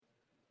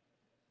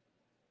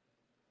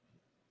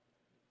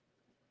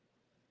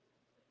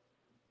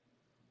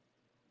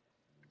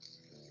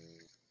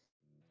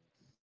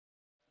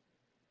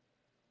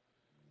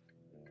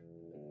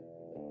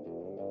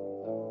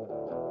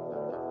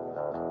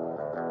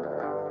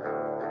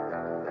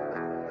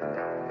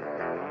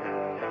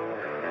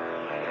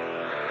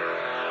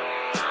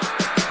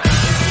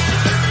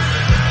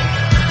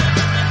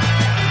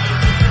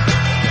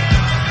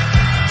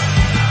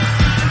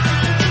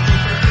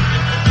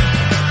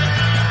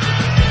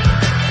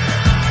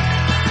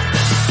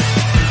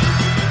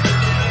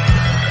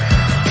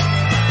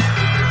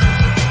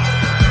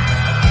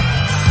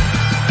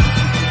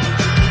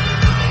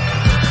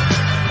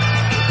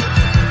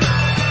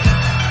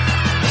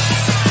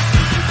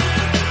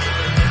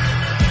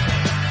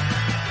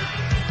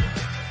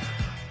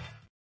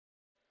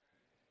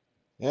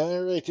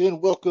All right,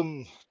 and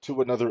welcome to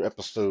another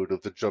episode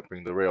of the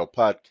Jumping the Rail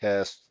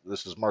podcast.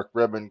 This is Mark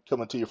Redmond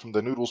coming to you from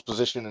the Noodles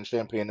position in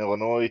Champaign,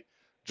 Illinois.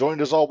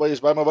 Joined as always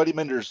by my buddy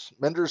Menders.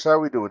 Menders, how are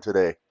we doing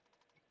today?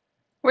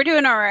 We're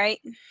doing all right.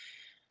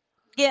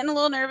 Getting a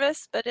little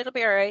nervous, but it'll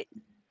be all right.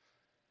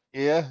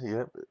 Yeah.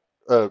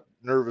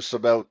 Nervous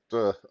about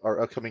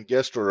our upcoming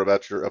guest or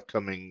about your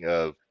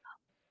upcoming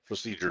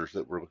procedures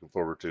that we're looking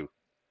forward to?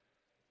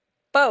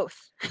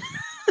 Both.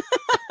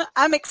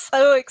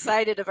 So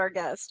excited of our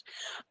guest.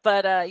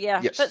 But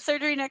yeah, foot Yes,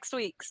 surgery next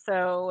week.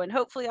 And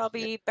hopefully I'll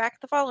yeah, be back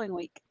the following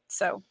week.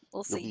 So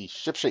we'll you'll see. be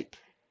shipshape.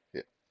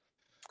 Yeah.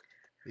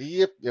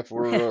 Yep.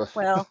 We're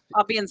Well,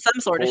 I'll be in some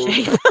sort of or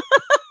shape.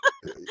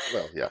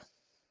 well, yeah.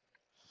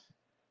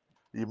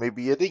 You may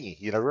be a dinghy.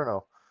 You never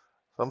know.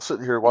 I'm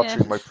sitting here Yeah.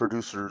 watching my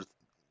producer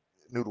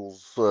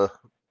Noodles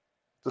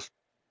just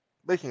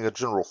making a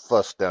general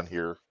fuss down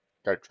here,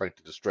 kind of trying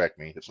to distract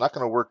me. It's not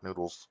going to work,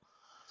 Noodles.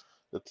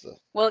 It's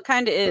Well, it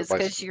kind of but is by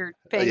because you're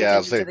paying yeah, I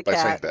was attention to saying the by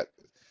saying cat. that.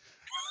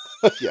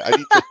 Yeah, I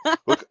need to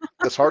look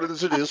as hard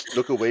as it is.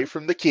 Look away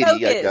from the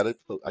kitty. I Focus. got it.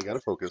 I got to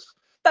focus.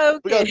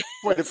 We got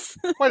Focus.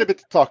 quite a bit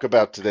to talk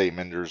about today,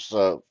 Menders.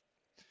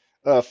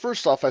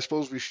 First off, I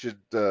suppose we should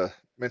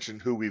mention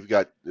who we've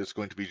got is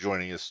going to be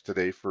joining us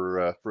today for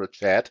a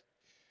chat.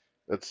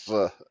 It's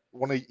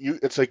one of you.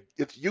 It's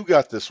you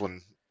got this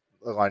one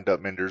lined up,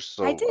 Menders.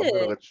 I So did. I'm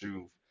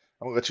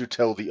gonna let you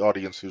tell the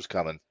audience who's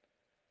coming.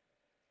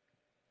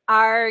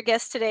 Our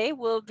guest today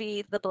will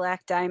be the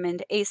Black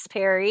Diamond Ace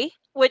Perry,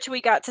 which we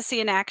got to see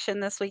in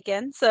action this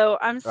weekend. So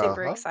I'm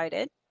super Uh-huh.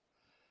 excited.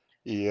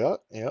 Yeah.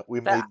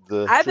 We But made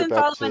the I've trip been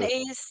out following to.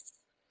 Ace.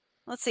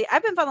 Let's see.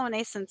 I've been following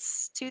Ace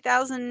since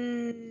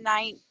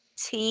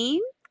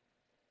 2019.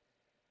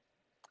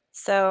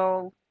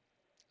 So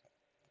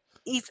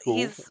Cool.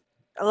 he's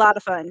a lot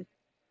of fun.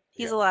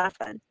 He's Yeah. a lot of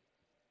fun.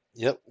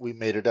 Yep. We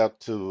made it out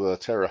to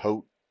Terre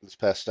Haute this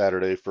past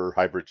Saturday for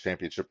Hybrid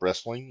Championship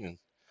Wrestling,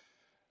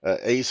 and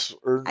Ace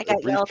earned I a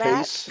got yelled at.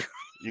 briefcase.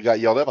 You got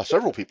yelled at by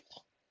several people.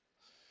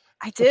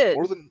 I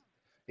More did. than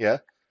yeah,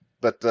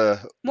 but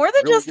More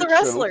than really just the good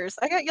show. wrestlers.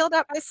 I got yelled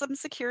at by some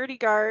security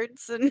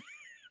guards and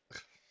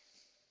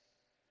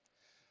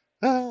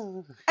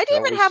I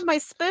didn't even have Always. my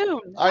spoon.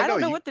 I I know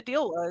don't know you. what the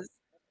deal was.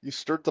 You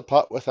stirred the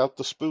pot without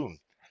the spoon.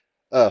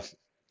 Uh,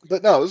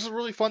 but no, this is a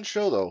really fun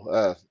show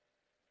though.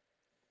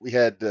 We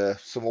had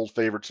some old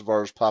favorites of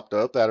ours popped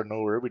up out of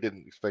nowhere. We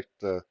didn't expect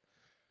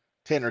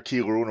Tanner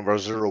Keeler, one of our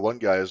 0-1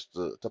 guys,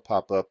 to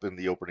pop up in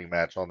the opening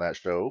match on that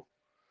show.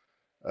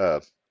 Uh,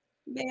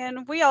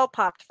 Man, we all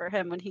popped for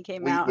him when he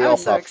came we out. we I all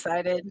was so popped.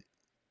 excited.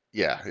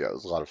 Yeah, it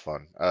was a lot of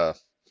fun.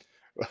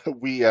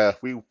 We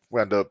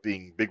wound up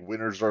being big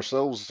winners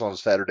ourselves on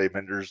Saturday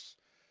Menders,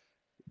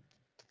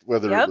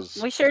 whether it Yep,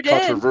 was we sure did.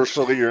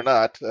 controversially or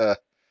not.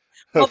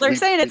 Well, they're We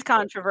saying it's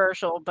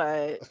controversial,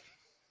 but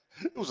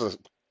it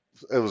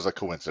was a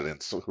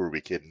coincidence. Who are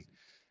we kidding?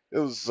 It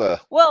was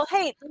well,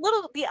 hey,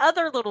 the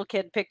other little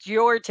kid picked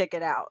your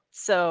ticket out.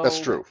 That's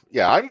So, true.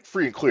 Yeah, I'm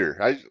free and clear.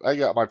 I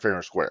got my fair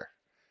and square.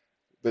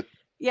 But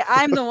yeah,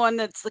 I'm the one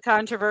that's the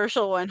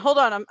controversial one. Hold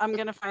on, I'm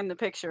going to find the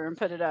picture and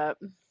put it up.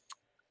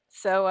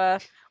 So,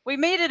 we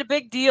made it a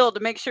big deal to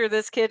make sure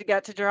this kid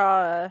got to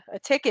draw a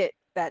ticket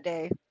that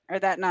day or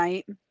that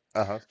night.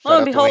 Lo shout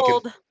and out to Lincoln.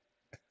 behold,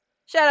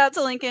 shout out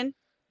to Lincoln.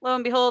 Lo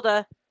and behold,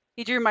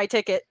 he drew my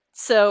ticket.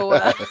 So,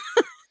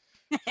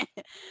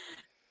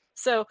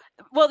 so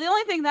well, the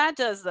only thing that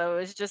does though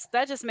is just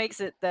makes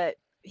it that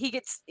he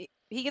gets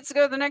to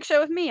go to the next show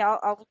with me.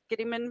 I'll get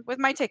him in with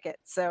my ticket.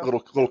 So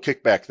Little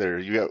kickback there.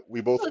 We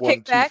a both little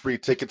won two kickback. free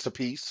tickets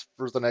apiece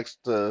for the next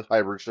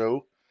hybrid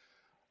show.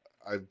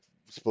 I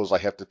suppose I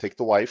have to take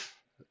the wife.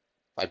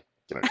 I'm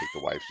gonna take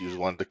the wife. She's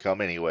wanted to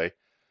come anyway.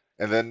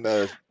 And then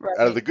out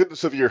of Right. the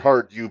goodness of your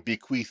heart, you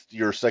bequeathed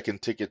your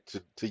second ticket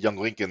to young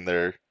Lincoln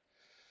there,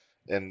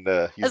 and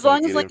he's As gonna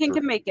long as get in Lincoln for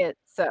can make it.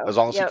 So as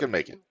long as he yep. can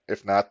make it.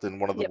 If not, then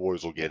one of the Yep.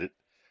 boys will get it.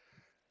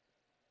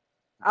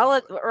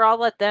 I'll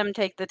let them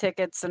take the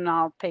tickets and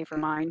I'll pay for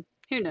mine.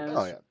 Who Oh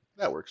knows? yeah,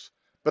 that works.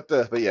 But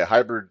yeah,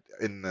 hybrid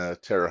in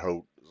Terre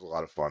Haute is a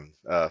lot of fun.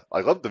 I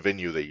love the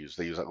venue they use.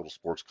 They use that little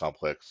sports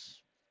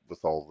complex with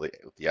all the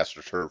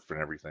astroturf and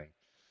everything,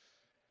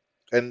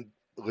 and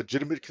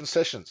legitimate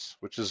concessions,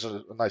 which is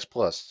a nice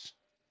plus.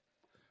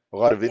 A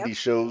lot of Yep. indie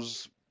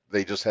shows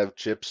they just have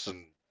chips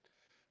and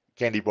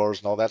candy bars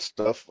and all that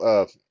stuff.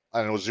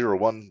 I know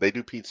 0-1 they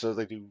do pizza,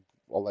 they do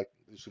all that,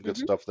 do some good Hmm.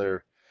 stuff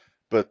there.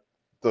 But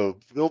the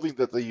building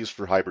that they use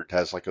for hybrid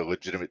has like a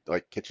legitimate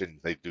like kitchen.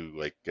 They do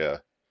like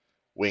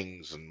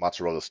wings and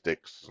mozzarella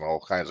sticks and all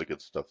kinds of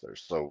good stuff there.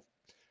 So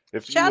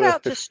if you Shout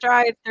out to if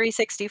Strive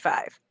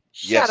 365.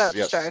 Shout yes out to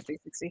yes Strive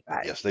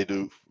 365. yes they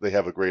do, they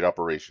have a great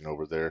operation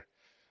over there.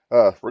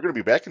 We're gonna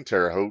be back in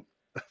Terre Haute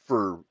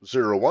for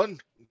 0-1 in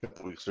a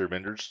couple weeks there,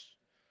 Menders.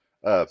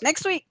 Uh,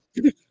 Next week,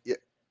 yeah,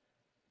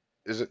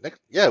 is it next?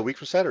 Yeah, a week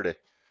from Saturday.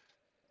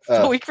 a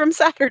Uh, week from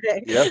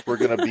Saturday. yeah, we're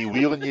gonna be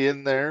wheeling you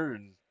in there,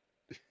 and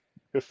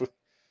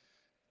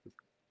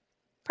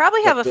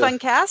Probably have a but fun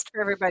cast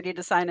for everybody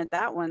to sign at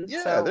that one.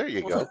 yeah, So there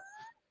you go.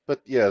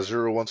 But yeah,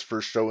 Zero One's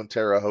first show in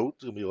Terre Haute.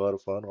 It's gonna be a lot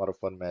of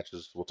fun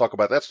matches. We'll talk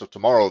about that stuff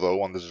tomorrow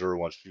though on the Zero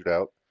One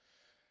shootout.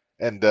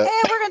 And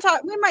We're gonna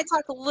talk. We might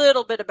talk a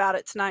little bit about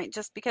it tonight,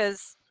 just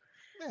because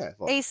yeah,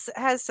 well, Ace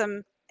has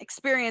some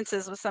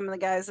experiences with some of the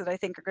guys that I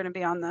think are going to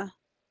be on the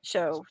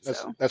show.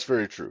 So that's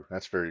very true.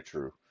 That's very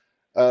true.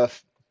 Uh,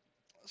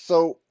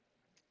 so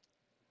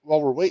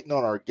while we're waiting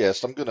on our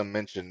guest, I'm gonna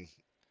mention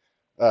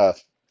uh,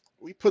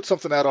 we put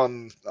something out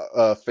on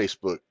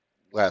Facebook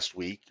last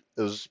week.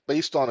 It was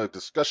based on a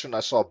discussion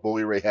I saw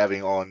Bully Ray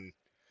having on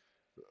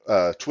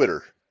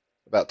Twitter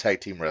about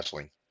tag team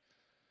wrestling.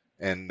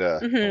 And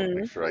I want to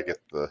make hmm sure I get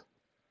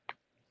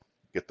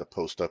the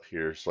post up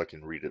here so I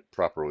can read it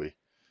properly.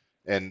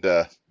 And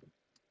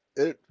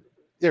it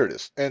there it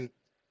is. And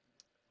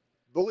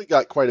Bully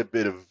got quite a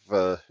bit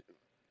of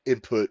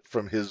input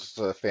from his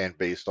fan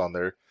base on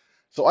there.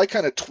 So I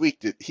kind of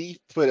tweaked it. He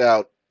put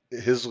out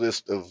his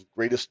list of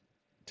greatest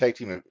tag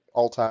team,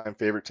 all time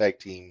favorite tag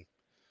team,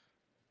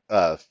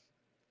 uh,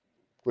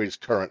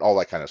 greatest current, all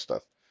that kind of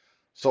stuff.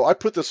 So I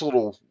put this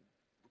little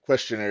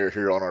questionnaire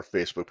here on our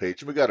Facebook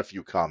page, and we got a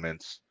few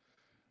comments.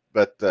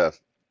 But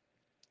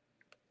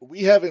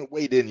we haven't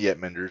weighed in yet,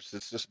 Menders.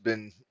 It's just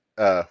been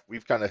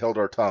we've kind of held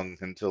our tongue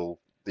until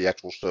the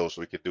actual show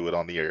so we could do it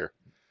on the air.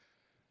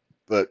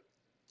 But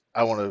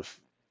I want to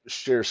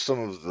share some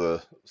of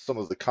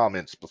the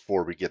comments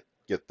before we get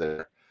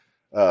there.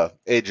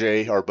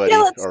 AJ, our yeah, buddy,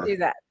 let's do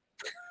that.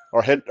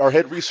 our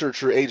head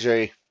researcher,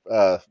 AJ,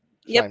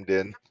 Yep. chimed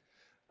in.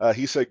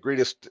 He said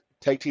greatest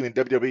tag team in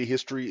WWE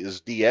history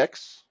is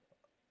DX.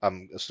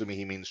 I'm assuming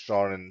he means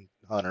Shawn and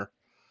Hunter.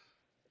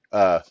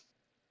 Uh,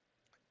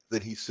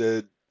 then he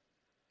said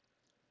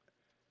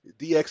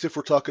DX, if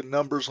we're talking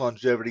numbers,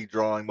 longevity,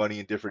 drawing money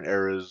in different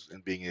eras,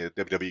 and being a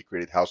WWE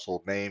created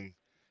household name.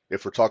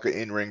 If we're talking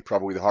in ring,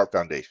 probably the Hart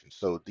Foundation.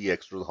 So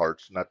DX for the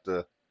Hearts, not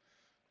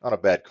a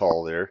bad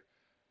call there.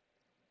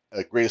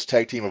 Greatest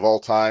tag team of all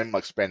time,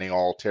 expanding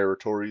all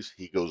territories.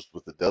 He goes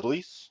with the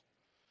Dudleys.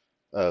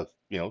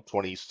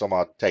 20 some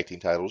odd tag team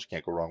titles.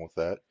 Can't go wrong with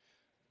that.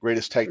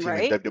 Greatest tag team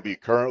in Right. WWE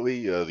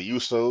currently, the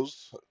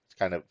Usos. It's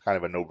kind of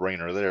a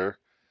no-brainer there.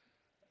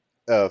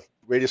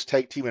 Greatest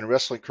tag team in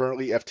wrestling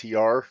currently,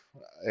 FTR,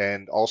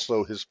 and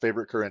also his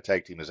favorite current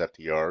tag team is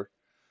FTR,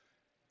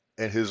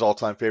 and his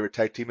all-time favorite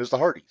tag team is the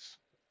Hardys.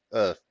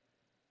 Uh,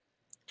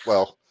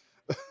 well,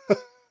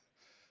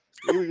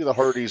 give you the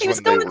Hardys He was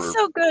when they going were.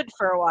 so good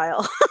for a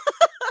while.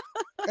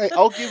 Hey,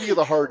 I'll give you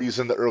the Hardys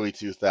in the early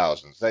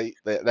 2000s.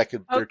 That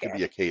could there could Okay,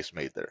 be a case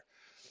made there.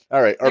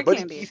 All right, our there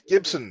buddy can be. Keith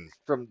Gibson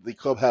from the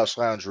Clubhouse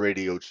Lounge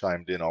Radio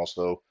chimed in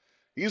also.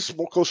 He's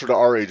more closer to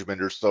our age,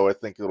 Menders, so I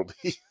think it'll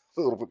be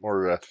a little bit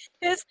more.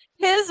 His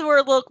were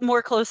a little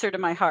more closer to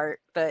my heart,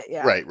 but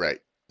yeah, Right.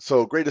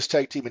 So greatest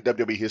tag team in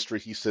WWE history,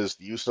 he says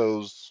the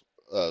Usos,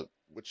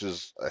 which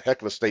is a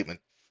heck of a statement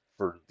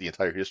for the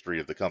entire history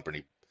of the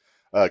company.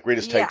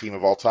 Greatest tag yeah, team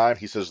of all time,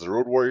 he says the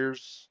Road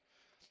Warriors.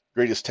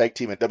 Greatest tag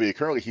team in WWE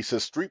currently, he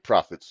says Street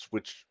Profits,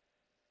 which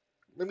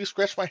made me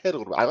scratch my head a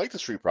little bit. I like the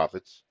Street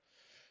Profits,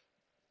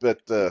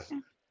 but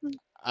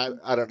I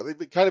don't know. They've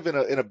been kind of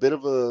in a bit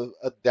of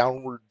a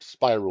downward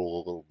spiral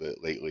a little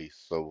bit lately,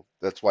 so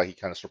that's why he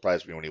kind of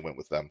surprised me when he went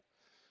with them.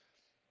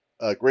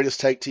 Greatest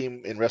tag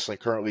team in wrestling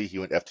currently, he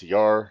went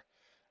FTR.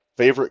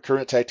 Favorite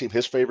current tag team,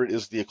 his favorite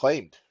is the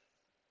Acclaimed.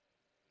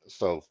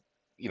 So,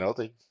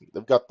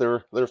 they've got their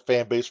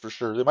fan base for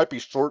sure. They might be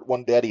short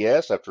one daddy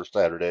ass after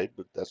Saturday,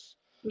 but that's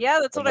yeah.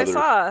 That's what I another.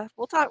 saw.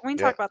 We'll talk. We can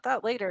Yeah, talk about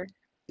that later.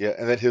 yeah.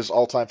 And then his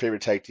all-time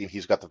favorite tag team,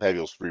 he's got the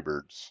Fabulous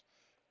Freebirds,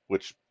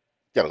 which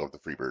gotta love the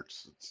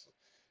Freebirds.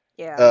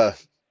 Yeah. Uh,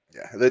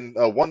 yeah. And then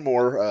one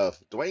more,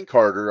 Dwayne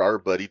Carter, our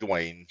buddy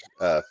Dwayne,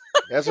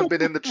 hasn't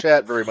been in the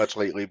chat very much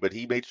lately, but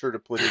he made sure to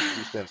put his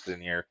 2 cents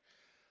in here.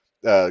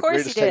 Of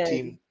course he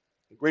did.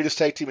 Greatest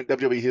tag team in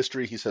WWE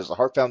history. He says the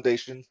Hart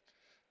Foundation.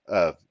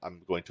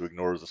 I'm going to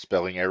ignore the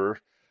spelling error.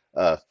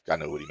 I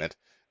know what he meant.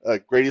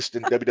 Greatest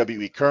in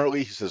WWE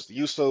currently. He says the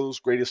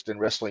Usos. Greatest in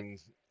wrestling.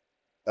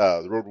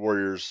 The Road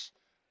Warriors.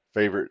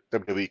 Favorite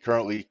WWE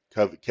currently.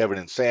 Kevin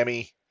and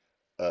Sammy.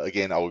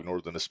 Again, I'll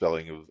ignore the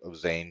misspelling of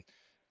Zayn.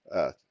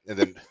 And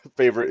then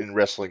favorite in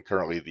wrestling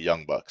currently, the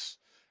Young Bucks.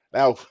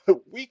 Now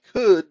we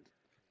could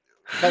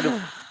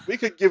we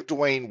could give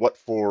Dwayne what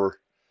for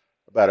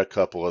about a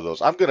couple of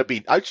those.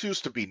 I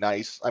choose to be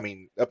nice. I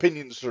mean,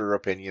 opinions are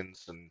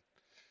opinions, and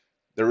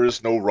there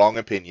is no wrong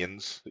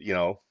opinions,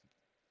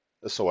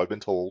 so I've been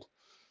told.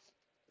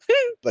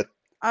 But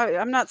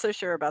I'm not so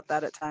sure about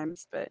that at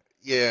times, but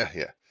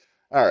yeah.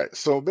 All right.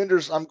 So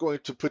Benders, I'm going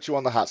to put you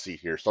on the hot seat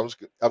here. So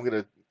I'm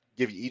going to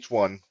give you each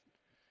one,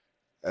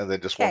 and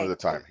then just one at okay. a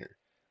time here.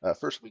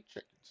 First, we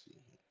check and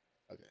see.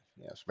 Okay.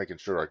 Yeah, just making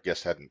sure our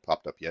guest hadn't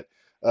popped up yet.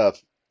 Uh,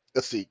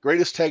 let's see.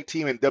 Greatest tag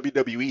team in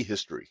WWE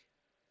history.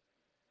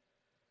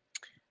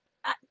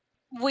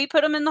 We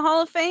put them in the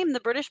Hall of Fame. The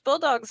British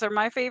Bulldogs are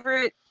my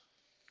favorite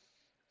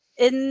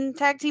in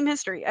tag team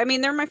history. I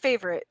mean, they're my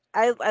favorite.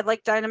 I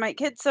like Dynamite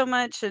Kid so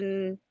much,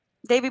 and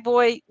Davy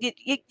Boy.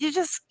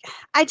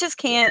 I just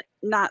can't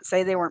not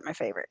say they weren't my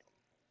favorite.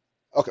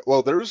 Okay,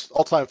 well, there's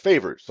all-time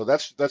favorite, so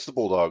that's the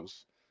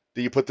Bulldogs.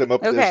 Do you put them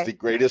up as Okay. the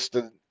greatest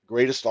and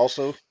greatest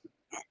also?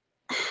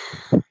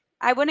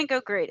 I wouldn't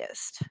go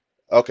greatest.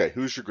 Okay,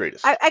 who's your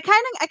greatest?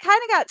 I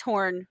kind of got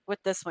torn with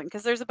this one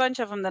because there's a bunch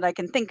of them that I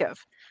can think of,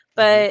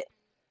 Hmm. but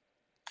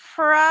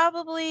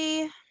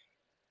probably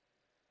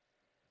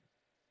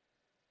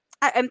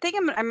I'm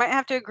thinking I might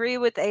have to agree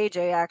with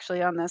AJ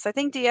actually on this. I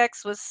think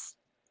DX was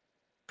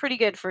pretty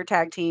good for a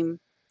tag team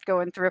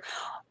going through,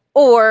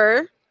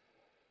 or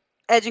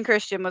Edge and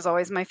Christian was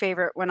always my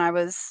favorite when I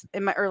was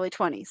in my early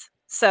 20s.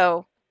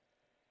 So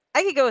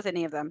I could go with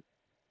any of them.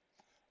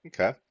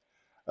 Okay.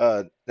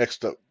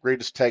 Next up,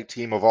 greatest tag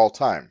team of all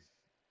time.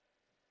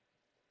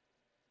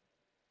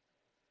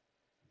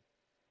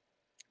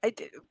 I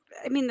do.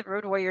 I mean, the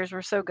Road Warriors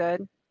were so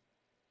good.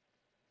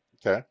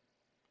 Okay.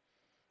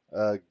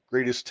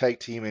 Greatest tag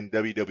team in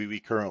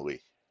WWE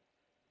currently.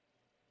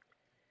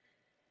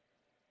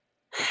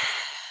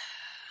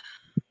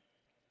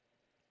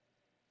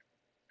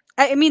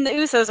 I mean, the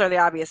Usos are the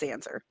obvious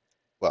answer.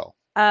 Well,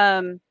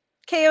 Um,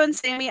 KO and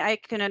Sammy, I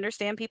can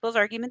understand people's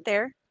argument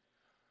there,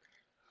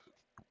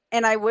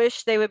 and I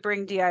wish they would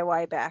bring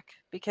DIY back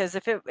because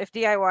if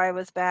DIY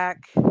was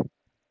back,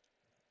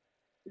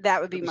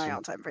 that would there'll be be my some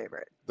all-time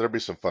favorite. there'll be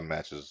some fun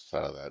matches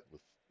out of that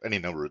with any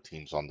number of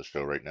teams on the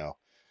show right now.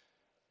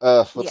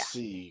 Let's Yeah,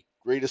 see.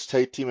 Greatest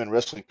tag team in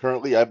wrestling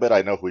currently. I bet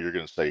I know who you're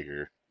going to say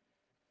here.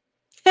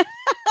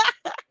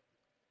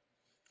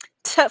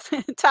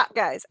 top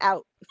guys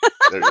out.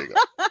 There you go.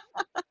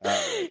 All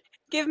right.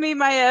 Give me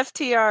my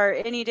FTR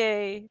any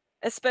day,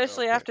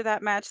 especially Okay. after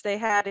that match they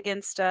had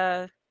against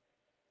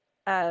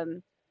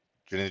um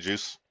Gin and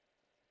Juice.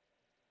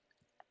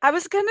 I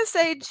was gonna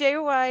say Jay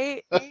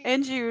White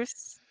and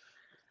Juice.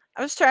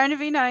 I was trying to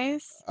be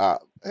nice.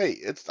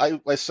 Hey,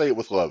 I say it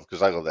with love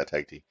because I love that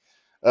tag team.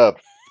 Uh,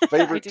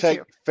 I do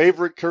too.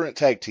 favorite current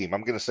tag team.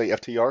 I'm going to say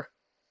FTR.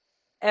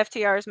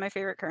 FTR is my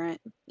favorite current.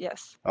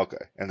 Yes.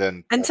 Okay, and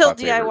then all Until time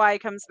favorite. DIY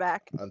comes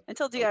back.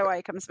 Until Okay,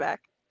 DIY comes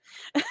back.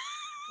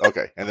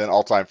 okay, and then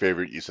all time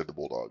favorite. You said the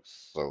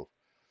Bulldogs. So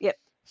Yep.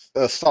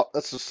 that's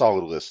a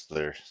solid list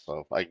there.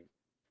 So I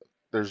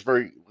there's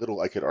very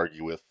little I could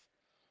argue with.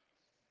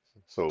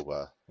 So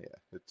yeah,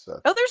 it's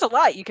Oh, there's a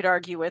lot you could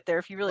argue with there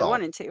if you really well,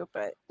 wanted to,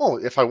 but well,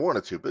 if I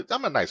wanted to, but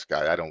I'm a nice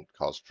guy. I don't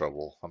cause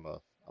trouble. I'm a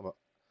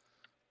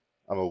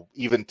I'm a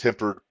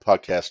even-tempered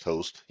podcast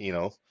host.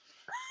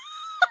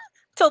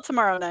 till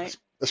tomorrow night.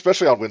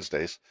 Especially on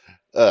Wednesdays.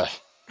 Uh,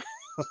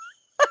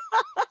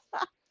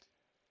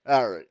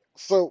 all right.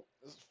 So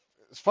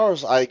as far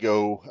as I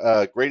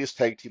go, greatest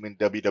tag team in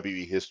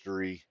WWE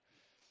history.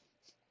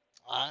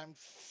 I'm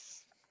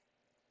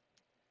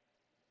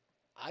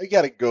I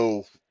gotta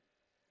go,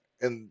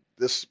 and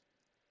this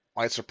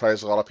might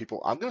surprise a lot of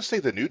people. I'm gonna say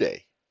the New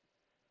Day.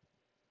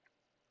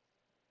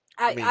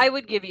 I I mean,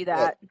 would give you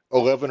what, that.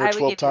 11 or I would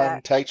 12 give you time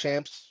that. tag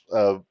champs,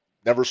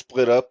 never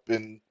split up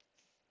in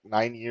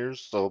 9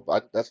 years. So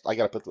I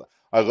gotta put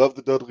I love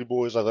the Dudley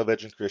Boys. I love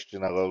Edge and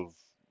Christian. I love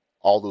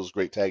all those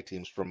great tag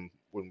teams from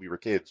when we were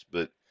kids.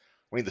 But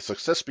I mean, the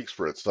success speaks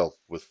for itself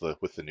with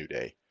the New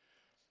Day.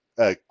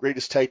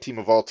 Greatest tag team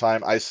of all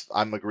time.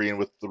 I'm agreeing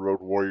with the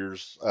Road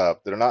Warriors.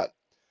 They're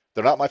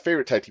not my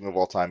favorite tag team of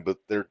all time, but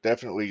they're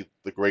definitely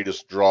the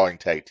greatest drawing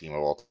tag team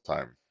of all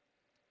time.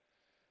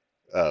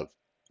 Uh,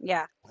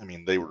 Yeah. I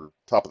mean, they were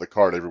top of the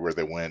card everywhere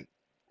they went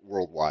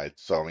worldwide.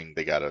 So I mean,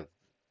 they gotta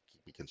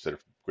be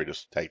considered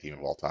greatest tag team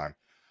of all time.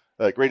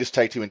 Greatest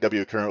tag team in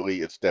W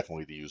currently, it's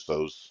definitely the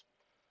Usos.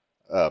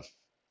 Uh,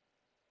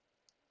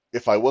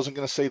 if I wasn't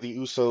gonna say the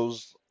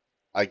Usos,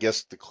 I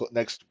guess the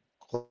next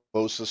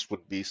closest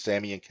would be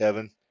Sammy and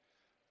Kevin.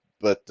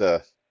 But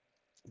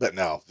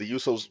no, the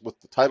Usos with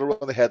the title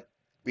run they had,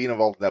 being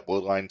involved in that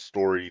Bloodline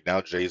story.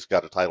 Now Jay's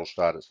got a title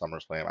shot at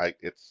SummerSlam.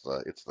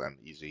 It's them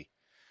easy.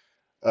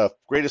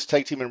 Greatest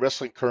tag team in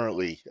wrestling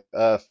currently.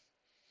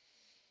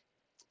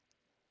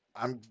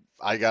 I'm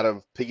I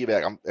gotta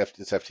piggyback.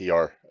 It's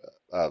FTR.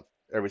 Uh,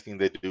 Everything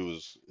they do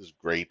is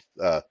great.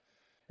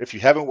 If you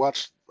haven't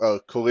watched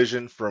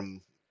Collision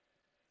from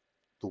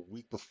the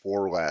week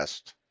before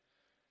last,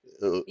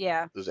 it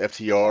Yeah. was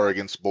FTR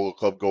against Bullet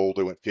Club Gold.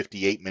 They went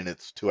 58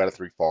 minutes, 2 out of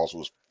 3 falls. It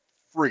was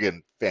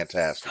friggin'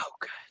 So fantastic.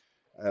 good.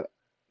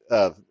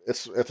 Uh,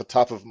 it's at the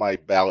top of my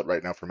ballot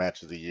right now for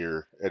match of the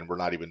year, and we're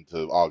not even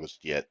to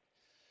August yet,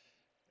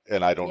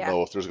 and I don't Yeah.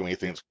 know if there's going to be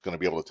anything that's going to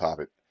be able to top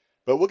it.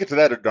 But we'll get to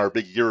that in our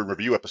big year in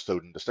review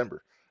episode in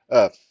December.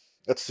 Uh,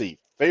 let's see.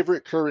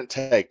 Favorite current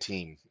tag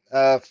team.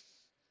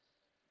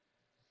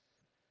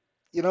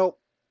 You know,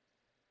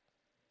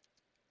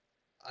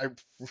 I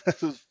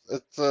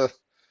it's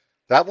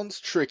that one's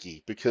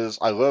tricky because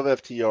I love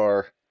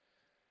FTR,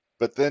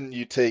 but then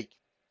you take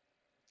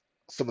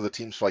some of the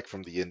teams like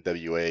from the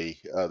NWA.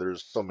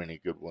 There's so many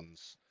good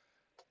ones.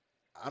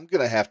 I'm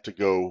gonna have to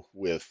go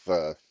with.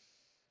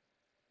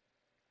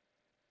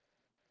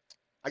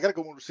 I gotta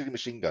go with City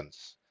Machine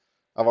Guns.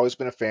 I've always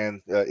been a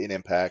fan in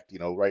Impact.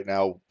 Right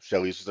now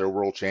Shelley's their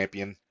world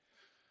champion,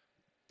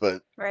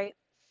 but Right.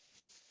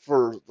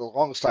 for the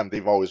longest time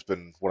they've always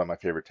been one of my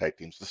favorite tag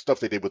teams. The stuff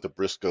they did with the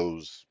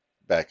Briscoes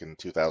back in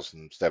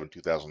 2007,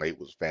 2008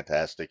 was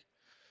fantastic.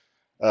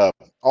 Uh,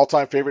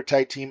 All-time favorite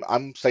tag team,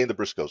 I'm saying the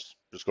Briscoes.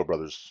 Briscoe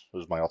Brothers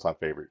was my all-time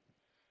favorite.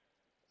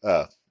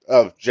 Uh,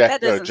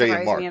 That doesn't Jay and surprise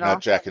me Mark, at not all.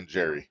 Jack and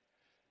Jerry.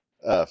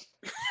 Uh,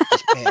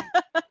 just man,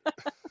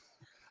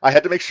 I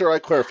had to make sure I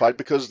clarified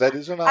because I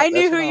knew that's who an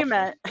you option.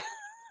 meant.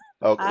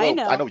 Okay, I well, I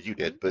know. know you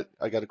did, but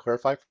I got to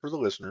clarify for the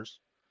listeners.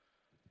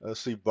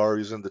 See,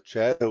 Barry's in the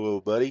chat. Hello,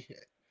 buddy.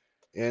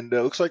 And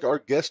looks like our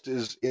guest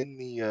is in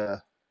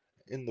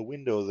the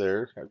window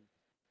there. I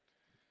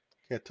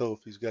can't tell if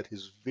he's got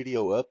his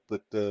video up,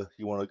 but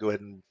you want to go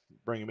ahead and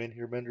bring him in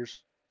here,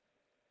 Menders?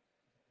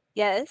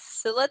 Yes.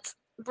 So let's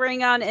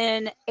bring on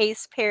in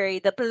Ace Perry,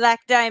 the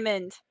Black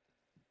Diamond.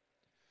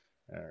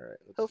 All right.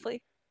 Let's see.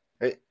 Hopefully.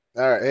 Hey,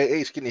 all right. Hey,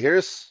 Ace, can you hear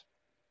us?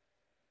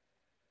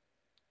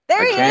 There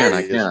I he can,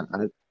 is.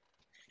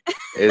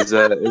 I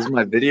can. Is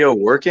my video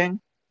working?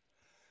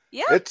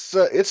 Yeah,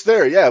 It's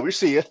there. Yeah, we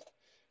see you.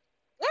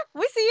 yeah,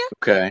 we see you.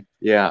 Okay.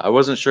 Yeah, I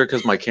wasn't sure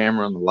because my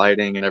camera and the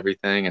lighting and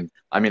everything, and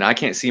I mean I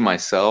can't see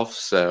myself,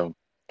 so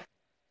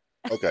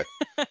Okay.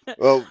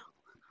 Well,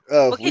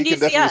 Well, we can you can see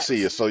definitely us?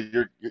 see you. So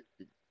you're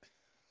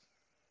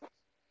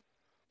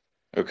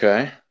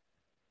okay.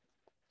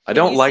 I Can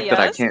don't you like see that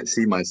I us? can't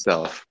see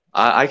myself.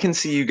 I can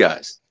see you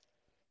guys.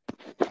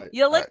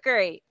 You all look right.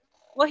 great.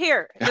 Well,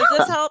 here, does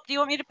this help? Do you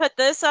want me to put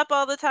this up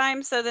all the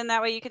time so then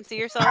that way you can see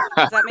yourself?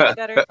 Does that make it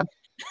better?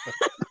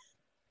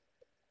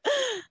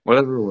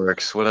 Whatever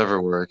works,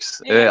 whatever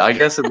works. Yeah. I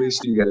guess at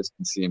least you guys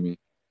can see me.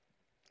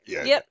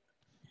 Yeah. Yep.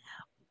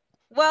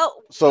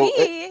 Well, So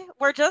we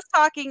were just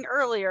talking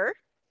earlier.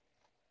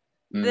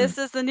 Mm. This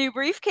is the new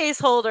briefcase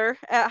holder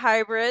at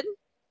Hybrid.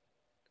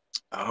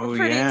 Oh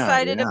Pretty yeah,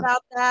 excited yeah.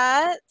 about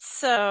that.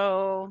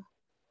 So,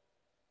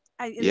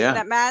 Yeah.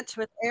 that match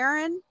with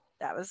Aaron,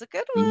 that was a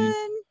good Mhm.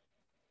 one.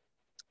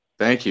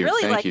 Thank you,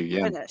 Really thank like you. the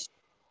Yeah. finish.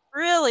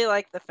 Really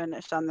like the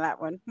finish on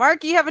that one.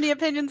 Mark, you have any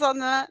opinions on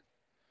that?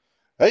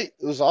 hey,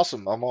 it was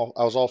awesome. I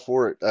was all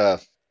for it.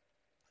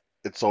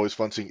 It's always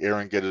fun seeing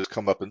Aaron get his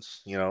comeuppance,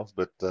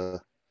 but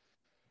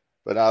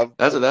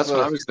That's it's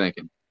what I was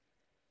thinking.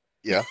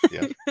 yeah,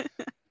 yeah.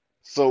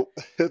 So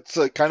it's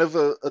a kind of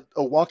a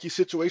wonky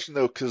situation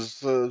though,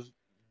 because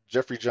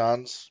Jeffrey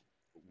Johns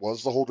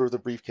was the holder of the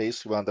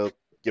briefcase. He wound up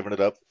giving it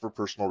up for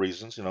personal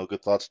reasons.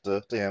 Good thoughts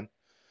to him.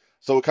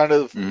 So it kind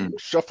of Mhm.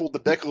 shuffled the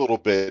deck a little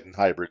bit in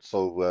hybrid.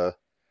 So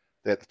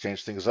they had to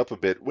change things up a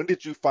bit. When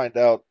did you find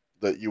out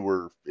that you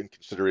were in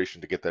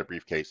consideration to get that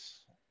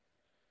briefcase?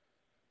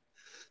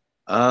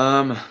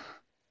 Um,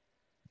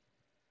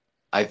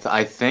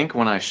 I think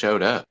when I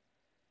showed up.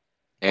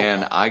 Oh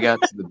And wow. I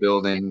got to the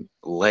building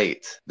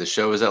late. The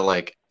show was at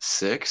like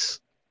 6.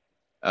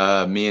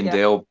 Me and Yep.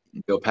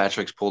 Dale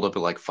Patrick's pulled up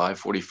at like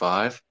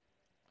 5:45,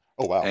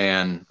 Oh wow.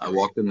 and I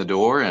walked in the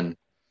door, and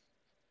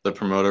the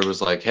promoter was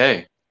like,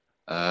 "Hey,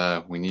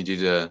 we need you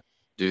to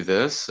do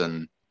this,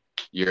 and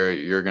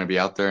you're gonna be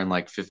out there in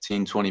like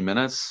 15, 20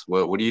 minutes.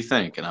 What do you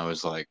think?" And I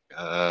was like,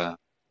 all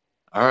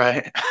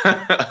right."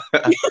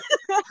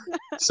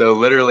 So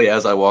literally,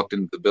 as I walked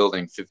into the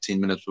building, 15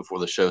 minutes before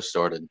the show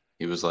started,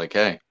 he was like,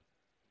 "Hey,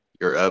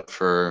 you're up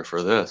for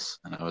this,"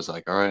 and I was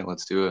like, "All right,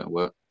 let's do it.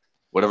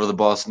 Whatever the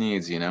boss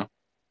needs, you know."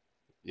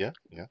 Yeah,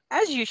 yeah.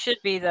 As you should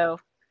be, though.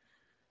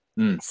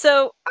 Hmm.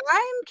 So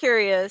I'm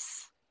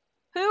curious,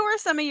 who are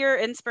some of your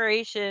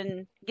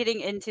inspiration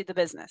getting into the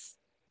business?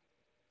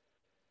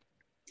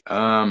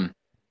 Well,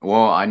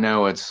 I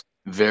know it's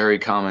very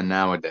common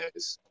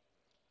nowadays,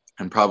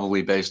 and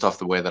probably based off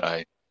the way that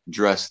I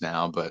dress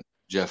now, but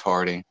Jeff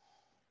Hardy,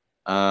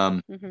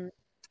 um, Mm-hmm.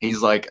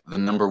 he's like the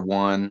number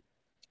one.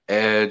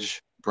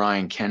 Edge,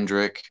 Brian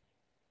Kendrick,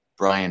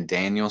 Brian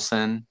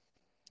Danielson,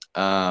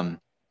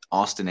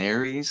 Austin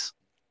Aries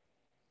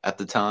at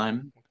the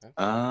time.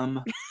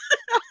 Okay.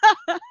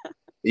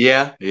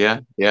 Yeah.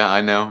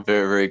 I know,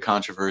 very, very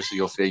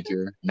controversial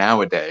figure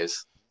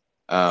nowadays.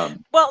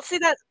 Well, see,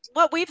 that's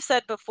what we've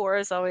said before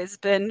has always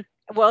been,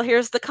 well,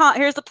 here's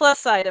the plus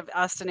side of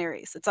Austin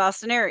Aries. It's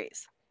Austin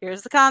Aries.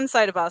 Here's the con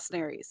side of Austin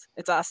Aries.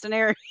 It's Austin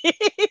Aries.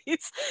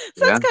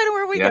 So Yeah, that's kind of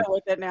where we yeah, go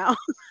with it now.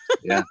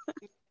 yeah,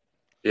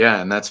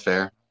 yeah, and that's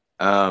fair.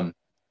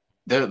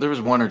 There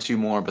was one or two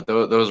more, but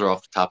those are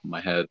off the top of my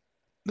head.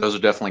 Those are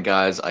definitely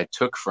guys I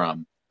took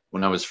from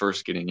when I was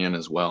first getting in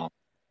as well,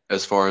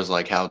 as far as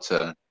like how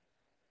to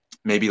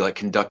maybe like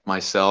conduct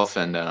myself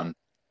and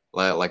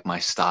like my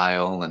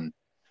style and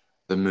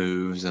the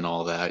moves and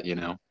all that, you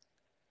know.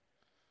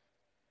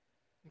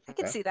 I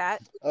can Okay. see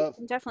that. I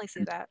can definitely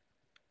see that.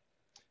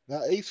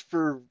 Now, Ace,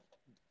 for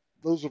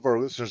those of our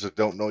listeners that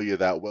don't know you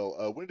that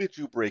well, when did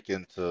you break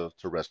into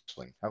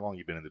wrestling? How long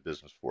you been in the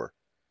business for?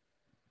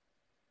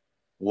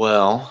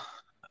 Well,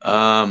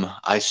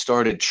 I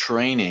started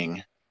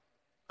training,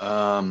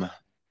 um,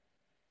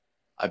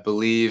 I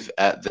believe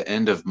at the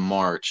end of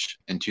March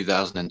in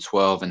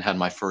 2012 and had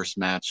my first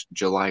match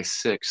July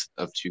 6th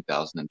of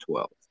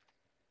 2012.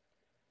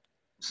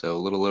 So a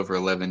little over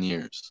 11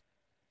 years.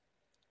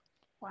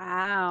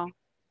 Wow.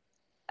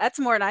 That's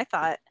more than I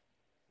thought.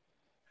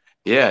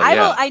 Yeah, I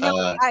will. yeah. I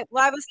know.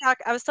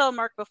 I was telling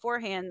Mark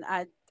beforehand.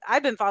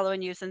 I've been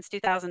following you since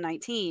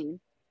 2019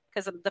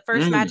 because the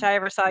first match Mm, I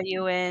ever saw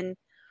you in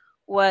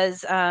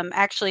was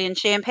actually in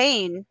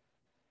Champaign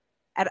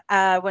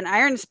at when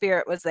Iron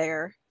Spirit was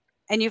there,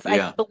 and I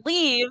yeah.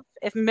 believe,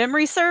 if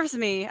memory serves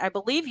me, I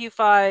believe you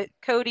fought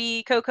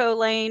Cody Coco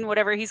Lane,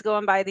 whatever he's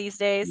going by these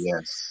days.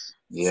 Yes.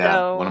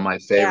 Yeah. One of So my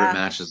favorite yeah,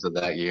 matches of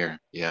that year.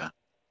 Yeah.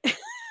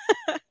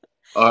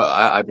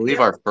 I believe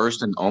yeah. our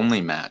first and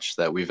only match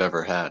that we've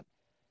ever had.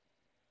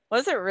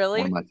 Was it One of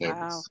really? my Wow.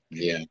 favorites.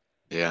 Yeah.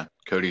 Yeah.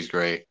 Cody's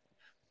great.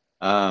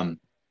 Um,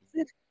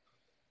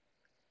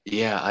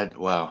 yeah,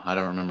 wow, I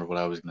don't remember what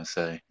I was gonna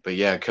say. But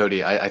yeah,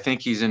 Cody, I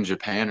think he's in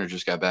Japan or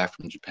just got back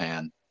from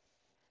Japan.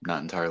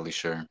 Not entirely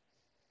sure.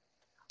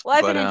 Well,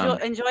 I've But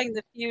been enjoying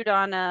the feud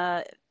on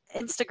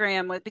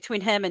Instagram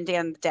between him and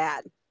Dan the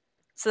Dad.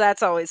 So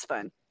that's always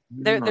fun.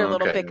 Their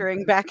little okay, bickering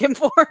okay. back and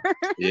forth.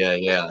 Yeah,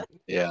 yeah,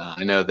 yeah.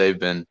 I know they've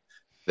been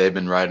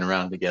riding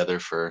around together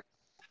for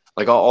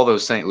like all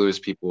those St. Louis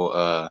people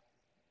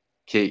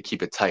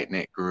keep a tight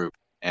knit group,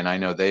 and I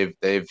know they've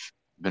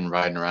been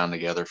riding around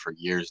together for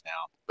years now.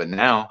 But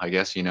now I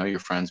guess your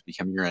friends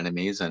become your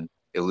enemies, and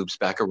it loops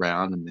back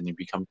around, and then you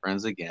become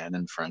friends again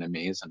and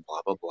frenemies, and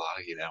blah blah blah.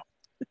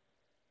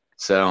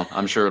 So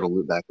I'm sure it'll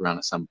loop back around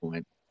at some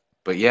point.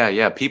 But yeah,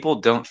 yeah, people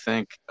don't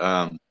think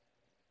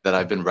that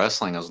I've been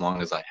wrestling as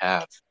long as I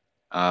have,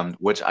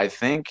 which I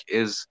think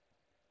is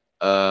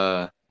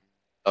uh,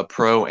 a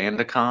pro and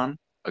a con,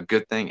 a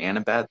good thing and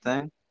a bad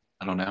thing.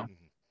 I don't know. Mhm.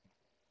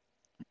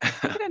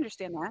 I can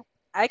understand that.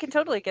 I can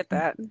totally get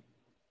that.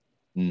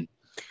 Mm.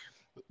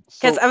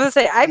 Because So I would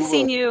say I've you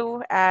seen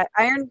you at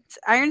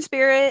Iron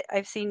Spirit.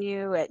 I've seen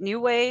you at New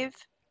Wave.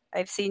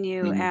 I've seen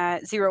you Mhm.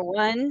 at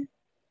 01.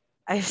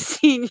 I've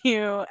seen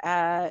you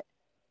at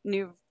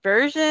New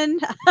Version.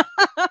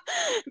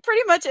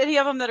 Pretty much any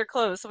of them that are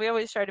close. So we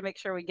always try to make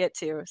sure we get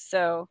to.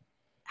 So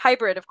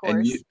hybrid, of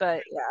And you course,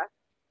 but yeah.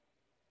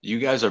 you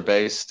guys are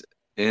based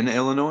in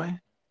Illinois?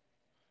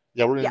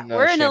 yeah, we're Yeah, in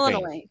we're in Champaign.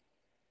 Illinois.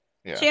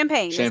 Yeah,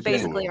 Champagne is Champaign.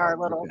 basically our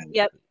little. Okay.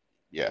 Yep.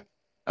 yeah.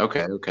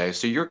 Okay, okay.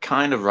 So you're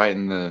kind of right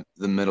in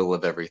the middle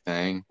of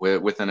everything,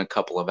 within a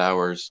couple of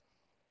hours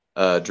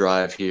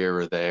drive here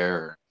or there,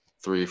 or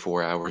 3 or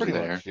 4 hours Pretty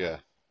there. much. Yeah,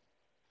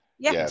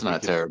 Yeah. yeah. It's We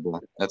not could. terrible.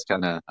 That's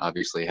kind of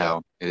obviously Yeah, how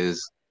it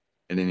is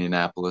in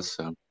Indianapolis.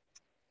 So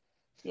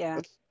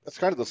Yeah. that's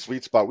kind of the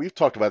sweet spot. We've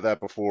talked about that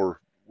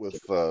before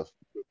with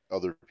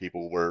other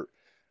people, where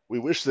we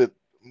wish that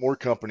more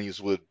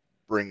companies would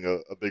bring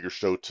a bigger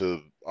show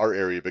to our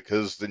area,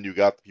 because then you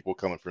got people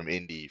coming from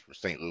Indy, from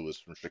St. Louis,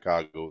 from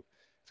Chicago.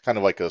 It's kind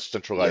of like a yeah,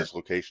 centralized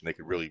location. They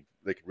could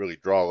really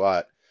draw a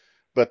lot.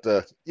 But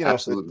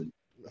absolutely.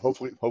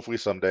 hopefully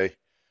someday,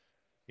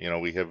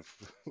 we have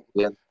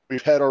Yeah,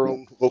 we've had our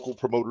own local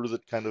promoter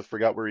that kind of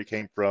forgot where he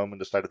came from and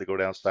decided to go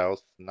down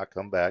south and not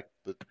come back.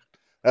 But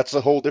that's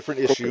a whole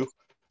different of issue. course,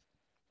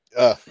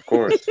 Uh, of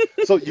course.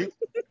 so you,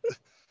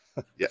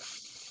 yeah,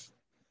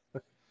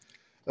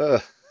 uh,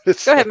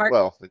 it's Go ahead, Mark.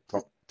 well,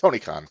 Tony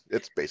Khan.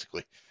 It's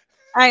basically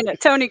I know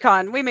Tony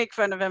Khan. We make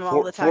fun of him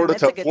all the time.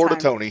 It's a good Florida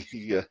time. Tony.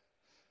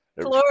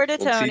 Every- Florida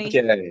Old Tony.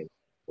 TK,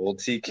 old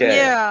TK.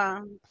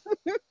 Yeah.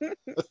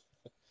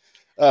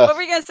 uh, What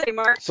were you gonna say,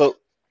 Mark? so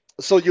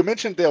so you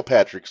mentioned Dale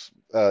Patrick's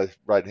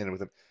riding in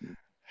with him.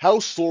 How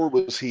sore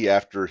was he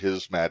after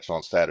his match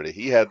on Saturday?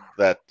 He had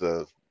that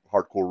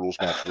hardcore rules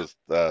match with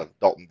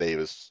Dalton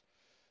Davis,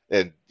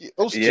 and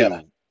those Yeah,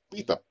 two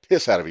beat the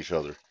piss out of each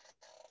other.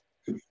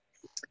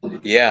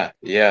 yeah,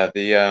 yeah.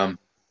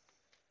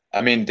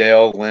 I mean,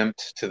 Dale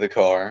limped to the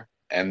car,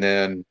 and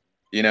then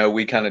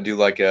we kind of do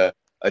like a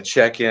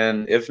check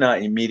in, if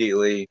not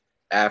immediately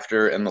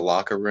after in the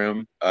locker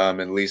room,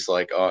 at least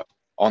like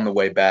on the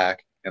way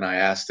back. And I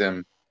asked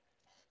him,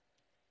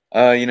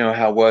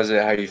 how was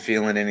it? How you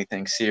feeling?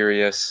 Anything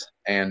serious?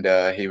 And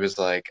he was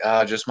like,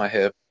 just my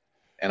hip.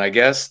 And I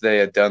guess they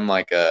had done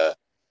like a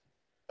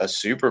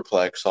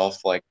superplex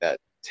off like that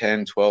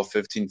 10, 12,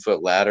 15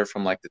 foot ladder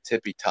from like the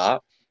tippy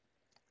top.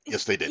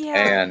 Yes, they did. Yeah,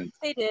 And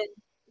they did.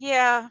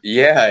 Yeah.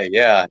 yeah,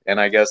 yeah. And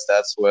I guess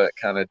that's what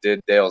kind of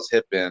did Dale's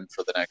hip in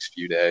for the next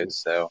few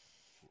days. So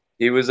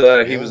he was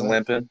Yeah,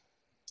 limping.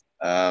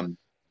 Um,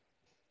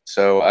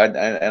 so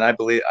I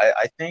believe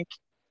I think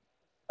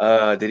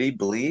did he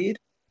bleed?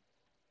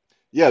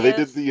 they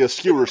did Yes. the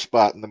skewer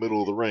spot in the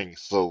middle of the ring,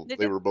 so They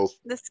they did were both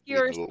the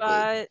bleeding skewer a little bit.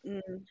 spot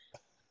and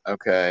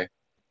Okay.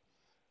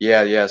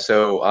 Yeah, yeah.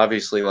 So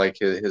obviously like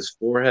his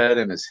forehead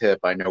and his hip,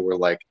 I know were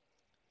like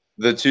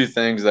the two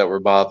things that were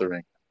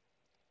bothering.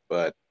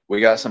 But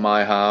we got some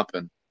IHOP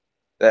and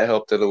that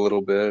helped it a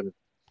little bit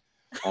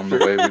on the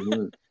way we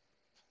went.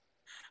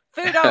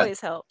 food always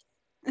helps.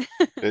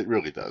 It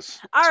really does.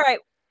 All right.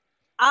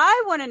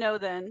 I want to know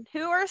then,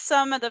 who are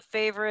some of the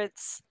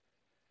favorites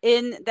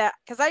in that?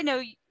 Because I know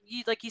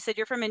you, like you said,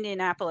 you're from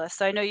Indianapolis,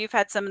 so I know you've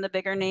had some of the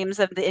bigger names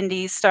of the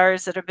indie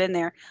stars that have been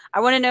there.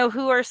 I want to know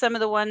who are some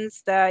of the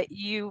ones that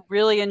you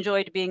really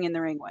enjoyed being in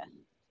the ring with.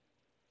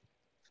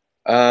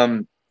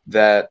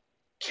 That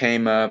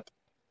came up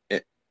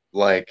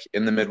like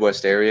in the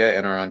Midwest area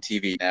and are on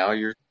TV now,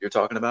 you're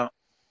talking about?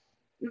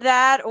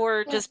 That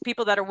or just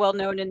people that are well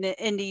known in the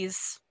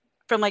indies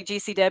from like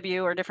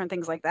GCW or different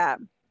things like that.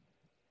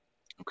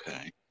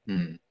 Okay.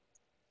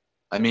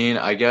 I mean,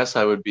 I guess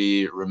I would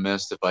be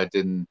remiss if I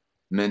didn't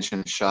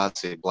mention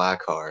Shotzi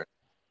Blackheart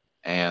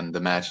and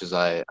the matches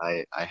I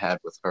had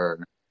with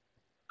her.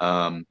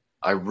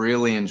 I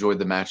really enjoyed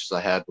the matches I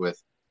had with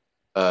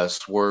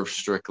Swerve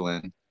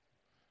Strickland.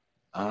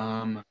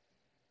 Let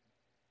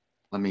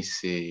me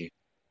see.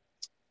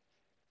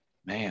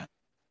 Man,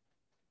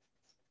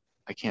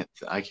 I can't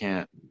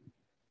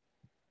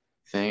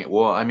think.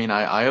 Well, I mean,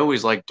 I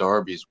always liked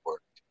Darby's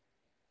work.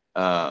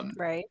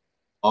 Right.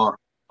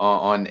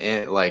 On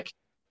it, like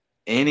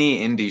any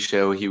indie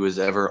show he was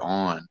ever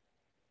on.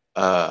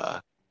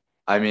 I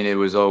mean, it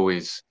was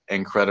always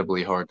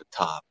incredibly hard to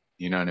top.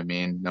 You know what I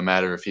mean? No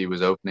matter if he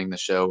was opening the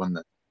show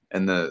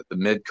in the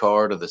mid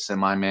card or the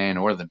semi main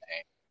or the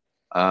main.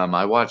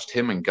 I watched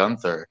him and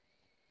Gunther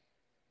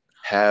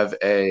have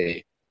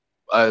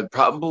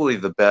probably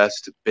the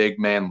best big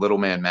man little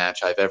man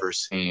match I've ever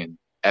seen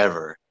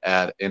ever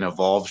at an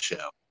Evolve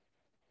show.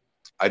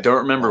 I don't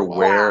remember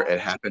where it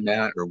happened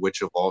at or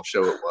which Evolve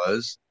show it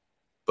was,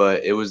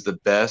 but it was the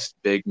best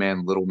big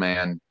man little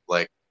man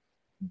like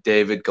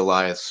David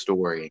Goliath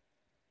story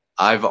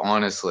I've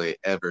honestly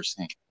ever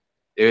seen.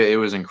 It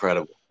was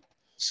incredible.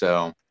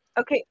 So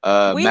okay,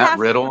 we Matt have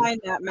Riddle, to find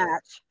that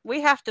match.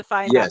 We have to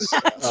find yes.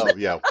 that match. Oh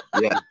yeah,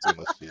 Yeah.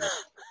 Let's see it.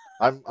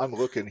 I'm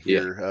looking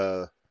here.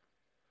 I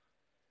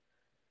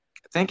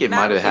think it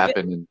Matt, might have would you-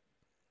 happened in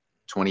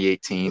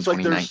 2018, It's like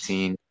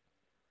 2019.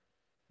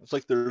 It's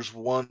like there's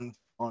one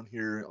on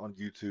here on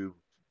YouTube,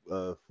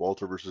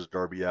 Walter versus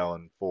Darby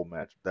Allin full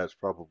match. That's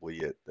probably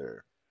it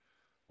there.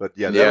 But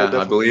yeah, that'll Yeah, I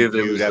definitely believe be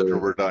it viewed was after their,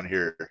 we're done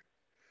here.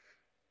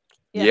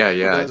 yeah,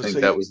 Yeah. I Let's think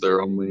see. that was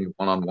their only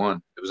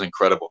one-on-one. It was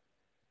incredible.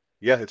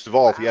 Yeah, it's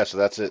Evolve. Wow. Yeah, so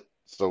that's it.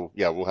 So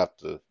yeah, we'll have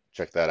to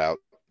check that out.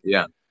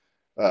 Yeah,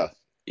 Uh,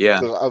 yeah.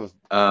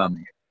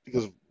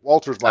 because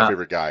Walter's my Uh,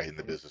 favorite guy in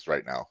the business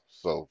right now.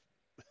 So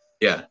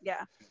yeah,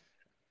 Yeah.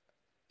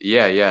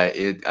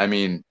 yeah. I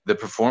mean, the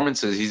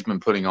performances he's been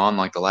putting on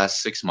like the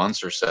last 6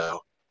 months or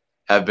so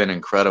have been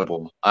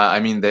incredible. I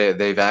mean,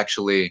 they've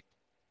actually,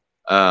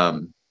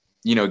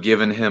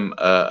 given him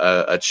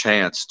a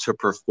chance to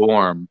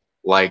perform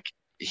like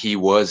he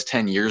was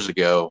 10 years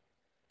ago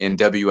in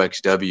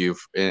WXW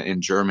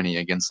in Germany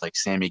against like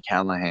Sami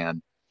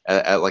Callihan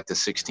at like the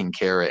 16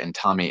 karat and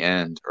Tommy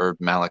End or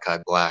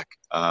Malachi Black.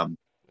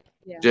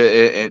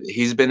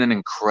 He's been an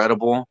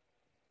incredible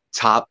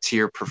top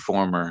tier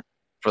performer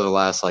for the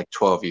last like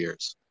 12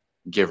 years,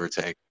 give or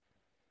take.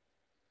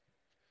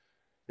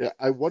 yeah,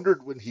 I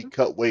wondered when he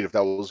cut weight if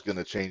that was going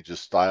to change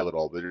his style at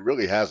all, but it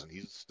really hasn't.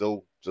 He's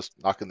still just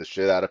knocking the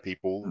shit out of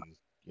people, and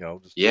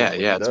just doing what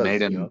he It's does.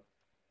 made him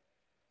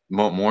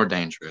more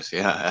dangerous.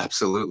 Yeah,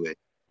 absolutely.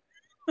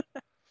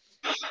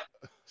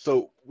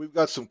 So we've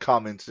got some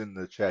comments in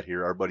the chat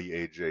here. Our buddy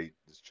AJ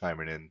is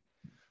chiming in.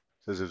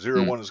 Says if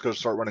Zero One is going to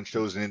start running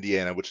shows in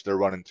Indiana, which they're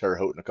running Terre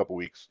Haute in a couple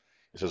weeks,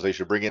 he says they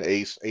should bring in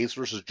Ace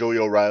versus Joey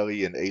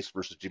O'Reilly, and Ace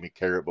versus Jimmy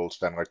Carrot. Both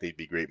sound like they'd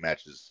be great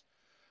matches.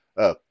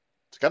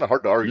 It's kind of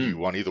hard to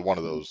argue on either one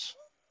of those.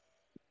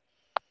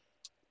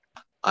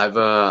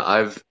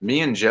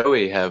 Me and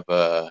Joey have,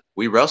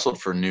 we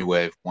wrestled for New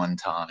Wave one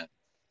time,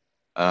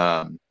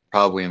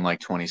 probably in like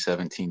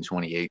 2017,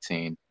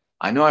 2018.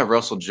 I know I've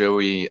wrestled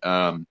Joey,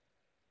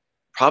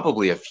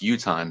 probably a few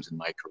times in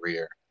my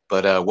career,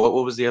 but, what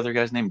was the other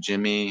guy's name?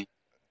 Jimmy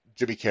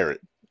Carrot.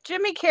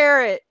 Jimmy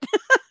Carrot.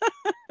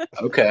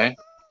 Okay.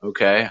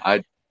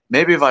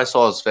 Maybe if I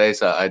saw his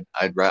face, I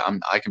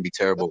can be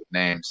terrible with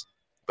names.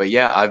 But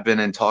yeah, I've been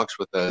in talks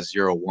with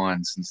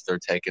 01 since they're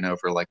taking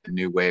over like the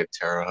New Wave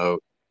Terre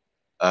Haute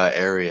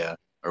area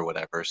or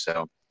whatever.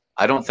 So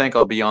I don't think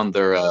I'll be on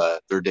their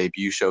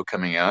debut show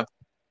coming up,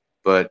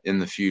 but in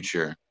the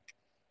future,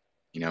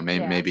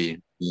 maybe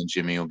me and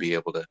Jimmy will be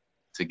able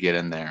to get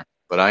in there.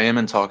 But I am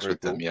in talks with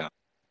them. Yeah.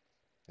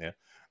 Yeah.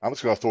 I'm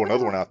just gonna throw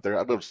another one out there.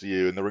 I'd love to see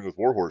you in the ring with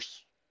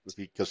Warhorse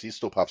because he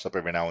still pops up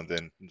every now and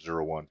then.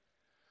 01.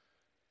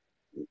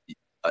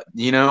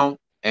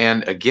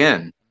 And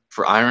again,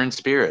 for Iron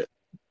Spirit,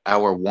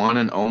 our one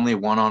and only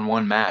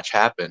one-on-one match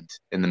happened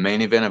in the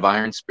main event of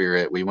Iron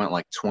Spirit. We went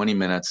like 20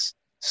 minutes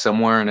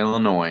somewhere in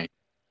Illinois,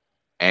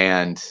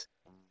 and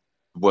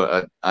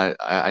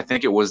I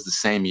think it was the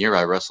same year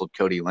I wrestled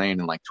Cody Lane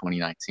in like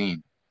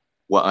 2019.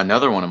 Well,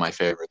 another one of my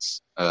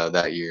favorites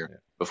that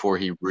year before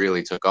he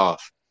really took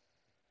off.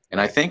 And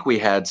I think we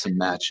had some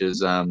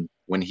matches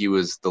when he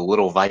was the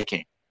Little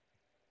Viking,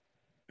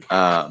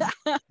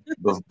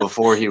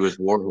 before he was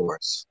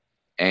Warhorse.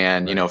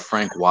 And,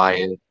 Frank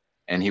Wyatt,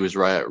 and he was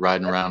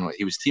riding around.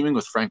 He was teaming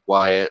with Frank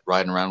Wyatt,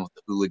 riding around with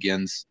the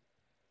Hooligans,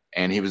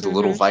 and he was the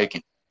Little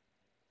Viking.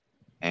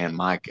 And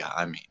my God,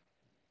 I mean,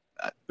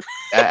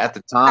 at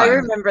the time, I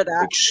remember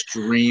that.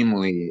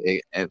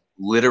 It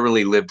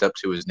literally lived up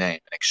to his name.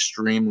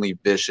 Extremely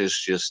vicious,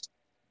 just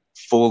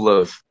full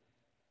of,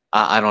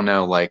 I don't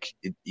know, like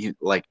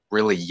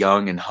really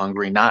young and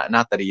hungry. Not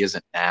that he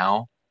isn't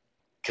now,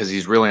 because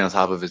he's really on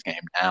top of his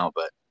game now.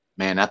 But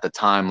man, at the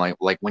time,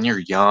 like when you're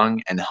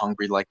young and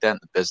hungry like that in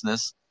the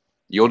business,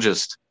 you'll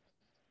just,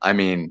 I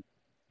mean,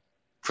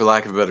 for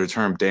lack of a better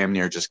term, damn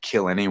near just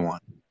kill anyone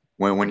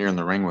when you're in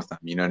the ring with them.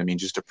 You know what I mean?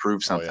 Just to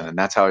prove something. yeah. And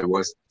that's how he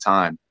was at the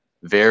time.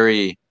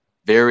 Very,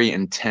 very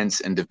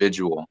intense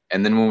individual.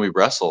 And then when we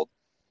wrestled,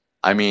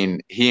 I mean,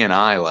 he and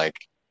I, like,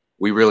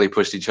 we really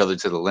pushed each other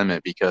to the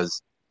limit,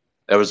 because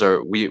that was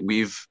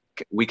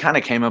we kind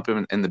of came up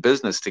in the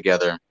business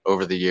together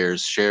over the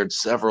years, shared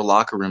several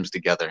locker rooms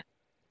together,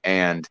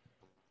 and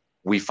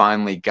we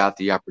finally got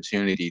the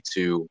opportunity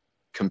to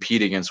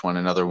compete against one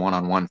another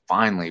one-on-one.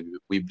 Finally,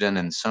 we've been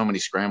in so many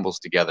scrambles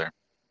together,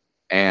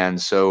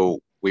 and so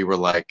we were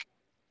like,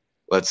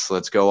 let's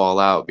go all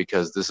out,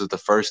 because this is the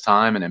first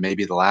time and it may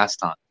be the last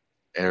time,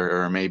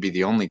 or maybe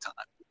the only time.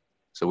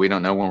 So we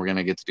don't know when we're going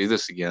to get to do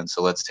this again.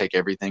 So let's take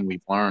everything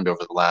we've learned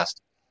over the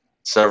last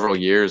several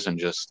years and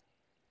just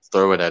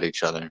throw it at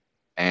each other.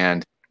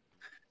 And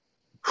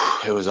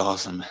it was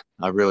awesome.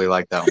 I really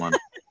liked that one.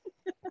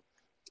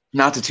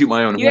 Not to toot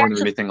my own horn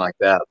or anything like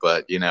that,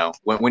 but, you know,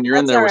 when you're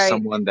in there with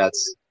someone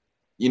that's,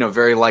 you know,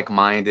 very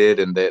like-minded,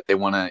 and they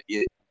want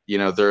to, you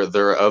know,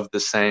 they're of the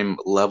same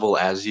level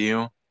as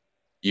you,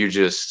 you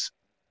just,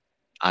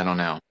 I don't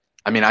know.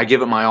 I mean, I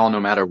give it my all no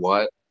matter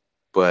what,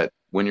 but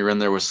when you're in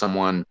there with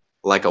someone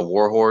like a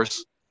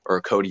Warhorse or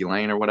a Cody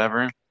Lane or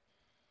whatever,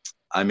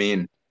 I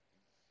mean,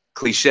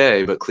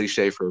 cliche, but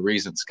cliche for a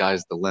reason.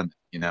 Sky's the limit,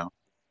 you know?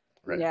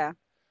 Right. Yeah.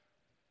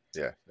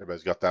 Yeah.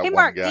 Everybody's got that Hey, one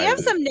Mark, guy do you have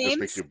that some just names?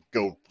 makes you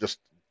go, just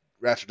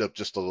ratchet up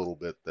just a little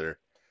bit there.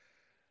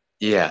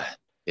 Yeah.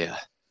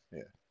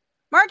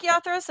 Mark, y'all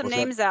throw some What's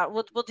names out.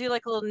 We'll do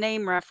like a little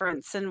name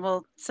reference, and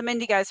some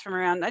indie guys from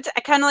around. I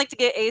kind of like to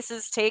get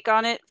Ace's take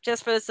on it,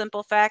 just for the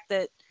simple fact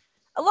that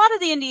a lot of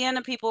the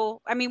Indiana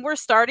people, I mean, we're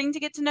starting to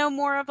get to know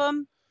more of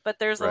them, but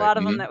there's a lot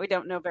of them that we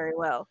don't know very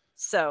well.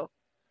 So,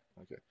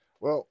 okay.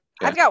 Well,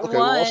 I've got one.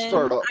 Well, I'll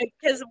start off.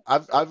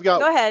 I've got.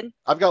 Go ahead.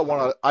 I've got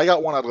one. I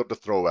got one I'd love to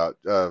throw out.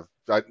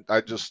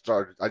 I just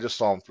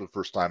saw him for the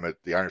first time at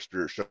the Iron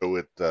Spirit show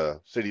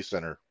at City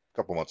Center a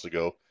couple months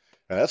ago,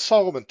 and that's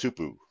Solomon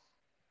Tupu.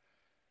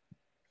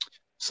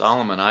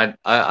 Solomon,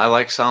 I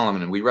like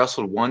Solomon. We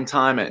wrestled one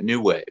time at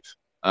New Wave,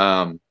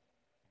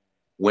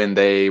 when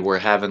they were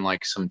having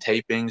like some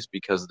tapings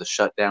because the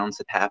shutdowns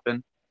had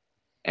happened,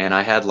 and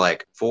I had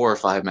like 4 or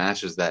 5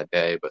 matches that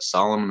day, but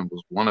Solomon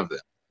was one of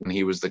them, and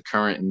he was the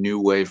current New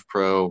Wave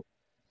Pro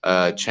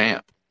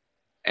champ.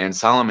 And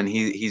Solomon,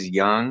 he's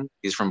young,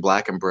 he's from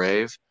Black and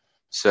Brave,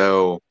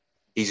 so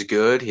he's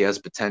good, he has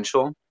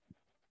potential,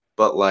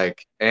 but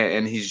like,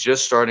 and he's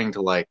just starting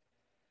to like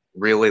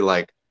really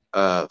like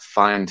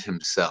find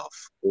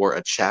himself, or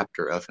a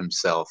chapter of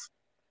himself,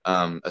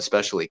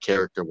 especially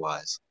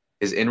character-wise.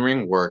 His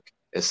in-ring work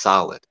is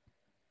solid,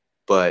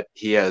 but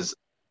he has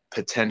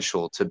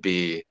potential to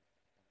be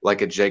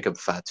like a Jacob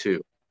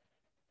Fatu.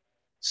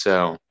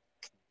 So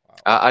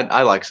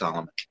I like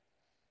Solomon.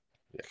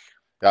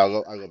 Yeah, I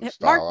love the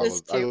style.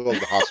 I love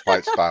the house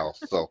fight style.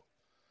 So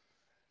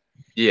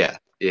yeah.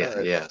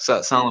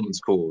 So Solomon's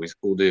cool. He's a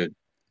cool dude.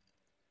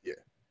 Yeah.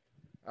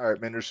 All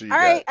right, Mender. So all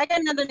right, I got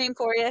another name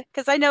for you,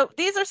 because I know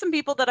these are some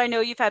people that I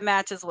know you've had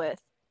matches with.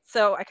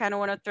 So I kind of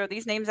want to throw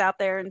these names out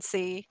there and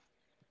see.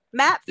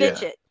 Matt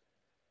Fitchett.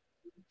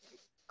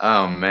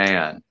 Oh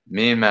man,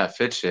 me and Matt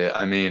Fitchett.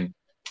 I mean,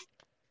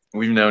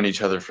 we've known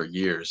each other for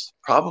years.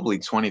 Probably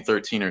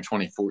 2013 or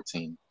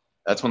 2014.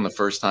 That's when the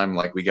first time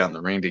like we got in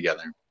the ring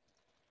together.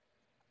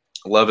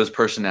 Love his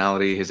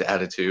personality, his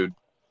attitude,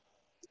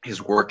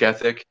 his work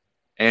ethic,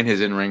 and his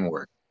in-ring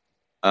work.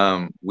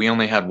 We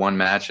only had one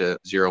match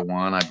at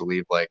 0-1, I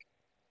believe, like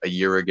a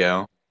year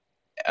ago.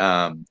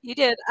 You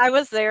did. I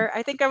was there.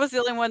 I think I was the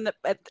only one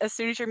that, as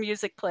soon as your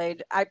music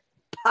played, I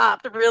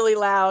popped really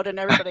loud, and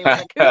everybody was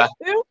like,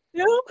 who?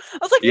 I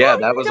was like, yeah,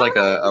 that was like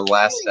a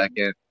last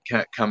second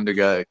come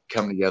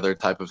together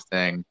type of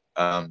thing,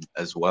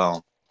 as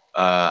well.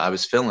 I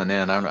was filling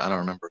in. I don't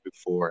remember who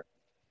for,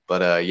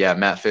 but yeah,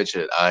 Matt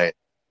Fitchett. I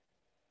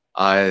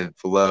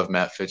love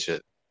Matt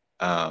Fitchett.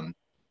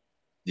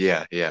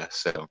 Yeah.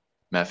 So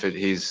Matt Fitchett,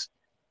 he's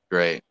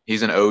great.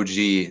 He's an OG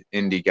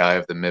indie guy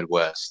of the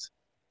Midwest,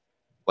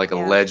 like a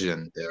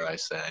legend, dare I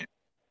say.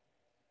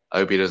 I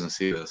hope he doesn't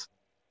see this.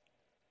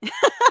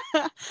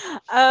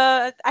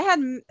 I had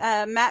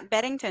Matt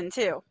Bennington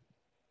too.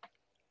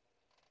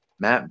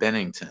 Matt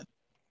Bennington.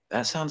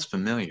 That sounds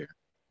familiar.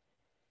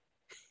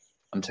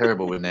 I'm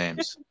terrible with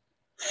names.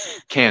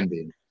 Can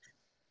be.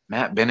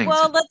 Matt Bennington.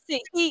 Well, let's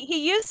see.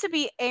 He used to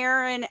be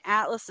Aaron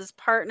Atlas's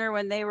partner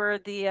when they were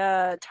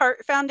the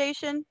Tart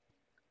Foundation.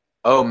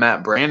 Oh,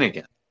 Matt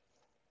Brannigan.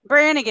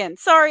 Brannigan.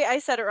 Sorry, I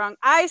said it wrong.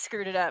 I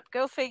screwed it up.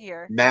 Go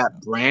figure.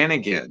 Matt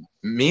Brannigan.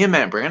 Me and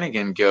Matt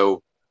Brannigan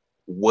go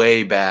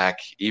way back,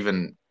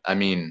 even, I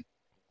mean,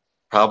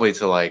 probably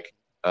to like,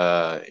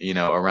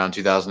 around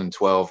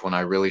 2012 when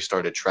I really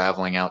started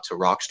traveling out to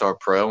Rockstar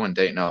Pro in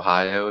Dayton,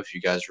 Ohio, if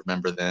you guys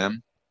remember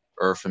them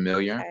or are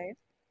familiar. Okay.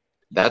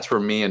 That's where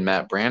me and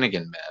Matt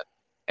Brannigan met.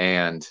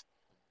 And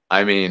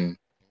I mean,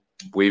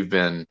 we've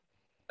been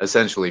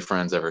essentially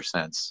friends ever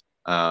since.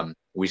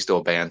 We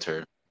still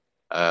banter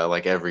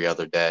like every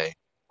other day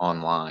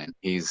online.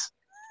 He's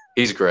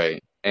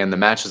great, and the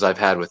matches I've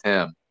had with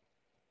him,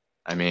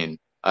 I mean,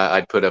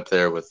 I'd put up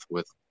there with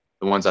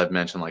the ones I've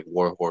mentioned, like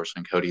Warhorse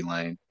and Cody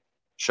Lane,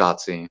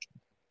 Shotzi.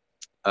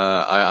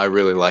 I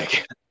really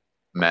like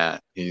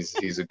Matt.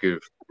 He's a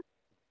goof.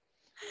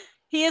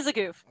 He is a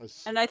goof, I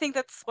s- and I think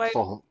that's I why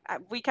saw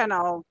we kind of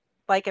all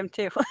like him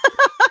too.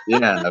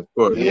 Yeah, of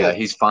course. Yeah. Yeah,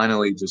 he's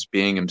finally just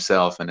being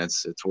himself, and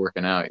it's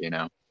working out.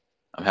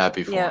 I'm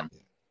happy for Yeah. him.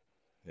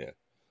 Yeah,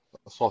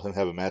 I saw him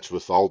have a match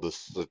with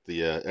Aldis at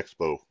the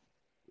Expo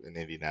in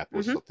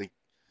Indianapolis. Mhm. I think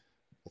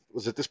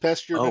was it this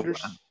past year, Oh,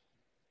 Menders? wow.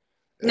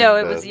 No,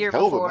 And it was it the was a year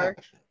hell of a before.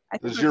 match. I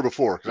It think was it the year was,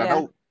 before because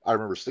yeah. I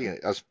remember seeing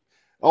it.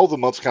 All the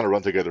months kind of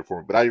run together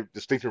for me, but I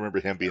distinctly remember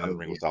him being in Oh, the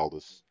ring yeah. with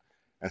Aldis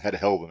and had a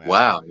hell of a match.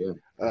 Wow. Yeah,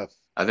 Uh,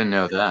 I didn't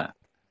know that.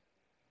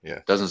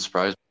 yeah, Doesn't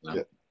surprise me,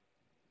 though.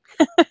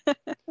 yeah.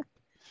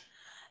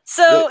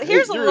 So Hey,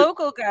 here's a you're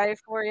local guy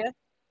for you.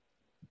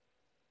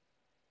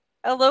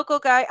 A local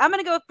guy. I'm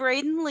gonna go with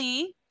Braden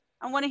Lee.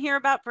 I want to hear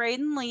about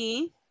Braden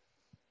Lee.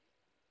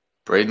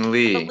 Braden I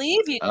Lee,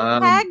 believe you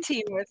tag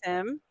team with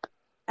him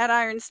at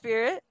Iron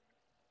Spirit.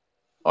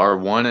 our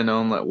one and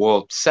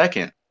only,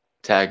 second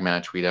tag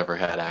match we'd ever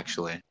had,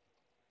 actually.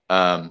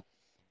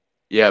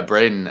 Yeah,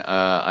 Braden.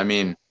 I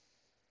mean,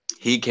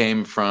 he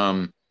came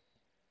from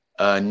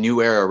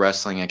New Era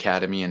Wrestling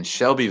Academy in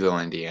Shelbyville,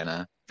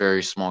 Indiana.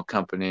 Very small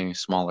company,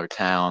 smaller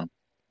town,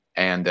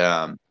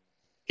 and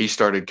he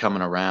started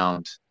coming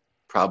around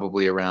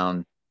probably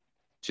around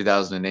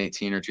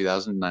 2018 or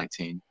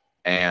 2019,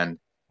 and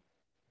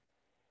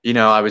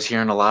I was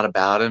hearing a lot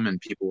about him, and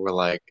people were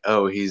like,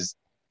 "Oh, he's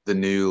the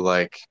new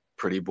like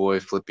pretty boy,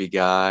 flippy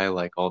guy,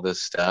 like all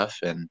this stuff."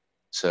 And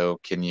so,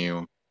 can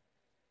you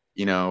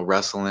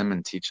wrestle him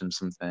and teach him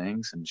some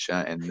things and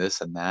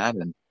this and that?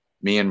 And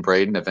me and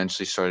Braden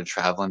eventually started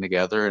traveling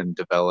together and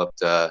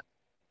developed a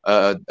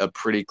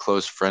pretty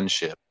close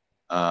friendship.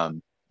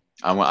 Um,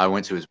 I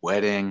went to his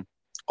wedding,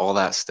 all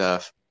that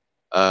stuff.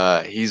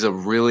 He's a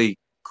really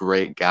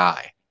great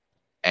guy,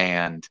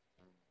 and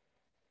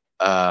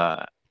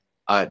uh,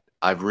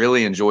 I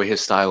really enjoy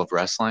his style of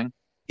wrestling.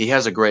 He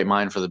has a great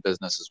mind for the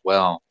business as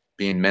well,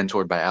 being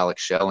mentored by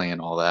Alex Shelley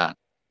and all that.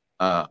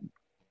 Um,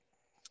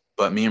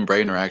 but me and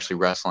Braden are actually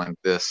wrestling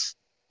this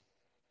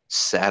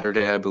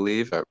Saturday, I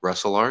believe, at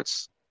Wrestle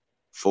Arts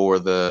for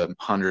the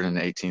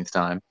 118th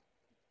time.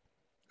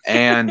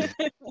 And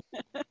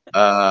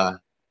I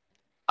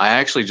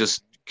actually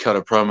just cut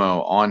a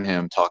promo on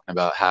him talking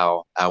about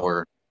how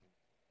our,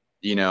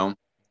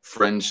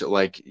 friendship,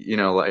 like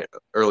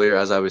earlier,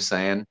 as I was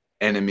saying,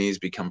 enemies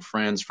become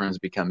friends, friends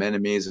become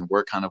enemies, and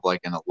we're kind of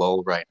like in a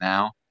lull right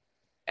now,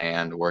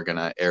 and we're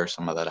gonna air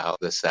some of that out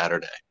this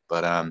Saturday.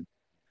 But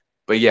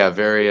yeah,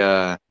 very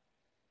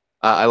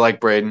I like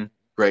Braden,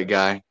 great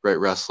guy, great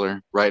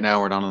wrestler. Right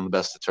now, we're not on the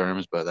best of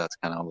terms, but that's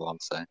kind of all I'll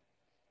say.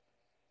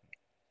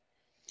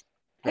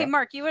 Hey, Yeah.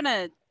 Mark, you want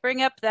to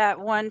bring up that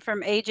one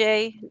from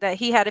AJ that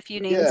he had a few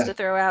names Yeah. to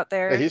throw out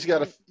there? Yeah, he's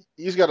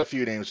got a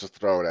few names to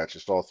throw at you,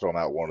 so I'll throw them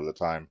out one at a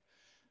time.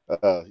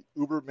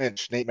 Uber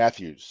Minch, Nate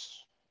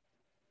Matthews.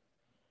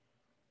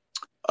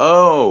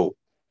 Oh,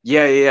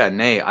 yeah,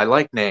 Nate. I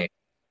like Nate.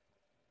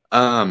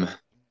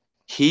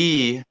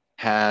 He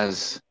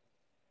has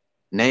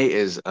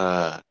Nate's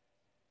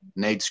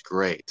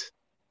great.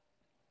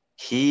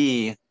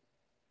 He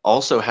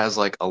also has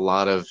like a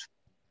lot of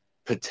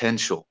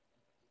potential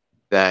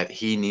that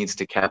he needs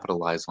to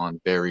capitalize on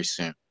very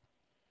soon.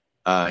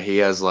 He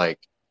has like,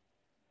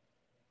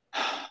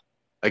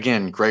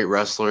 again, great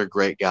wrestler,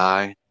 great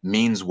guy,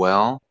 means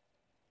well,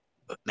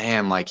 but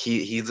man, like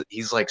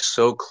he's like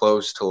so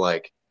close to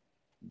like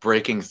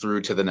breaking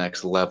through to the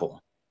next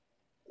level,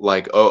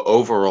 like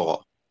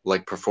overall,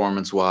 like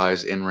performance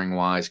wise, in ring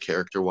wise,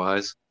 character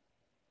wise.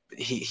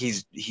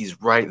 He's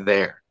right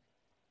there.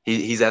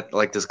 He's at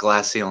like this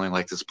glass ceiling,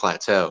 like this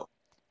plateau,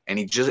 and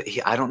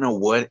I don't know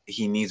what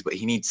he needs, but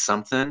he needs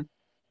something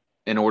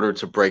in order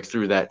to break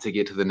through that to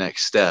get to the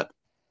next step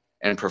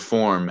and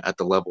perform at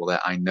the level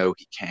that I know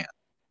he can.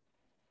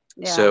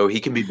 Yeah. So he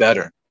can be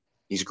better.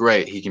 He's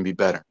great. He can be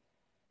better.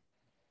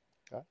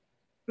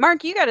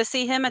 Mark, you got to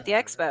see him at the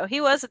expo. He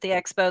was at the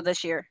expo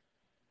this year.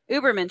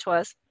 Ubermensch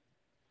was.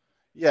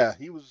 Yeah,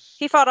 he was.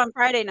 He fought on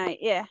Friday night.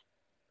 Yeah.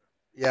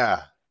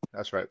 Yeah,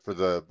 that's right, for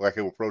the Black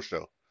Label Pro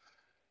Show.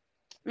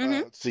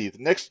 Mhm. Let's see. The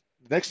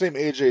next name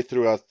AJ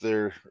threw out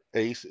there,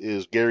 Ace,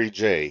 is Gary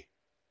J.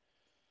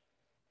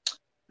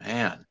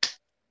 Man,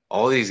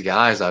 all these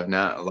guys I've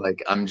known,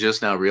 like I'm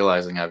just now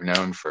realizing I've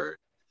known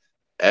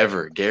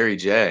forever. Gary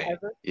J.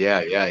 Ever.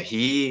 Yeah.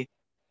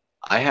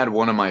 I had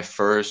one of my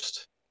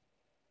first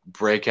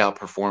breakout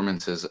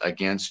performances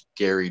against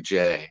Gary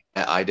J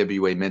at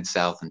IWA Mid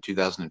South in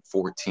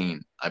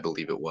 2014, I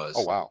believe it was.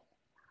 Oh wow.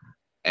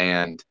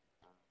 And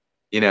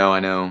I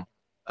know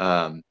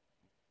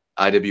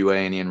IWA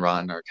and Ian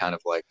Rotten are kind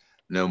of like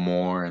no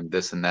more and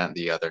this and that and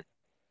the other.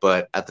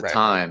 But at the Right.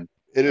 time,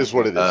 It is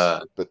what it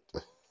is. But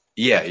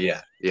yeah.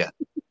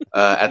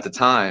 At the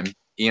time,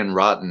 Ian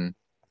Rotten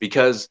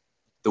because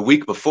the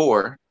week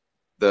before,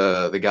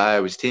 the guy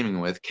I was teaming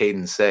with,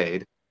 Caden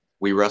Sade,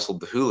 we wrestled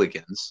the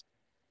Hooligans,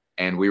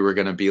 and we were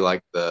going to be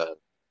like the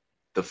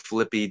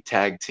flippy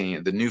tag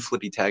team, the new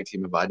flippy tag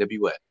team of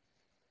IWA.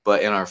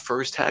 But in our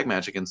first tag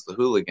match against the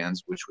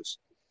Hooligans, which was,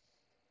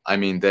 I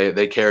mean,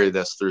 they carried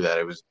us through that.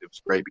 It was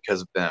great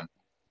because of them.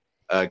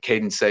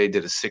 Caden Sade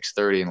did a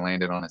 630 and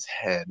landed on his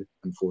head,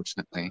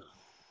 unfortunately.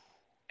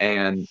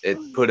 And it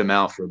put him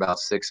out for about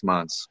 6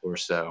 months or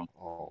so.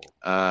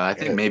 I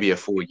think maybe a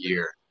full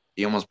year.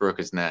 He almost broke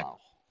his neck. Wow.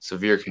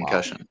 Severe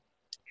concussion. Wow.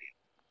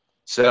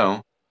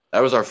 So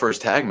that was our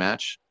first tag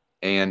match.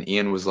 And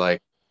Ian was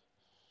like,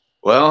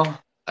 well,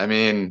 I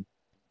mean,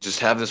 just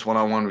have this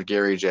one-on-one with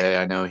Gary J.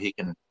 I know he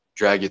can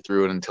drag you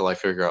through it until I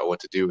figure out what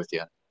to do with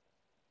you.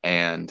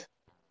 And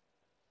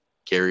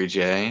Gary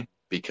J.,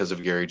 because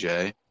of Gary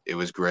J., it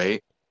was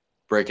great.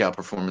 Breakout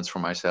performance for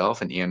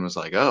myself. And Ian was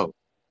like, oh,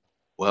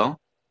 well,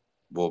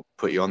 we'll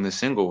put you on this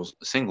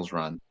singles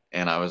run.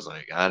 And I was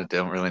like, I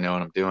don't really know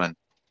what I'm doing.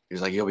 He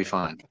was like, you'll be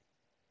fine.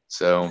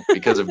 So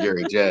because of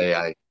Gary J.,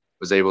 I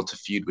was able to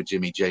feud with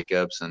Jimmy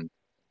Jacobs and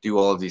do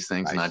all of these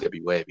things in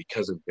IWA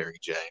because of Gary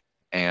J.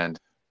 And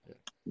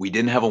we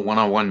didn't have a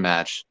one-on-one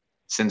match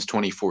since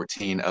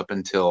 2014 up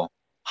until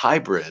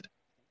Hybrid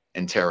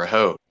in Terre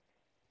Haute,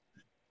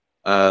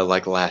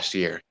 like last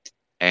year.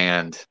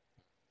 And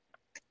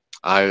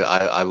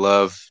I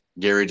love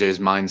Gary J's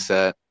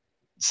mindset.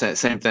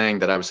 Same thing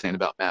that I was saying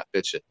about Matt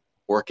Fitchett.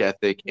 Work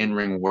ethic,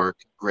 in-ring work,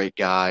 great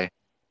guy,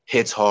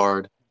 hits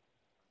hard.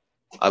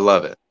 I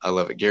love it.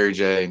 Gary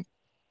J,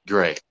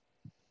 great.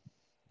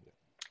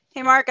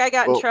 Hey, Mark, I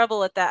got in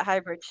trouble at that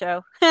Hybrid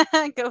show.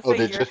 Go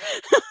figure. Did you?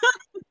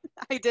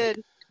 I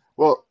did.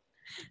 Well,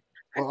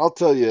 I'll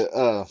tell you,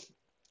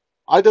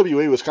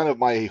 IWA was kind of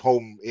my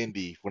home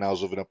indie when I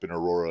was living up in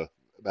Aurora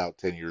about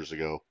 10 years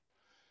ago.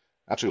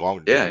 Actually,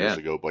 longer than 10 years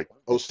ago, like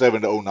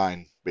 07 to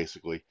 09,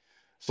 basically.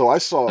 So I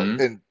saw,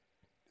 and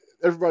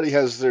everybody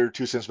has their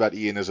 2 cents about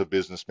Ian as a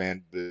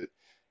businessman, but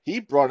he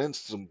brought in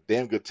some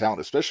damn good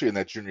talent, especially in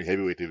that junior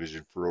heavyweight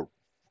division for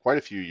quite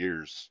a few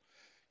years.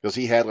 Because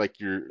he had like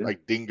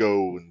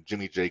Dingo and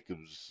Jimmy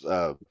Jacobs,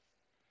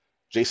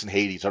 Jason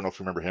Hades, I don't know if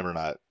you remember him or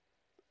not,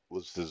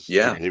 was his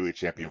junior heavyweight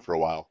champion for a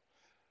while.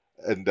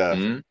 And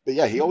but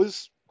yeah, he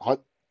always had,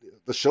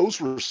 the shows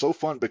were so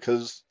fun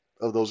because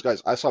of those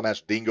guys. I saw a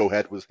match Dingo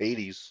had with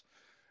Hades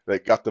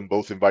that got them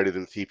both invited to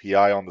the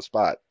TPI on the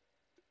spot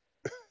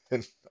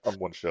and on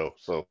one show.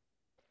 So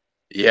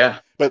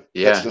but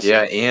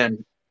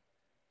and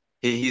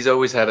he's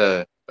always had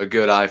a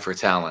good eye for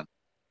talent.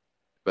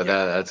 But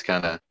that's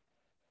kind of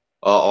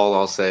all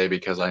I'll say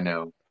because I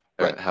know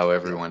how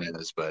everyone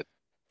is. But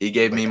he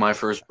gave me my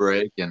first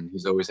break, and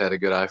he's always had a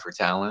good eye for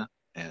talent.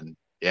 And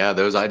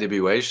those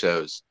IWA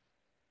shows,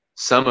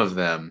 some of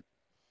them,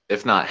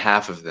 if not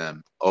half of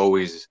them,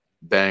 always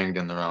banged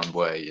in their own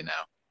way, you know.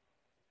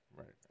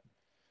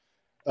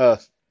 Right.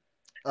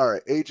 All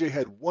right. AJ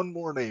had one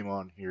more name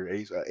on here.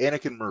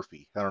 Anakin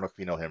Murphy. I don't know if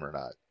you know him or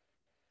not.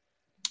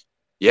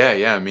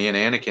 Yeah. Me and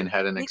Anakin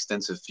had an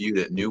extensive feud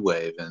at New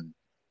Wave, and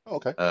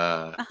okay.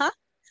 I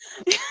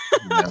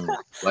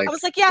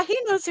was like, he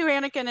knows who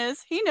Anakin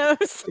is. He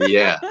knows.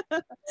 Yeah.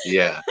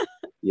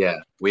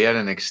 We had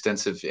an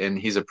extensive, and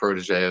he's a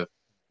protege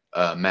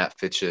of Matt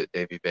Fitchett,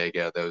 Davey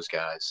Vega, those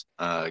guys,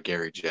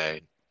 Gary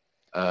J.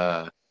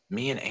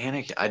 Me and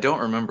Anakin, I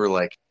don't remember,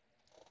 like,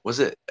 was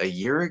it a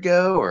year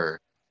ago or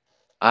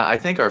I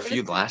think our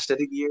feud lasted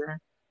a year,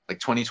 like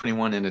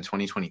 2021 into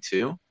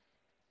 2022.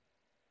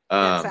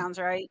 That sounds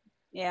right.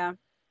 Yeah.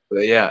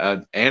 But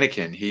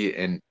Anakin,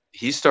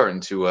 he's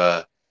starting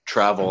to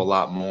travel a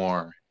lot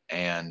more,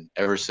 and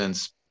ever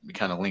since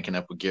kind of linking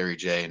up with Gary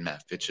J and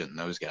Matt Fitchett and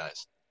those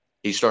guys,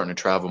 he's starting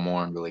to travel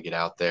more and really get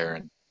out there.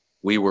 And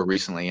we were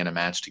recently in a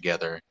match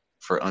together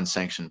for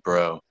Unsanctioned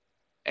Bro,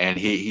 and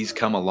he's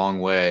come a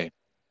long way.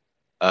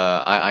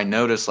 I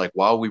noticed, like,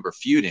 while we were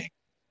feuding,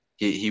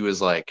 he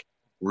was like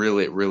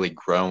really, really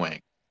growing.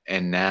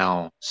 And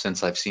now,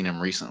 since I've seen him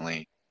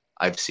recently,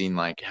 I've seen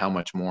like how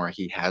much more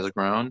he has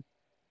grown.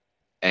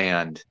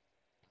 And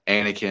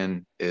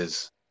Anakin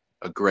is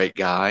a great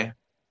guy,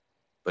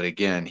 but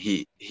again,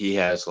 he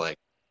has like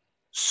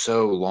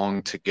so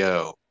long to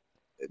go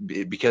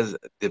because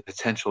the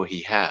potential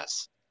he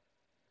has.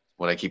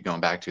 What I keep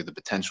going back to, the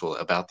potential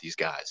about these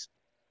guys.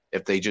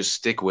 If they just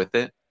stick with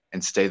it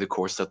and stay the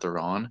course that they're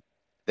on,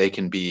 they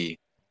can be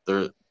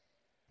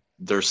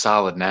they're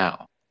solid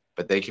now,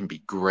 but they can be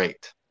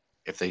great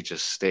if they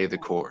just stay the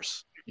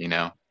course, you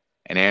know.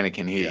 And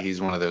Anakin, he's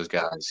one of those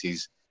guys.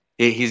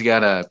 He's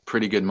got a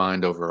pretty good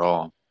mind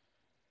overall,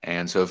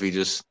 and so if he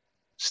just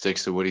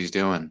sticks to what he's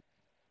doing,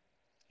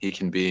 he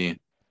can be,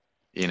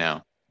 you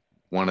know,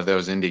 one of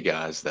those indie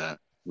guys that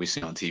we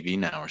see on TV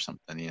now or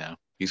something. You know,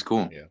 he's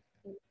cool.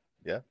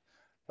 Yeah.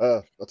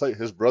 I'll tell you,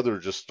 his brother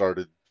just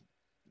started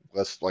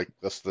less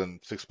than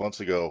 6 months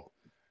ago,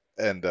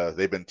 and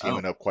they've been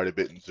teaming up quite a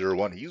bit in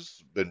 0-1.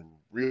 He's been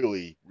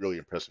really, really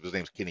impressive. His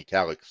name's Kenny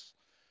Calix,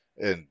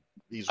 and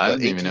he's I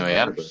didn't even know he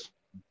had a brother.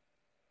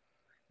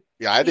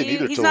 Yeah, I didn't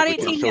either he's till not the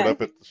 18 kid showed yet.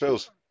 up at the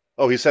shows.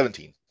 Oh, he's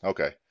 17.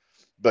 Okay,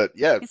 but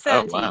yeah, He's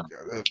Oh 17.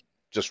 wow.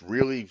 just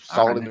really All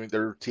solid. right. And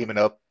they're teaming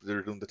up.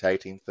 They're doing the tag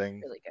team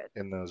thing Really good.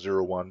 in the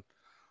 0-1.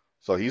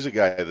 So he's a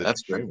guy that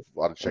That's great. you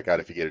ought to check out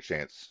if you get a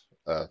chance.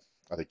 I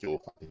think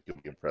you'll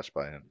be impressed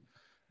by him.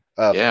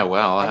 Yeah,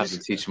 wow, I'll I'm have to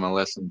just teach him a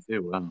lesson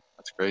too. Wow,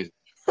 that's crazy.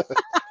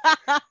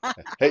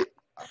 hey,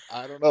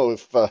 I don't know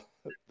if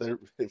we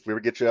ever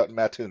get you out in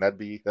Mattoon, that'd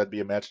be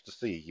a match to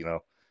see, you know.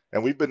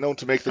 And we've been known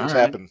to make All things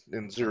right. happen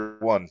in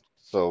 0-1,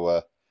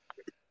 so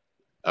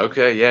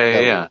Okay, yeah, yeah,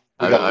 yeah.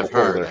 we got a little I've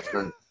pull heard, there. I've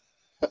heard.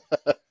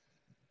 All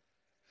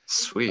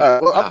Sweet.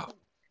 right, well,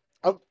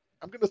 Wow.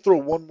 I'm gonna throw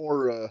one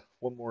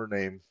more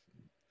name.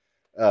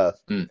 Uh,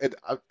 Hmm. and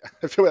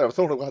I feel like I'm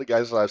throwing a lot of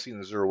guys that I've seen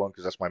in 0-1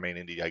 because that's my main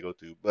indie I go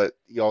to, but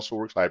he also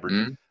works hybrid.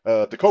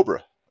 Hmm. The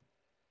Cobra,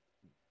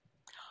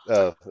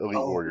 Elite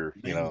Oh Warrior,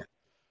 you man. know,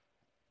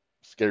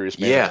 scariest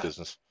man in the Yeah,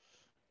 business.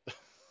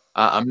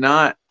 I'm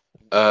not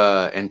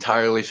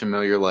entirely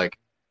familiar like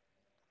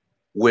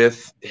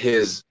with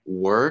his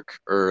work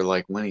or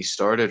like when he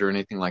started or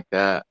anything like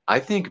that. I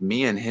think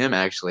me and him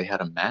actually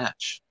had a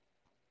match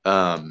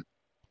um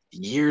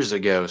years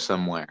ago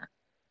somewhere.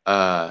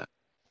 Uh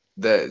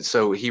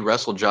so he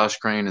wrestled Josh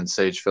Crane and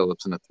Sage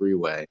Phillips in a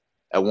three-way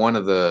at one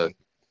of the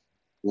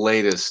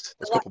latest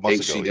That's a couple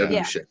months ago, yeah. HCW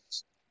Yeah.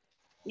 shows.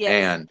 Yes.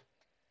 And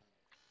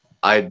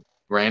I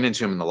ran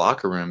into him in the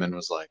locker room and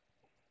was like,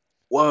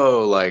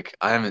 "Whoa, like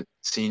I haven't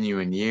seen you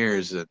in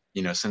years,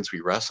 since we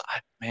wrestled.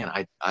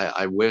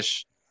 I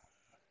wish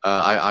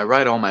I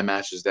write all my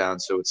matches down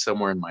so it's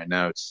somewhere in my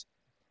notes.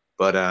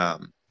 But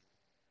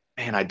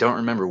man, I don't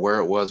remember where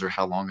it was or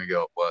how long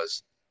ago it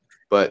was.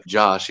 But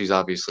Josh, he's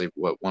obviously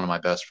one of my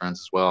best friends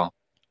as well.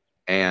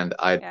 And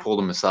I Yeah. pulled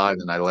him aside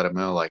and I let him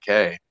know, like,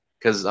 hey,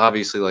 because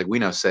obviously, like, we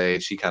know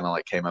Sage. He kind of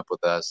like came up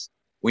with us.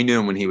 We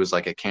knew him when he was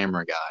like a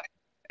camera guy,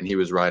 and he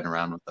was riding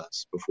around with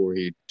us before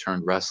he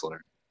turned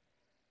wrestler.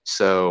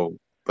 So,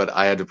 but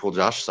I had to pull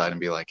Josh aside and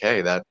be like,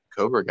 hey, that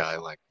Cobra guy,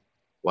 like,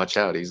 watch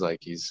out. He's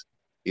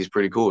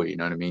pretty cool. You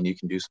know what I mean? You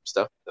can do some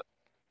stuff with him.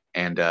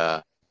 And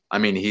I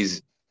mean,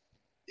 he's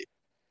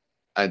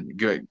a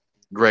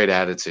great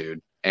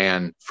attitude.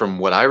 And from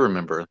what I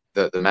remember,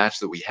 the match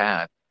that we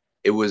had,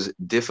 it was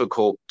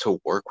difficult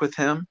to work with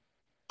him.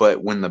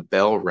 But when the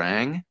bell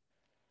rang,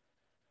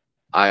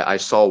 I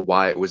saw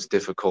why it was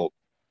difficult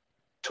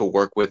to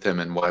work with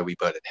him and why we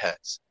butted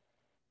heads.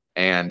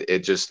 And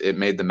it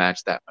made the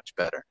match that much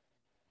better.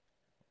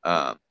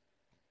 Um,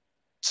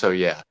 so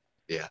yeah,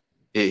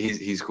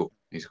 he's cool.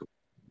 He's cool.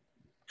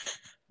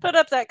 Put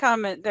up that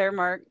comment there,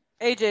 Mark.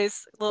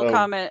 AJ's little Oh,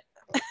 comment.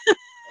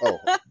 oh,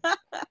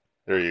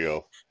 there you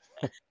go.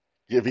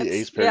 Give me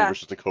Ace Perry Yeah.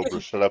 versus the Cobra.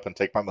 Shut up and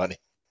take my money.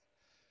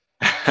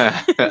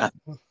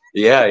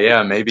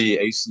 Yeah. Maybe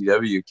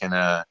ACW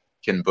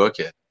can book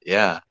it.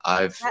 Yeah,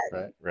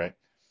 Right.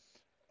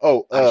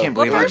 Oh, I can't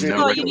Well, believe I have first of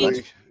no all, you need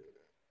recollection.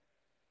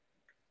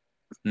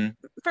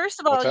 first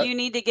of What's all, that? you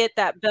need to get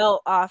that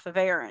belt off of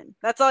Aaron.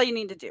 That's all you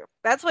need to do.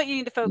 That's what you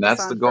need to And focus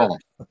that's the on goal.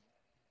 first.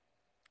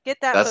 Get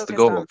that That's the focused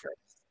on goal.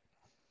 first.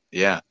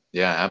 Yeah,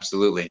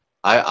 absolutely.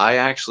 I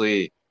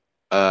actually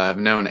have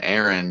known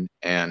Aaron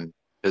and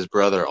his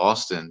brother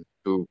Austin,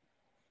 who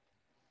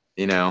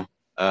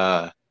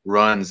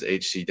runs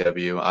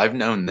HCW. I've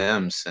known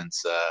them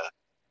since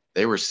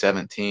they were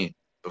 17,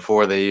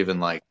 before they even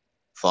like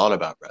thought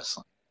about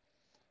wrestling.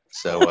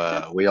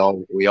 So we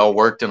all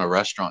worked in a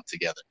restaurant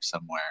together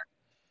somewhere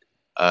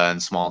in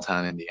small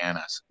town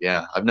Indiana. So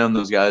yeah, I've known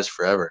those guys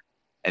forever.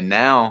 And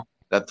now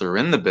that they're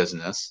in the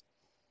business,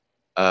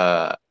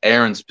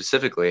 Aaron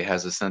specifically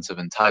has a sense of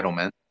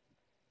entitlement.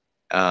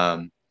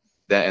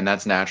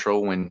 That's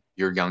natural when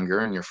you're younger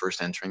and you're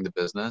first entering the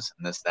business,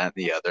 and this, that,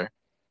 and the other.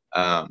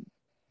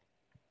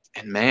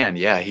 And man,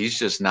 yeah, he's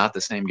just not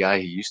the same guy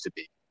he used to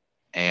be.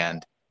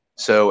 And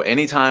so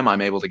anytime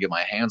I'm able to get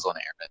my hands on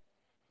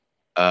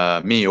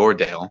Aaron, me or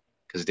Dale,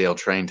 because Dale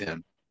trained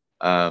him,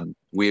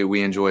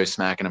 we enjoy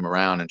smacking him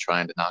around and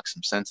trying to knock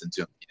some sense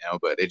into him,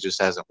 but it just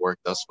hasn't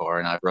worked thus far.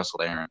 And I've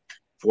wrestled Aaron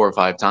 4 or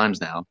 5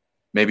 times now.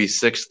 Maybe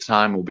 6th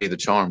time will be the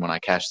charm when I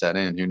cash that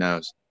in. Who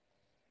knows?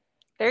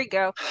 There you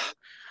go.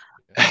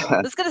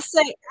 I was gonna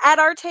say, at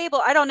our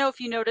table, I don't know if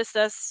you noticed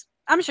us.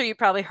 I'm sure you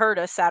probably heard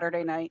us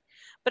Saturday night,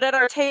 but at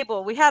our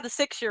table, we had a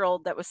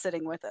 6-year-old that was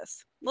sitting with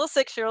us. Little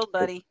 6-year-old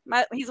buddy.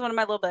 He's one of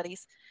my little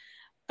buddies.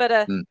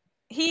 But Hmm.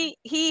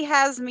 he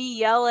has me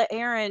yell at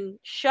Aaron,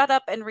 "Shut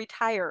up and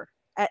retire,"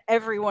 at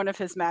every one of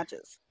his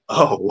matches.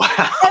 Oh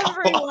wow!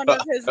 Every one of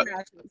his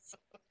matches.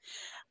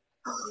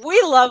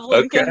 We love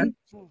Lincoln.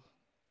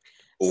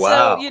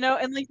 Wow. So,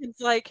 and Lincoln's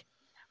like,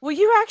 "Will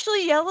you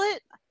actually yell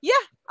it?" "Yeah,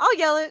 I'll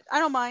yell it. I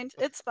don't mind.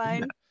 It's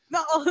fine."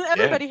 No,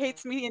 everybody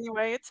hates me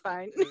anyway. It's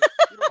fine. You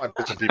don't mind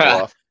pissing people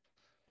off.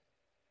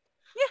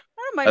 Yeah,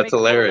 I don't mind That's making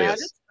people mad.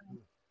 hilarious. It's fine.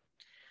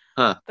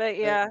 Huh. But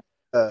yeah.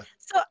 Uh,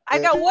 So I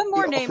got one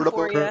more he name offered up a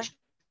for you. correction.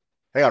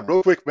 Hang on,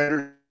 real quick,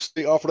 Mander.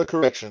 He offered a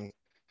correction.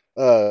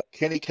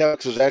 Kenny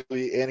Calix is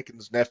actually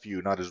Anakin's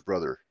nephew, not his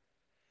brother.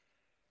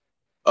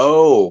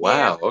 Oh Yeah.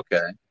 wow.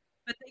 Okay.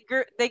 But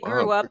they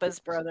grew Wow. up as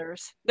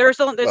brothers. There's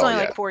only yeah.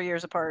 like 4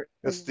 years apart.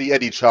 It's the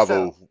Eddie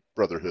Chavo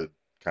brotherhood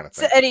kind of It's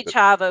thing. the Eddie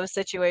Chavo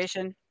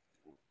situation.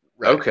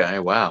 Right. Okay,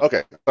 wow.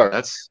 Okay. Sorry.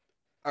 That's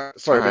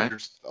Sorry, all right.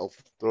 Vendors. I'll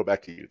throw it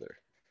back to you there.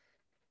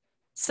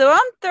 So I'm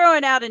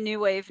throwing out a new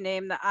wave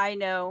name that I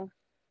know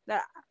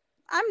that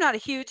I'm not a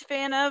huge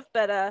fan of,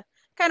 but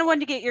kind of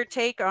wanted to get your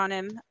take on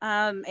him,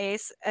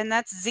 Ace, and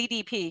that's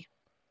ZDP.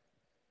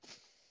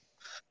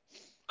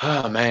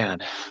 Oh man,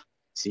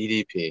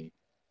 CDP.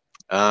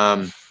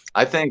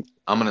 I think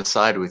I'm gonna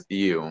side with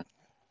you,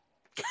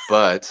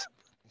 but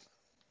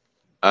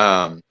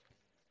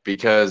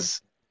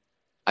because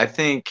I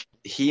think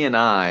he and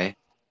I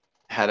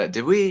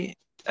did we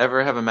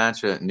ever have a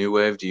match at New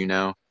Wave? Do you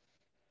know?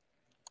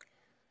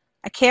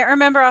 I can't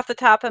remember off the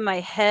top of my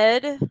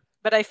head,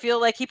 but I feel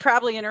like he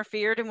probably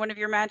interfered in one of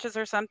your matches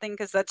or something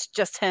because that's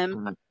just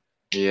him.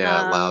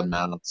 Yeah,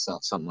 loudmouth,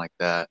 something like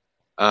that.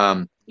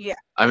 Yeah.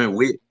 I mean,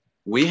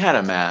 we had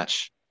a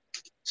match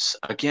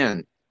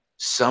again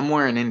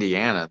somewhere in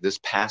Indiana this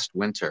past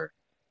winter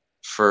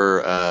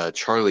for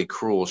Charlie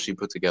Cruel. She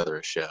put together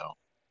a show,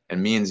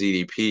 and me and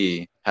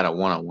ZDP had a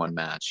one-on-one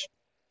match,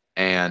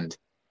 and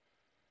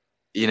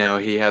he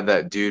had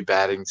that dude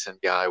Baddington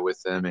guy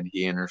with him, and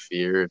he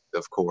interfered,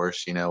 of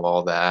course,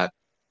 all that.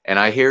 And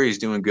I hear he's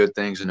doing good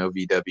things in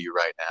OVW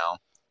right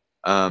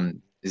now.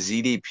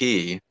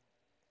 ZDP,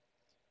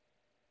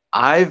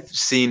 I've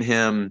seen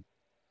him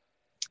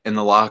in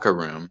the locker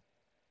room,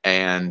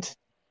 and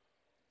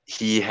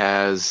he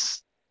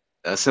has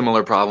a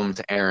similar problem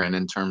to Aaron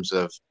in terms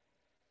of,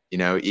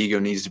 ego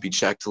needs to be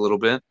checked a little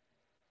bit.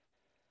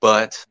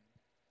 But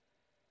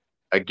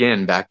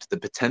again, back to the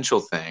potential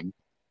thing,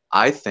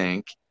 I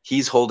think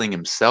he's holding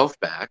himself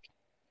back.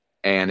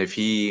 And if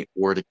he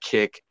were to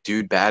kick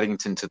Dude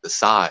Baddington to the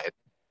side,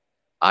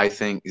 I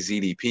think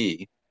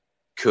ZDP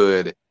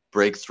could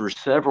break through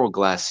several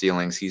glass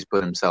ceilings he's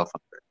put himself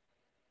under.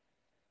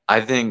 I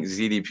think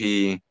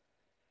ZDP,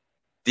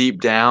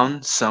 deep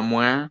down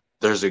somewhere,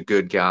 there's a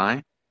good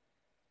guy.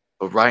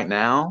 But right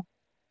now,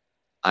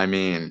 I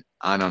mean,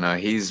 I don't know.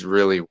 He's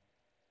really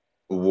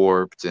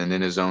warped and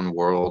in his own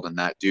world. And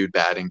that Dude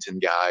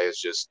Baddington guy is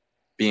just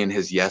being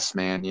his yes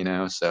man,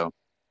 So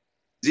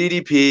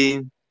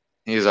ZDP,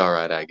 he's all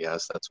right, I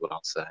guess. That's what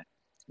I'll say.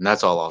 And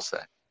that's all I'll say.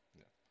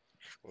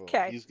 Well,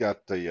 Okay. he's got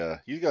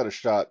a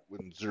shot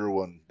when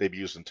 0-1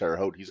 debuts in Terre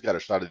Haute. He's got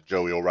a shot at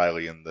Joey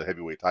O'Reilly in the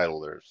heavyweight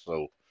title there.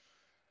 So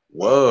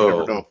Whoa. you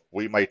never know.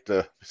 We might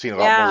see a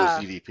lot more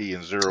of ZDP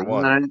in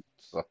 0-1. Right.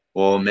 So.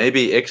 Well,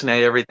 maybe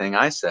Ixnay everything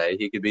I say.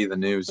 He could be the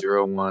new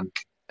 0-1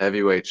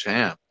 heavyweight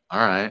champ. All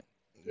right.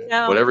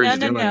 No, whatever he's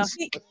no, doing. no.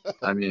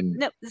 I mean,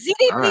 no.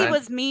 ZDP right.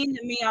 was mean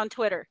to me on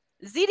Twitter.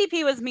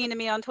 ZDP was mean to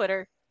me on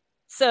Twitter.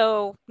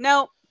 So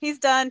no, he's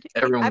done.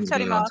 Everyone's I've cut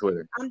mean him on off.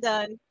 Twitter. I'm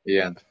done.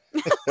 Yeah.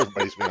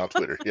 Everybody's mean on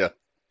Twitter. Yeah.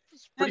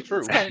 It's pretty true.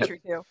 It's kind of true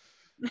too.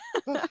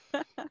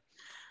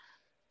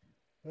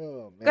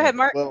 Oh man. Go ahead,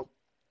 Mark.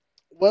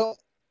 Well,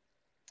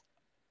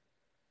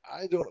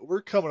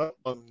 we're coming up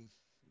on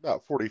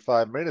about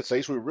 45 minutes,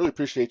 Ace. We really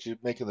appreciate you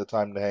making the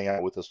time to hang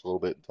out with us a little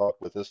bit and talk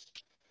with us.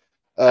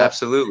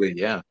 Absolutely,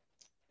 yeah.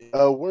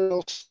 Where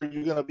else are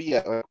you going to be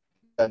at?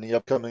 Any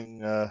upcoming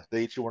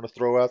dates you want to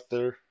throw out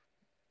there?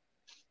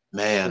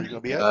 Man, where are you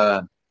going to be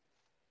at?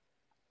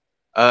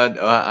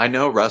 I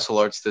know Wrestle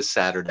Arts this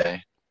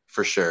Saturday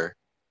for sure.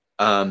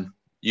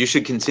 You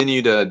should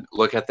continue to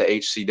look at the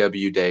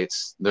HCW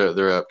dates,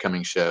 their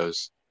upcoming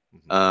shows.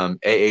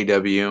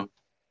 AAW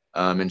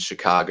in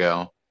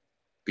Chicago.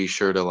 Be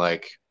sure to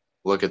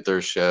look at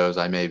their shows.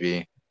 I may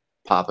be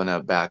popping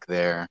up back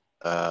there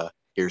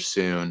here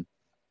soon.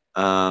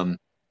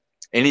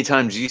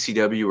 Anytime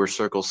GCW or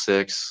Circle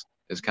 6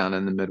 is kind of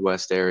in the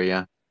Midwest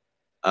area.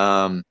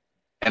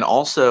 And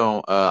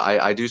also,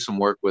 I do some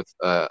work with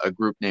a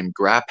group named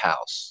Grap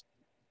House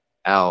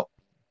out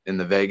in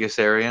the Vegas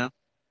area.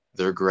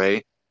 They're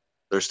great.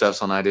 Their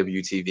stuff's on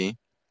IWTV.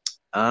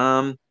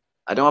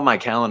 I don't have my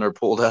calendar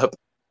pulled up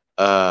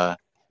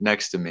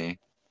next to me,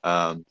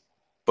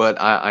 but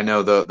I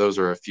know those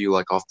are a few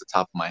off the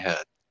top of my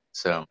head.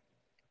 So.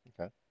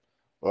 Okay.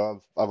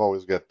 Well, I've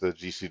always got the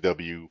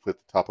GCW at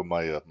the top of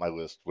my my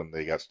list when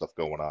they got stuff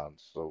going on.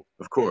 So.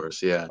 Of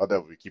course, yeah. I'll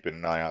definitely be keeping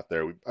an eye out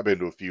there. I've been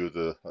to a few of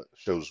the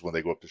shows when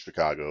they go up to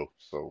Chicago,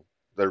 so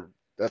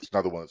that's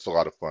another one that's a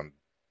lot of fun.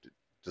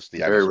 Just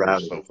the atmosphere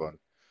is so fun.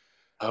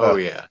 Oh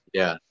yeah,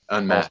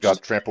 unmatched. I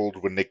got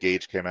trampled when Nick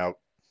Gage came out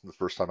the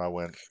first time I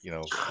went.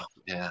 Yeah,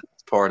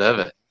 it's part of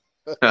it.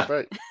 That's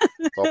right.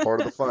 It's all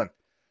part of the fun.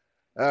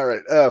 All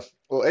right.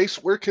 Well,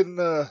 Ace, where can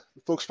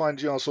folks find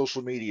you on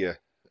social media?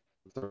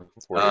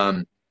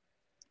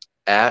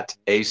 At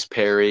Ace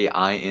Perry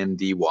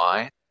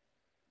INDY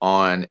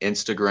on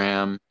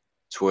Instagram,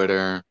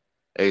 Twitter,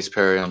 Ace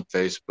Perry on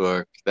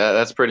Facebook.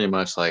 That's pretty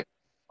much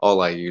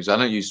all I use. I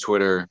don't use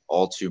Twitter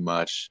all too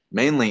much.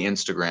 Mainly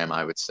Instagram,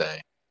 I would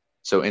say.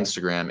 So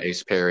Instagram,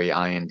 Ace Perry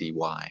INDY.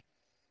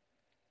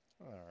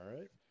 All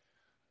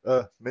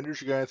right.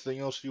 Menders, you got anything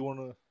else you want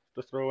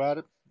to throw at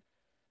it?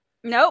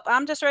 Nope.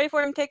 I'm just ready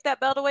for him to take that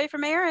belt away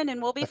from Aaron,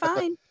 and we'll be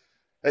fine.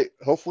 Hey,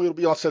 hopefully it'll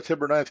be on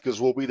September 9th because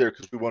we'll be there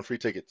because we won free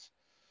tickets.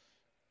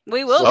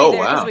 We will So- be Oh,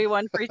 there because wow. we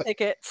won free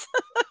tickets.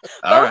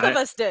 All Both right. of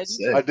us did.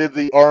 Sick. I did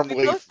the arm We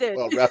length both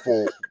did.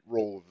 raffle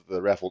roll of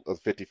the raffle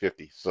of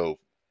 50-50, so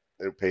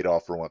it paid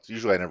off for once.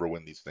 Usually I never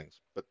win these things,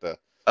 but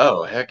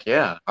Oh, heck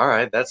yeah. All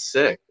right. That's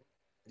sick.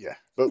 yeah.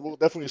 But we'll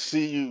definitely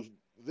see you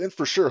then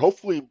for sure.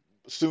 Hopefully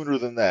sooner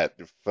than that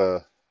if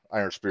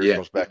Iron Spirit Yeah.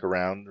 comes back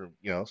around, or,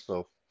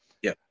 So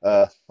Yeah.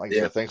 like I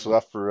Yeah. said, thanks a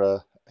lot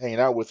for hanging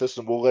out with us,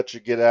 and we'll let you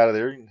get out of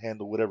there and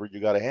handle whatever you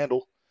got to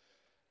handle.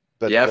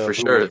 But Yeah, for we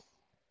sure. will,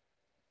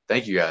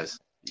 Thank you guys.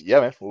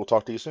 yeah, man, we'll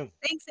talk to you soon.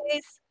 Thanks,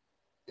 Ace.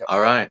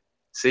 All right.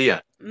 See ya.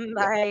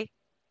 Bye.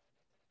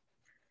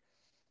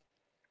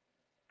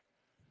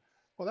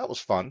 Well, that was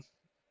fun.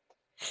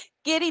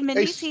 Giddy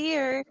Mindy's Ace,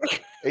 here.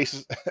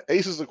 Ace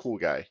is a cool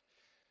guy.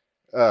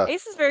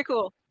 Ace is very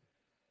cool.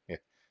 Yeah.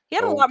 He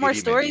had a Oh, lot more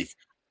Giddy Mindy. stories.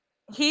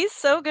 He's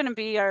so going to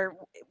be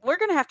we're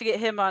going to have to get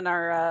him on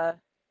our,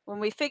 when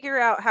we figure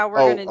out how we're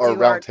Oh, going to our do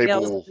our round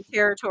Tales table- of the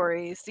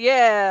Territories.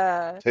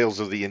 Yeah. Tales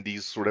of the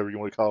Indies, whatever you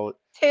want to call it.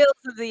 Tales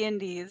of the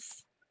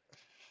Indies.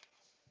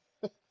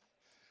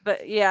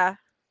 But yeah.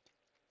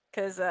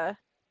 Because,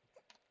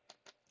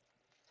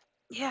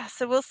 yeah,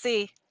 so we'll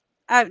see.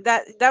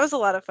 That was a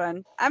lot of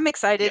fun. I'm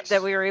excited Yes.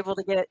 that we were able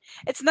to get.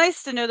 It's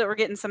nice to know that we're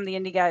getting some of the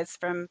indie guys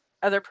from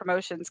other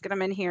promotions. Get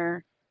them in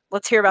here.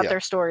 Let's hear about Yeah. their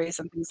stories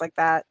and things like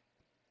that.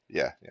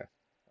 Yeah, yeah.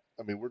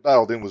 I mean, we're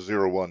dialed in with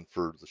 0-1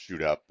 for the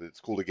shootout, but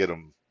it's cool to get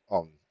them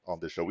on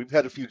this show. We've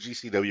had a few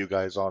GCW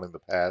guys on in the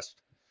past,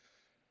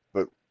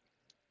 but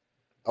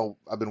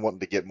I've been wanting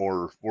to get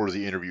more of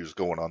the interviews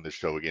going on this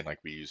show again, like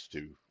we used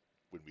to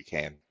when we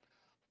can.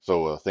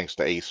 So thanks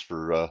to Ace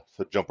for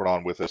jumping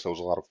on with us. That was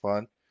a lot of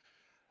fun.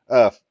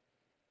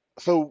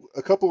 So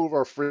a couple of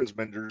our friends,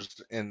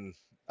 Menders, in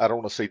I don't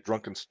want to say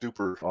drunken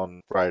stupor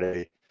on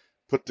Friday,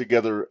 put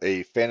together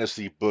a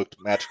fantasy booked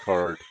match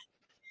card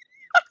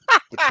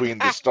between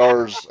the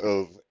stars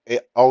of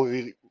All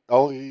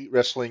Elite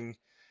Wrestling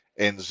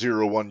and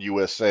 0-1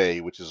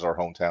 USA, which is our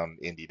hometown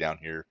indie down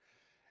here.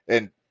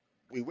 And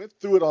we went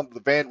through it on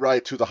the van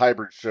ride to the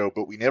hybrid show,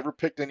 but we never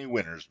picked any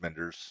winners,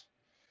 Menders.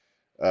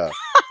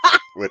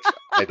 Which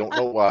I don't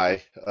know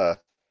why.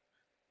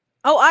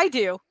 Oh, I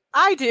do.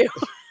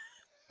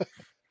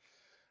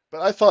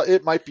 But I thought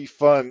it might be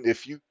fun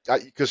if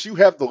because you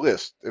have the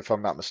list, if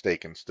I'm not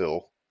mistaken,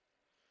 still.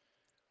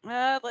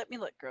 Let me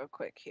look real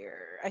quick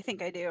here. I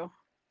think I do.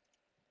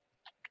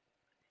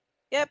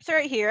 Yep, it's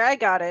right here. I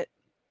got it.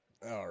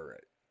 All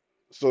right.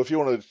 So if you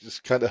want to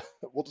just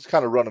we'll just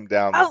kind of run them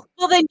down. Oh,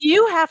 well then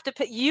you have to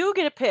pick. You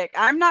get a pick.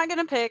 I'm not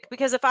gonna pick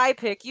because if I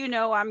pick,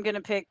 I'm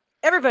gonna pick.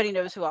 Everybody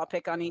knows who I'll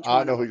pick on each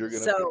one. I know who you're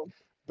gonna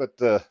pick.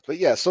 But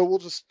yeah, so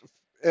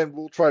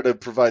we'll try to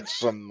provide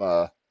some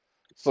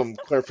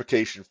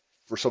clarification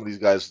for some of these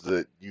guys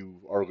that you,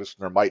 our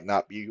listener, might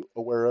not be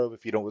aware of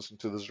if you don't listen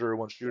to the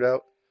 0-1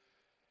 shootout.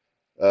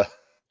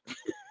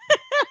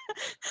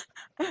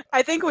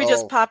 I think we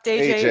just popped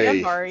AJ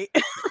and Bari.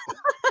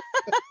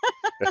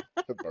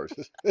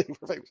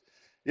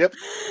 Yep,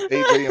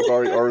 AJ and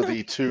Bari are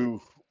the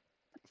two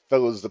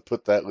fellas that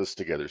put that list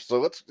together. So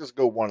let's just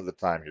go one at a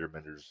time here,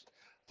 Menders.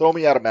 Throw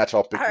me out a match,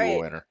 I'll pick you a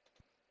winner.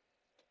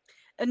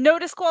 A no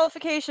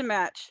disqualification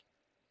match.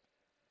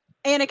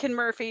 Anakin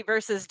Murphy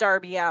versus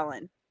Darby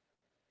Allin.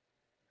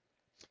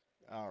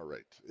 All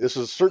right. This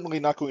is certainly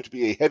not going to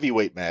be a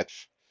heavyweight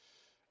match.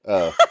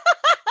 No,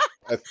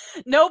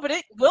 but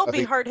it will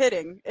be hard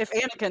hitting if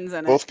Anakin's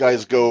in it. Both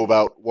guys go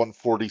about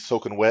 140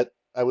 soaking wet,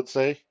 I would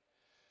say.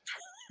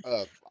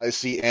 I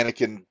see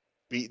Anakin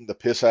beating the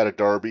piss out of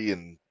Darby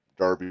and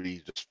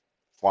Darby just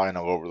flying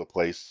all over the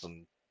place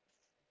and,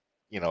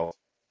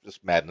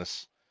 just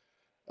madness.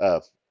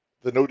 The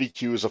no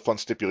DQ is a fun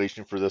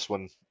stipulation for this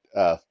one.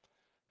 I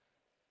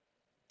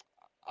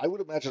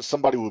would imagine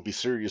somebody would be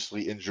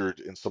seriously injured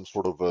in some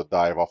sort of a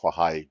dive off a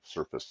high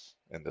surface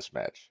in this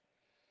match.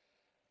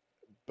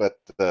 But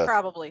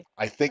probably.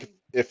 I think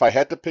if I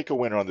had to pick a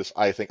winner on this,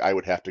 I think I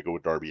would have to go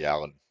with Darby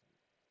Allin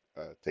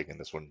taking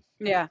this one.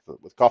 Yeah.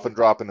 With coffin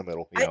drop in the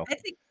middle. I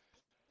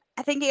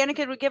think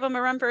Anakin would give him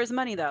a run for his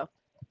money, though.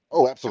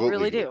 Oh, absolutely. I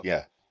really do.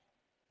 Yeah.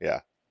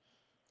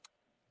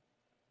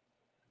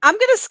 I'm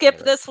gonna skip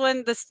this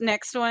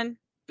next one.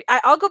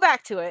 I'll go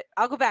back to it.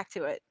 But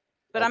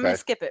Okay. I'm gonna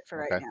skip it for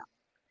right now.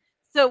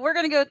 So we're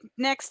gonna go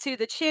next to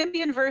the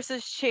champion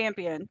versus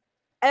champion,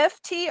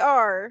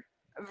 FTR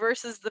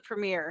versus the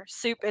Premier,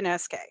 Soup and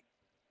SK.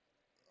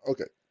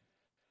 Okay.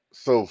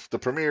 So the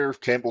Premier,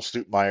 Campbell,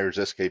 Stoop, Myers,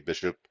 SK,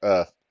 Bishop.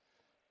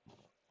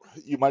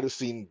 You might have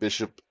seen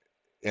Bishop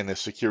in a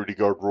security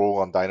guard role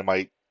on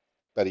Dynamite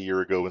about a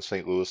year ago in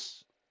St.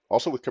 Louis.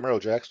 Also with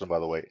Camaro Jackson, by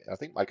the way. I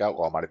think Mike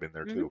Outlaw might have been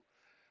there too.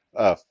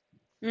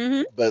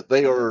 But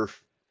they are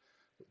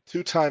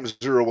 2-time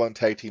 0-1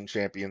 tag team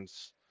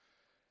champions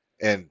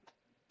and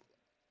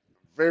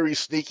very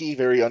sneaky,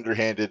 very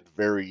underhanded,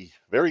 very,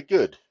 very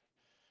good.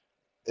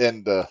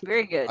 And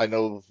very good. I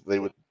know they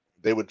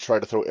would try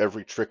to throw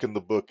every trick in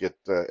the book at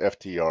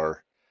FTR.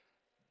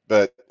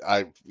 But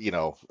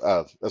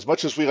as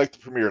much as we like the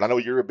Premier, and I know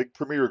you're a big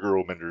Premier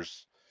girl,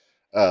 Menders,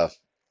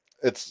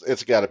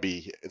 It's got to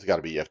be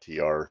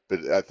FTR,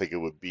 but I think it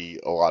would be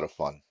a lot of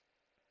fun.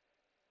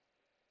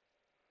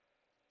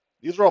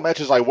 These are all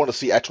matches I want to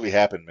see actually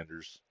happen,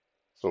 Menders,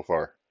 so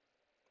far.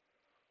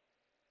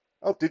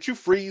 Oh, did you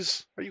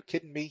freeze? Are you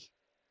kidding me?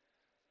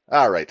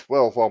 All right.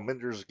 Well, while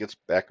Menders gets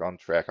back on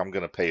track, I'm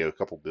going to pay a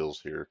couple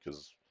bills here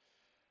because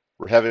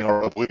we're having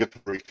our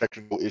obligatory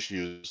technical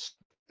issues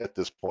at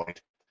this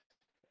point.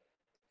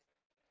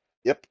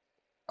 Yep,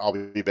 I'll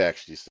be back,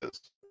 she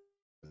says.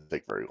 Doesn't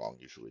take very long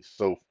usually.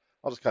 So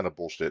I'll just kind of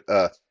bullshit.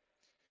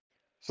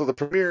 So the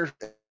premiere,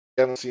 I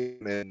haven't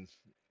seen in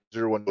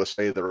 01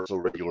 USA. They're also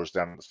regulars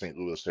down in the St.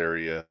 Louis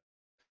area.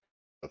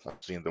 I've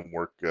seen them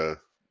work. I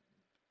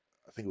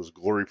think it was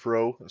Glory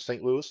Pro in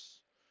St.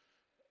 Louis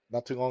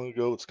not too long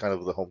ago. It's kind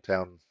of the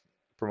hometown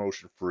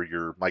promotion for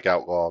your Mike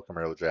Outlaw,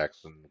 Camaro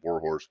Jackson,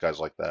 Warhorse, guys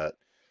like that.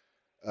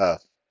 Uh,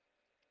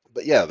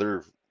 but yeah,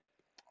 they're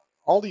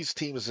all these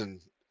teams and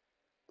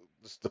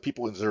the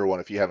people in 01.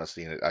 If you haven't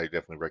seen it, I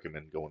definitely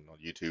recommend going on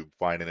YouTube,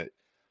 finding it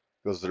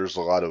because there's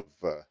a lot of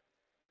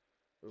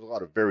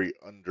very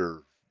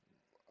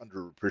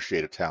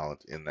underappreciated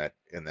talent in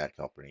that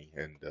company,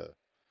 and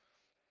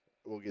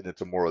we'll get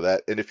into more of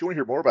that. And if you want to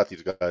hear more about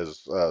these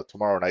guys,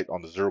 tomorrow night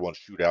on the 01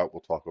 Shootout,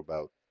 we'll talk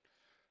about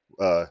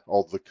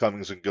all the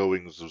comings and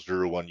goings of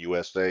 01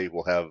 USA.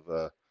 We'll have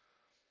a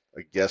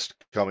guest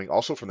coming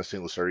also from the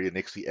St. Louis area,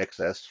 Nixie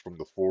XS from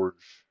the Forge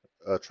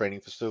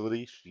training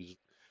facility. She's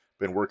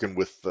been working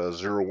with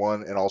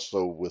 01 and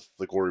also with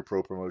the Glory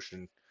Pro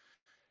promotion.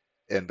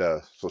 And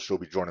so she'll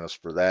be joining us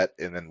for that.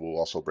 And then we'll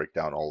also break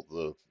down all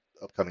the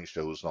upcoming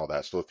shows and all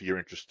that. So if you're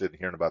interested in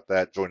hearing about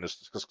that, join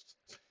us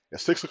at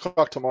 6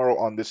 o'clock tomorrow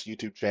on this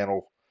YouTube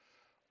channel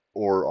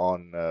or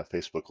on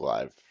Facebook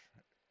Live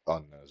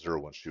on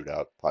 01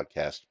 Shootout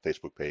podcast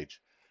Facebook page.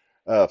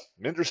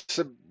 Menders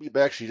said be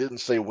back. She didn't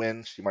say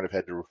when. She might have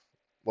had to.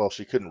 Well,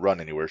 she couldn't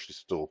run anywhere. She's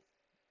still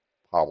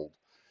hobbled.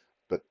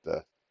 But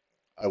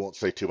I won't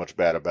say too much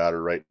bad about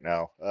her right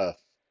now.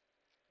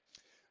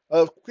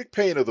 Quick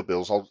paying of the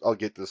bills. I'll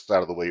get this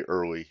out of the way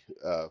early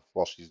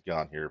while she's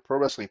gone here.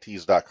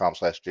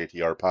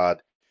 ProWrestlingTees.com/JTRPod,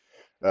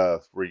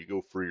 where you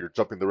go for your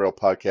Jumping the Rail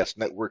Podcast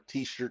Network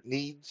t-shirt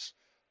needs.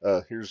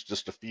 Here's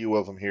just a few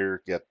of them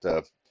here. You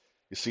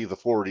see the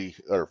Florida.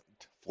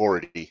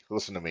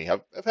 Listen to me.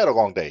 I've had a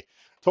long day.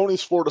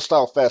 Tony's Florida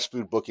style fast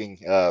food booking.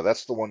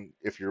 That's the one.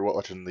 If you're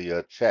watching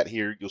the chat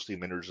here, you'll see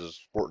Menders is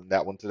sporting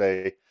that one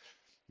today.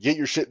 Get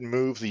your shit and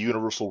move, the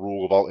universal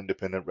rule of all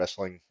independent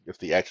wrestling. If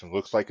the action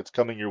looks like it's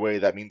coming your way,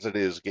 that means it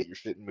is. Get your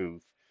shit and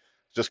move.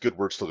 Just good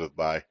words to live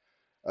by.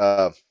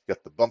 Got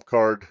the bump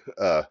card.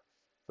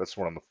 That's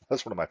one of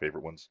my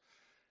favorite ones.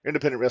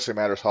 Independent Wrestling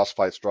Matters, house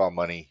fights, draw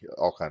money,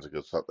 all kinds of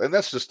good stuff. And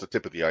that's just the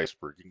tip of the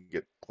iceberg. You can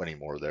get plenty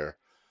more there.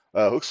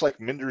 Looks like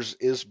Menders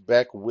is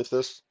back with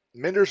us.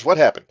 Menders, what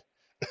happened?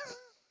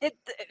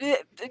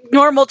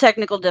 Normal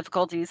technical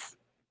difficulties.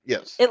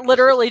 Yes. It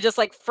literally just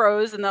like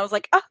froze, and I was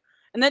like, ah,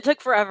 and that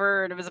took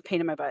forever, and it was a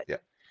pain in my butt. Yeah.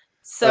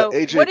 So,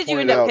 what did you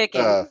end up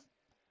picking? I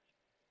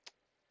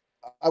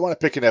want to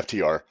pick an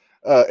FTR.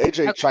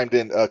 AJ chimed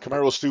in.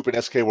 Camaro, Stoop,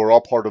 and SK were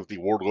all part of the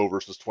Wardlow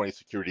versus 20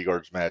 security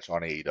guards match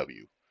on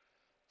AEW.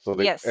 So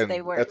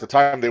they were. At the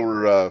time, they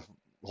were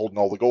holding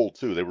all the gold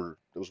too.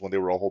 It was when they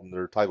were all holding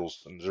their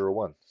titles in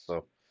 01.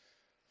 So,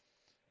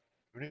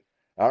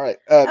 all right.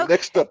 Okay.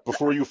 Next up,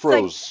 before you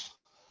froze.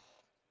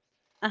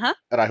 And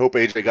I hope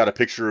AJ got a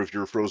picture of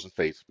your frozen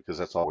face because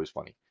that's always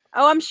funny.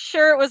 Oh, I'm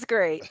sure it was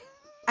great.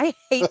 I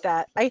hate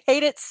that. I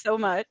hate it so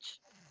much.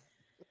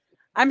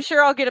 I'm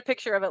sure I'll get a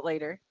picture of it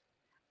later.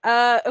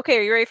 Okay,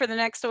 are you ready for the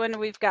next one?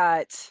 We've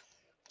got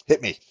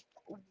Hit me.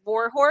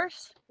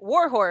 Warhorse.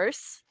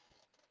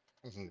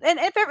 Mm-hmm. And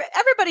if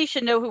everybody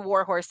should know who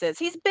Warhorse is.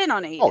 He's been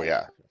on AEW. Oh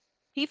yeah.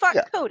 He fought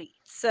Cody.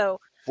 So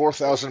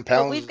 4,000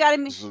 pounds we've got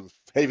him of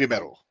heavy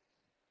metal.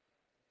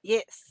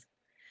 Yes.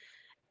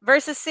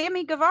 Versus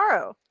Sammy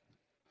Guevara.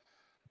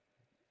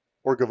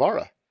 Or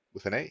Guevara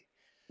with an A.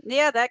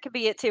 Yeah, that could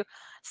be it too.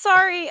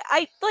 Sorry,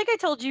 like I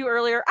told you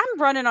earlier, I'm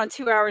running on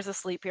 2 hours of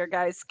sleep here,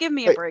 guys. Give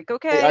me a break,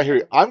 okay? Hey, I hear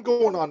you. I'm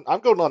going on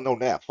no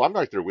nap, so I'm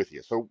right there with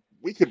you. So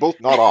we could both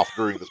nod off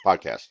during this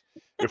podcast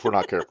if we're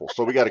not careful.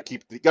 So we got to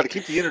keep the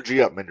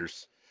energy up,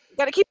 Menders.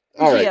 Got to keep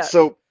the energy up.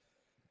 So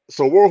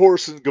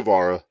Warhorse and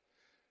Guevara.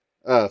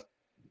 I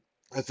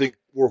think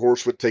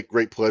Warhorse would take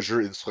great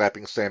pleasure in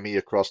slapping Sammy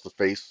across the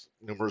face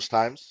numerous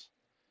times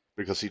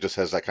because he just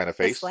has that kind of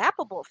face. A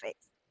slappable face.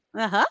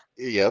 Uh-huh.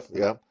 Yeah.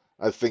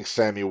 I think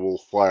Sammy will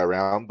fly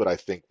around, but I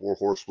think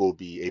Warhorse will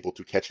be able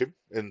to catch him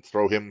and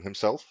throw him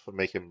himself and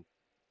make him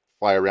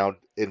fly around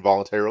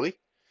involuntarily.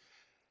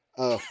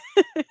 And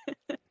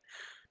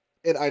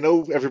I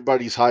know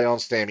everybody's high on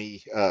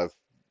Sammy.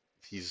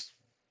 He's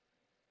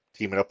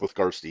teaming up with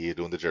Garcia,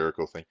 doing the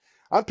Jericho thing.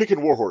 I'm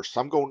picking Warhorse.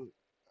 I'm going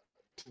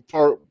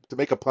to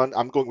make a pun.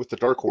 I'm going with the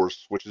dark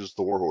horse, which is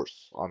the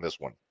Warhorse on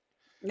this one.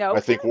 No, I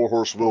think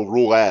Warhorse will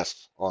rule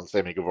ass on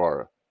Sammy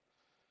Guevara,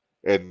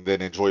 and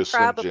then enjoy a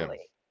Slim Jim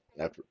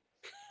after.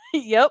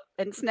 Yep,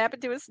 and snap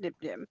it to a Snip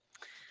Jim.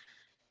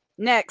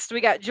 Next, we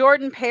got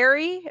Jordan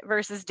Perry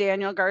versus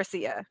Daniel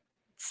Garcia.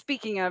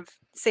 Speaking of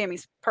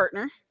Sammy's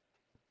partner.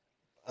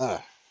 Uh,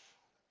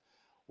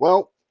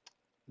 well,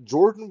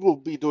 Jordan will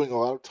be doing a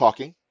lot of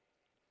talking.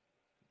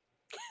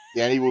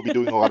 Danny will be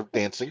doing a lot of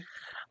dancing.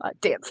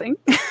 Dancing.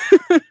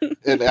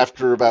 And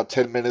after about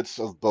 10 minutes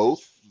of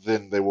both,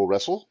 then they will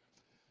wrestle.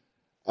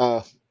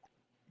 Uh,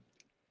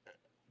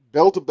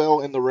 Bell to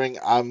bell in the ring,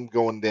 I'm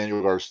going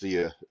Daniel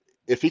Garcia.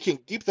 If he can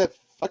keep that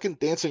fucking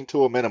dancing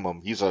to a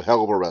minimum, he's a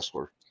hell of a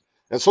wrestler.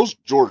 And so's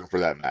Jordan, for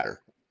that matter.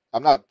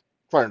 I'm not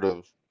trying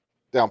to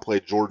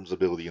downplay Jordan's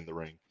ability in the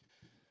ring,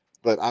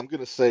 but I'm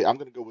gonna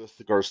go with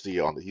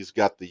Garcia on it. He's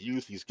got the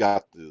youth. I think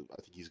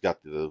he's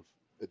got the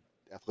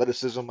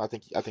athleticism. I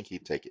think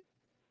he'd take it.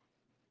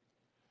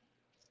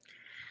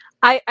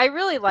 I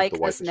really With like the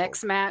wife this as well.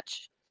 next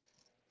match.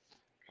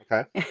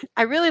 Okay.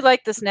 I really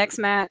like this next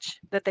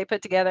match that they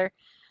put together.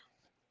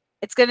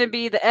 It's going to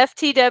be the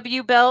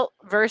FTW belt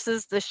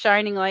versus the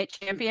Shining Light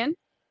champion.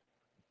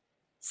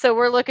 So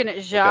we're looking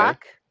at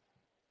Jacques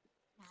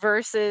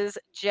versus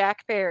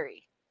Jack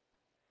Perry.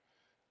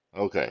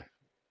 Okay.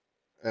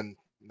 And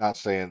not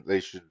saying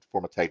they should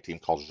form a tag team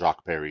called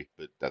Jacques Perry,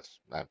 but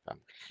I'm not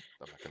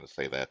going to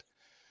say that.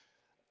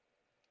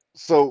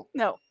 So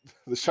No.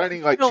 the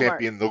Shining Light No,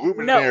 champion, the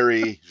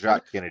luminary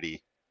Jacques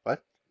Kennedy.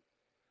 What?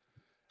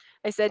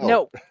 I said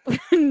no.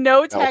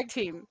 No tag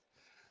team.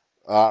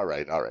 All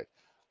right.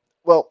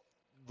 Well,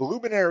 the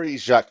luminary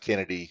Jacques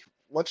Kennedy,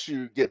 once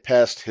you get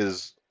past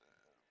his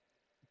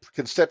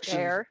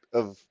conception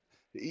of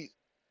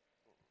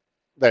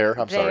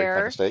sorry,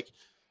 my mistake.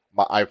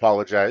 I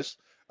apologize.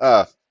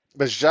 But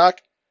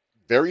Jacques,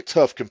 very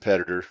tough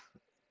competitor,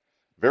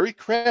 very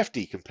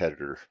crafty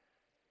competitor.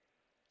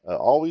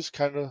 Always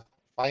kind of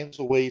finds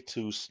a way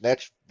to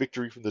snatch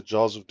victory from the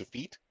jaws of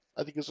defeat,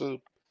 I think is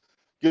a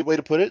good way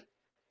to put it.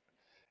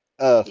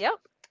 Yep.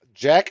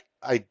 Jack,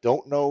 I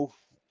don't know.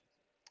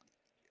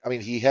 I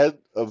mean, he had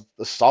a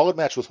solid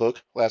match with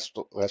Hook last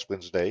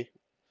Wednesday.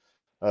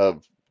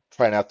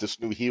 Trying out this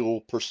new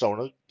heel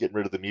persona, getting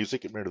rid of the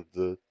music, getting rid of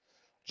the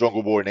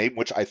Jungle Boy name,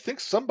 which I think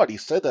somebody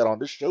said that on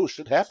this show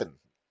should happen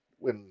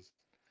when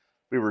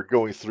we were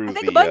going through I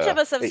think the a bunch of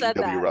us have said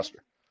AEW that.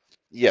 roster.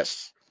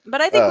 Yes. But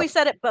I think we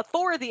said it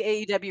before the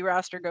AEW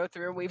roster go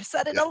through. We've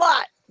said it a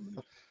lot.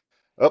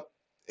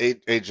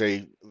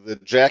 AJ, the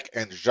Jack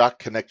and Jacques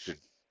connection.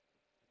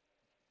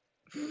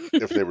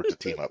 If they were to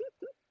team up.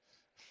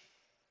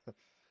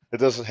 It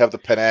doesn't have the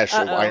panache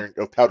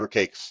of powder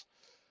cakes.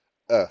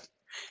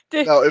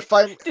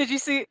 Did you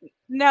see?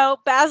 No,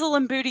 Basil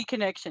and Booty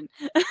connection.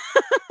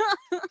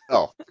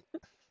 Oh.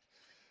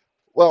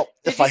 Well,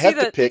 if I had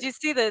to pick. Did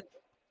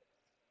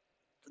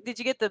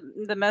you get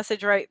the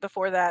message right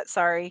before that?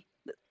 Sorry.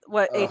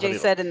 What AJ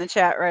said in the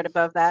chat right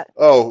above that.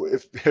 Oh,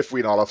 if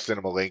we not, I'll send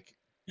him a link.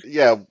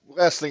 Yeah,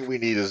 last thing we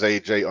need is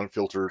AJ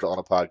unfiltered on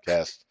a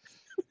podcast.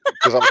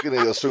 Because I'm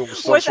going to assume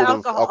some sort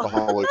of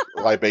alcoholic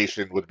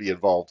libation would be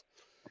involved.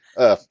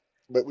 But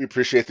we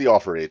appreciate the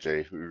offer,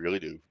 AJ. We really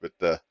do. But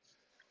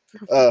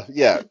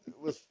yeah,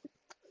 with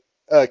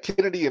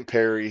Kennedy and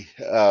Perry,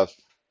 I'm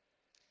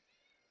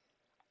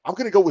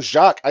going to go with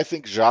Jacques. I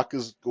think Jacques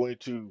is going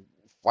to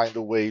find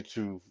a way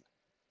to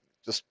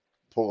just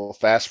pull a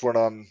fast one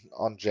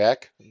on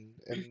Jack and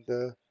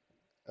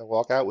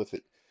walk out with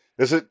it.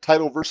 Is it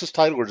title versus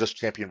title or just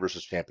champion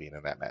versus champion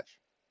in that match?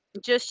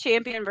 Just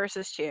champion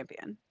versus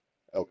champion.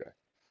 Okay.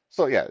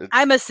 So yeah,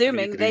 I'm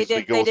assuming they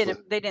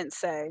didn't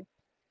say.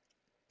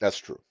 That's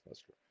true.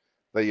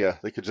 They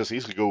could just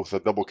easily go with a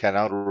double count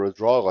out or a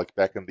draw like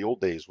back in the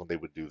old days when they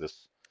would do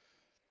this.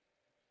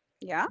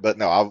 Yeah. But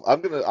no,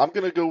 I'm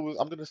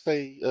gonna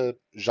say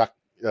Jacques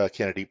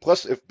Kennedy.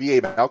 Plus, if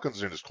B.A.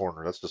 Malcolm's in his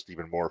corner, that's just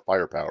even more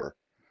firepower.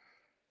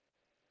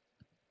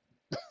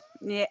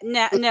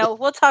 Yeah. No,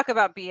 we'll talk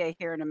about B.A.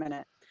 here in a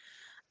minute.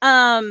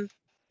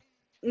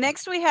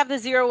 Next we have the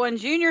 01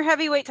 Junior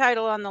Heavyweight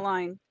title on the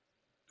line.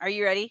 Are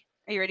you ready?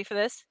 Are you ready for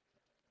this?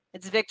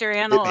 It's Victor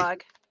Analog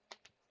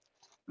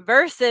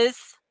versus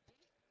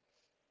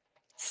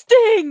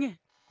Sting.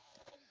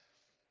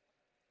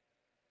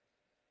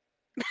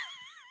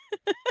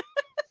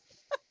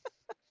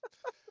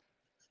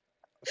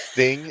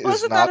 Sting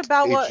is not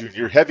a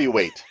junior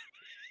heavyweight.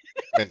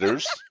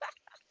 Menders.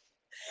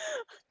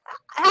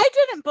 I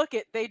didn't book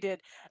it. They did.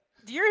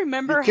 Do you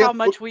remember how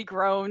much we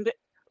groaned?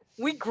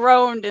 We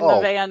groaned in the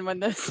van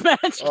when this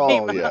match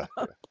came up.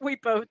 We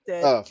both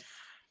did.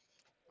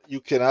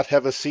 You cannot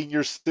have a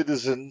senior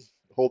citizen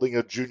holding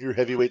a junior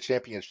heavyweight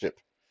championship,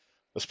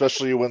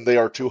 especially when they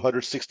are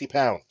 260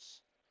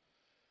 pounds.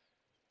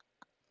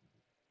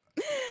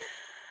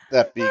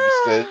 That being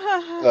said,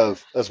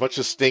 as much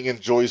as Sting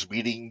enjoys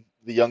beating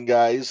the young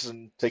guys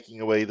and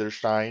taking away their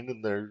shine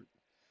and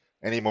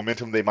any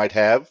momentum they might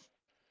have,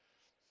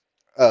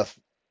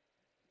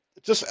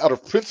 just out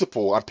of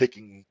principle, I'm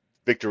picking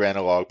Victor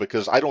Analog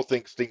because I don't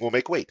think Sting will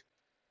make weight.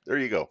 There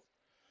you go.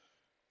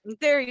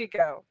 There you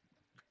go.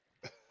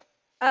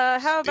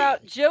 How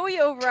about Joey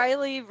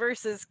O'Reilly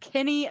versus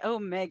Kenny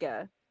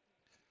Omega?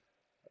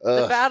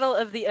 The Battle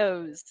of the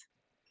O's.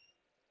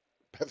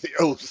 The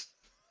O's.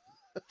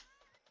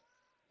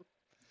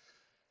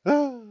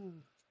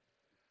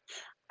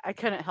 I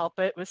couldn't help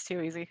it. It was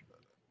too easy.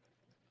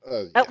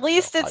 Yeah, At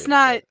least well, I it's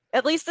not. understand.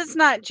 At least it's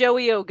not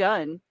Joey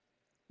O'Gunn.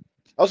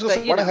 I was gonna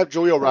But say, why not have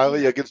Joey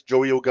O'Reilly against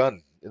Joey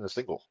O'Gunn in a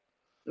single?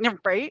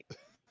 right,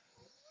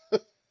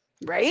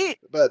 right.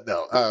 But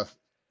no,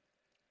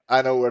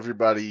 I know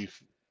everybody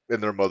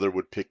and their mother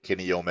would pick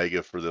Kenny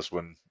Omega for this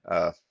one.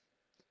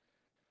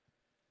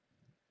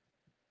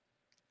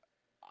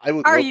 I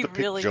would Are love you to pick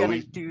really gonna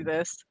Joey. do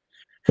this?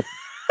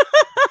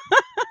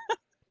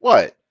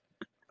 What?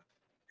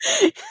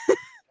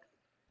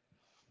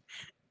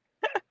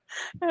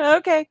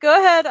 Okay, go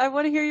ahead. I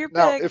want to hear your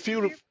Now, pick. if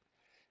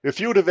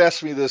you would have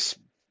asked me this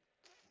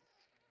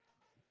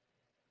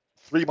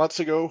 3 months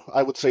ago,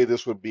 I would say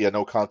this would be a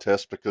no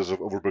contest because of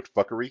overbooked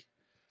fuckery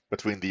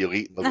between the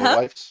elite and the Uh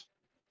huh. lowlifes.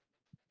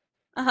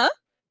 Uh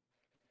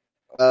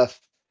huh.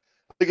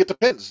 I think it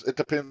depends. It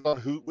depends on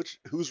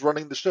who's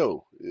running the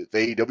show. If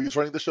AEW is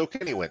running the show,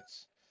 Kenny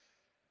wins.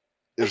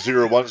 If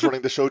 01's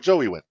running the show,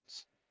 Joey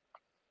wins.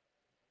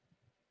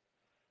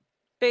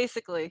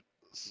 Basically.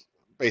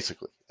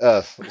 Basically.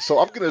 So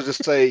I'm gonna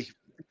just say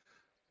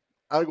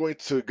I'm going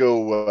to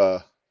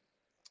go.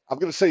 I'm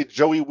going to say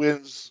Joey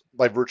wins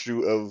by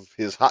virtue of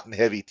his hot and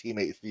heavy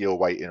teammate Theo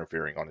White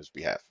interfering on his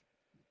behalf.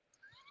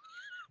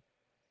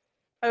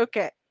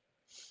 Okay.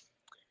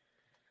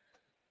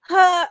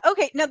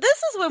 Okay. Now this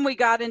is when we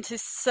got into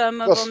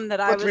some of Plus, them that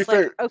but I to be was like,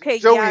 fair, okay,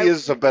 Joey yeah,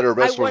 is a better I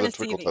wrestler want than to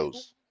see Twinkle these.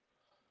 Toes.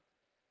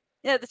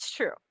 Yeah, that's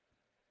true.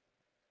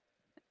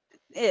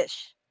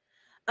 Ish.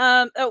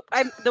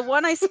 The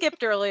one I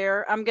skipped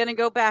earlier. I'm gonna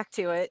go back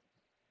to it,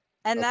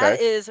 and that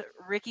Okay. is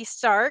Ricky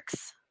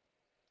Starks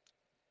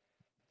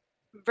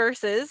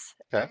versus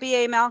Okay.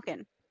 B.A.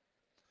 Malkin,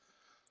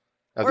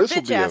 Now or this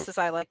will bitch be ass, as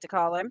I like to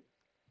call him.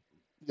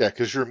 yeah,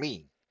 because you're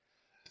mean.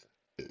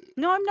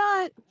 No, I'm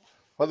not.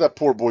 What did that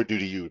poor boy do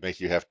to you? Make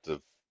you have to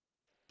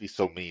be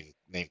so mean,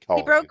 name He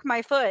calling, broke and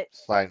my foot.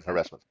 sign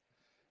harassment?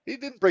 He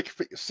didn't break your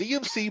foot.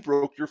 CMC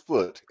broke your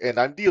foot, and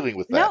I'm dealing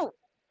with that. No,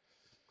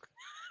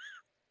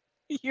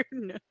 you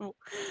know.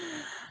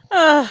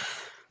 Uh,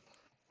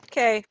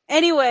 okay.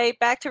 Anyway,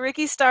 back to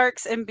Ricky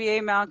Starks and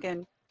B.A.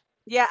 Malkin.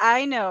 Yeah,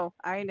 I know.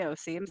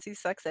 CMC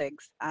sucks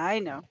eggs. I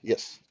know.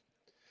 Yes.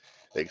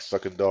 Egg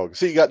sucking dog.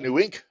 See, you got new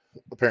ink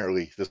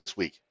apparently this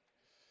week.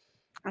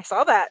 I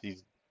saw that.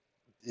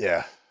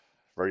 Yeah,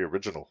 very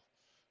original.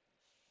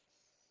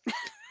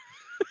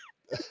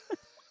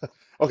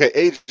 Okay,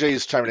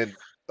 AJ's chiming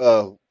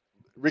in.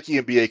 Ricky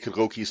and BA could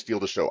low-key steal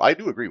the show. I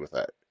do agree with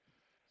that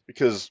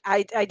because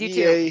I do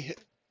too. BA,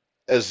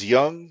 as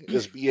young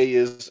as BA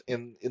is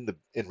in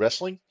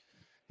wrestling,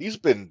 he's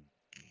been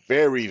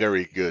very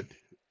very good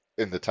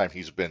in the time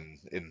he's been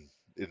in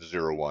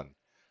 01.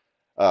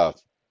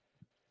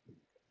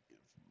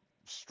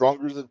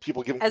 Stronger than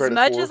people give him As credit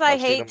much for. as I I've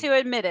seen hate him. to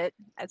admit it,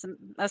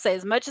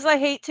 as much as I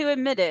hate to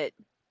admit it,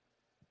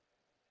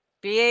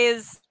 BA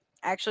is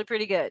actually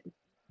pretty good.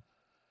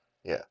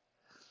 Yeah.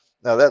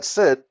 Now that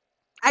said,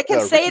 I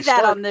can say Ricky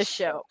that on this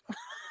Starks, show.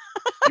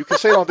 you can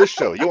say it on this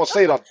show. You won't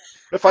say it on.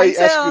 If I I can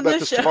say it ask you on about this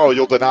this show. tomorrow,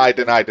 you'll deny,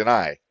 deny,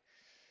 deny.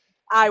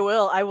 I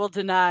will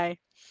deny.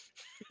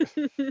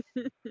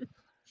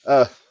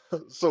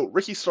 So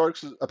Ricky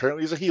Starks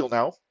apparently is a heel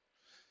now.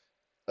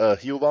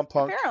 Heel on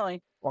Punk,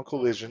 Apparently. on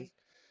Collision.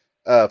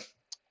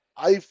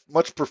 I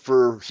much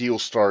prefer heel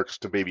Starks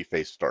to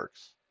babyface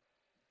Starks.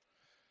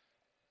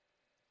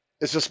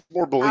 It's just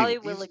more I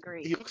believable. will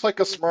agree. He looks like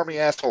a smarmy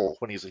asshole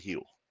when he's a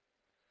heel,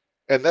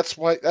 and that's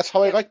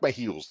how I Yep. like my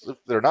heels. If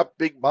they're not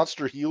big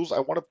monster heels, I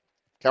want a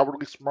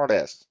cowardly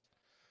smartass.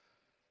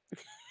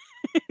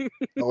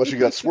 Unless you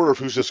got Swerve,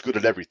 who's just good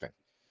at everything.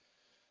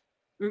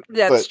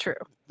 That's But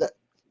true.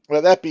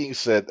 Well, that being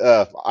said,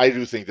 I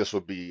do think this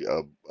would be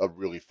a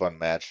really fun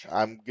match.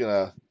 I'm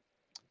gonna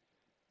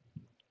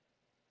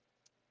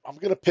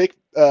pick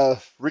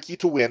Ricky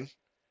to win,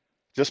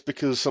 just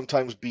because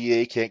sometimes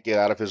BA can't get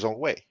out of his own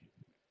way.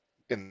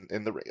 In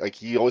the like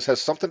he always has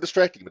something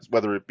distracting him,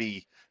 whether it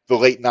be the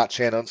late not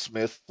Shannon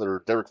Smith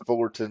or Derek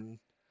Fullerton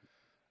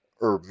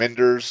or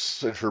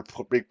Menders and her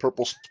big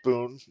purple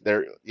spoon.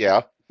 There,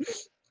 yeah,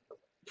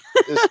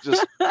 it's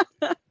just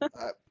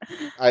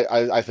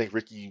I think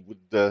Ricky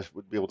would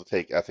be able to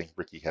take. I think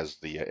Ricky has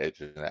the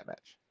edge in that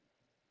match.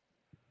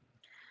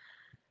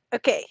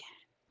 Okay.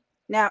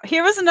 Now,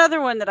 here was another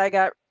one that I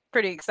got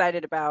pretty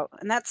excited about,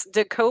 and that's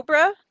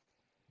Decobra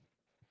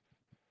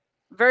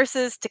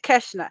versus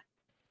Takeshna.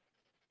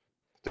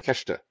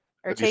 Takeshita.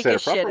 Or Did you say it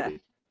Takeshita.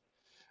 properly?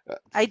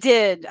 I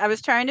did. I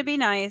was trying to be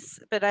nice,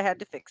 but I had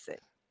to fix it.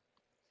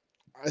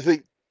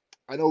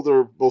 I know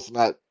they're both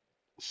not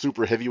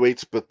super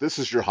heavyweights, but this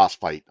is your hoss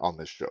fight on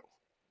this show.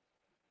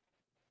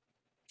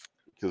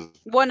 Because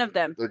one of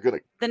them. They're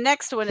gonna. The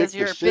next one kick is the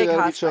your shit big out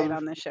of hoss each fight other.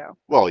 on this show.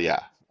 Well, yeah,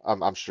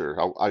 I'm sure.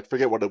 I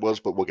forget what it was,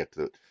 but we'll get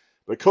to it.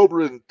 But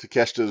Cobra and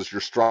Takeshita is your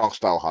strong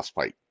style hoss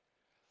fight.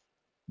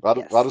 A lot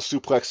of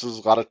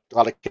suplexes, a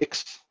lot of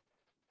kicks,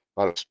 a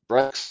lot of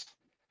strikes.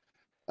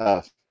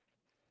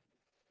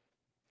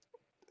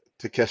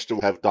 Takeshita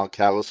will have Don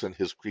Callis and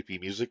his creepy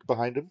music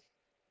behind him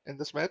in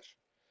this match.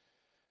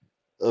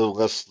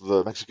 unless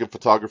the Mexican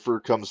photographer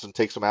comes and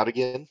takes him out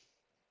again.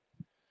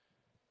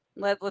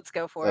 Let's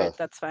go for Uh, it.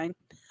 That's fine.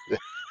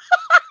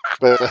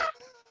 but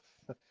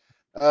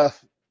uh,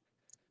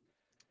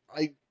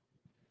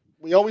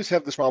 we always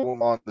have this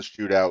problem on the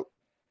shootout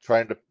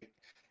trying to.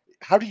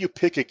 How do you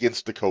pick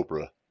against the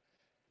Cobra?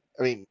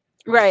 I mean,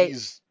 Right.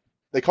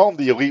 they call him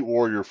the Elite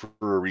Warrior for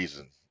a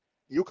reason.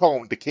 You call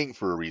him the King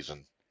for a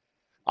reason.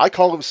 I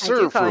call him I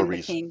Sir do for call a him the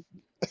reason.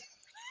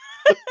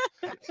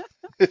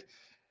 king.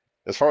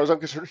 As far as I'm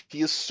concerned,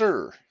 he is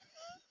Sir.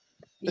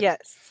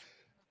 Yes.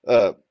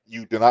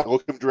 You do not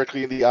look him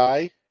directly in the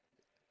eye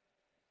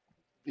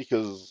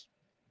because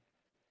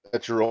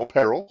at your own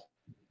peril.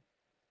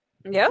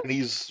 Yep. When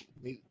he's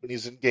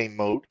in game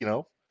mode,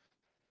 kind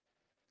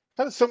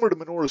of similar to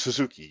Minoru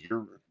Suzuki.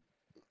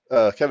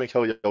 Kevin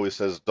Kelly always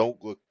says,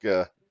 "Don't look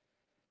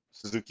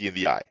Suzuki in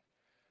the eye,"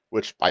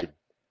 which I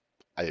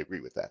agree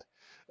with that.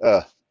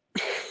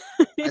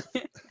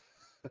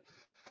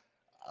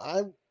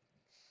 I'm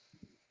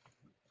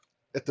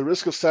at the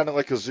risk of sounding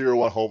like a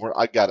 0-1 homer.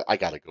 I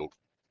gotta go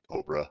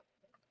Cobra.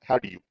 How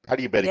do you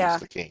bet Yeah. against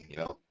the King?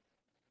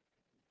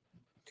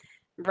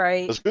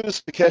 Right. As good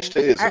as Takeshita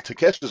is, and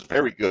Takeshita is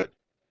very good.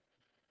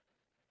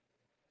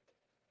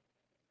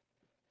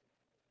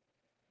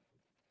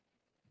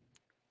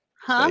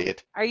 Huh? Say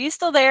it. Are you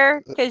still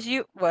there? Because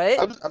you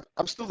what?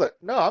 I'm still there.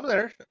 No, I'm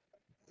there.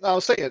 No, I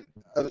was saying.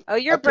 Oh,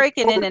 you're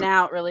breaking in and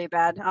out really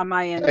bad on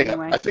my end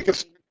anyway. I think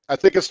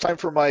it's time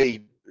for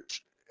my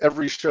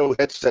every show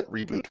headset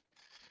reboot.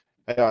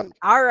 Hang on.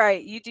 All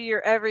right, you do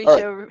your every All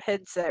show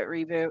headset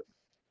reboot.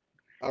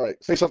 All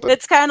right, say something.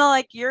 It's kind of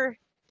like your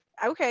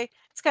okay.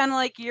 It's kind of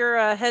like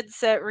your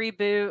headset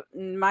reboot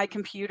and my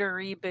computer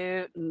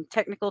reboot and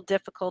technical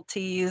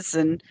difficulties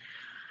and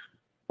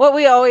what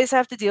we always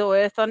have to deal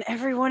with on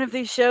every one of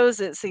these shows.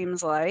 It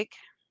seems like.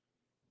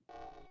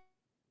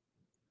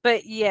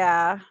 But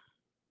yeah,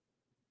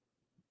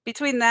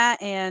 between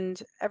that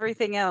and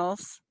everything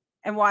else,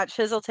 and watch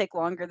his will take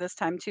longer this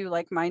time too,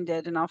 like mine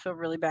did, and I'll feel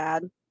really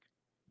bad.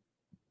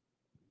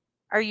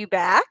 Are you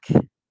back?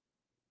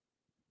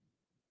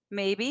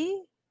 Maybe.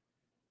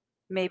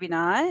 Maybe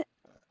not.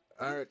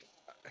 All right.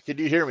 Can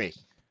you hear me?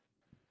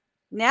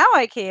 Now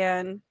I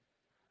can.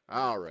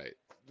 All right.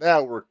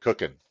 Now we're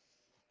cooking.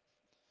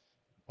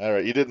 All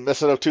right. You didn't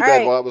mess it up too All bad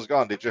right. while I was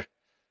gone, did you?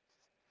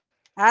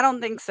 I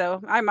don't think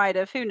so. I might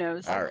have. Who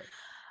knows? All right.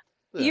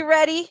 Yeah. You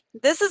ready?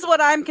 This is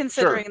what I'm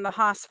considering the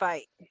Haas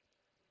fight.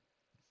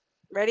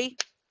 Ready?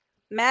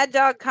 Mad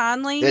Dog Hit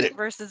Conley it.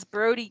 versus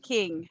Brody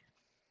King.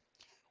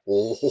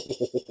 Oh.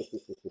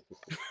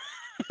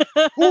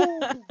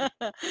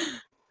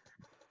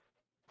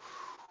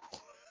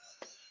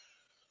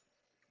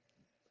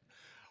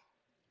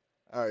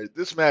 All right.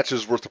 This match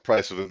is worth the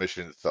price of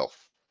admission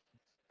itself.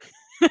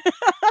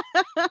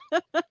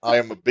 I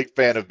am a big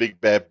fan of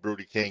Big Bad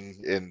Brody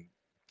King, and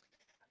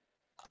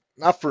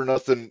not for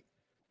nothing,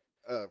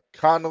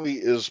 Conley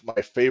is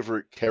my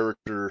favorite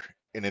character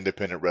in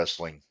independent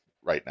wrestling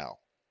right now.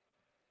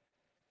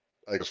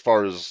 Like as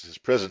far as his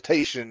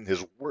presentation,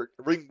 his work,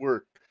 ring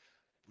work,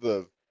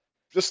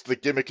 just the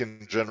gimmick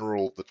in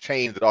general, the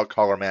chain, the dog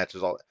collar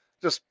matches, all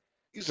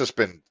he's just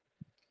been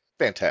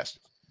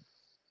fantastic.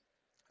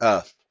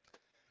 Now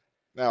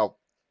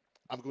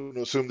I'm going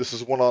to assume this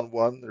is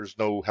 1-on-1. There's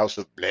no House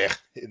of Blech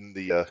in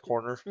the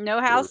corner. No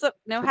House of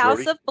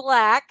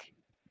Black.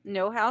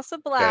 No House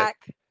of Black.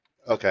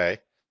 Okay.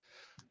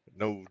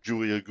 No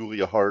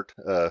Julia Hart.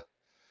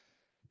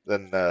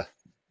 Then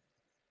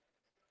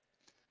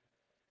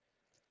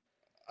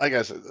I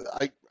guess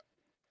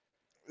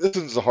this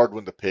is a hard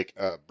one to pick.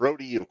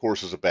 Brody, of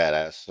course, is a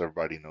badass.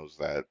 Everybody knows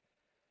that.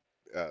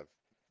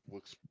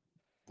 Looks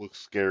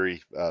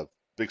scary.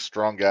 Big,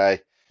 strong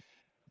guy.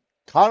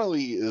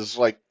 Connolly is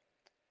like,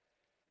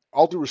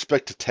 all due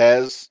respect to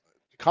Taz,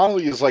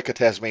 Connolly is like a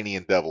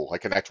Tasmanian devil,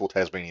 like an actual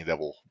Tasmanian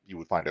devil you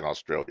would find in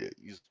Australia.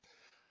 He's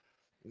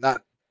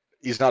not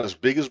as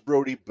big as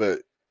Brody, but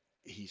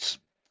he's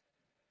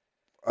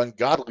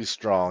ungodly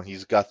strong.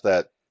 He's got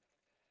that,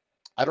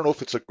 I don't know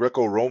if it's a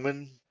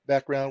Greco-Roman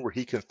background where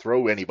he can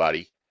throw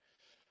anybody.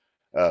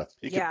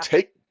 He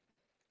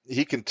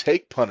can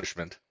take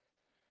punishment,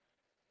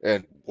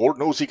 and Lord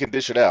knows he can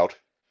dish it out.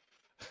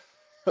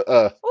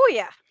 Oh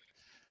yeah.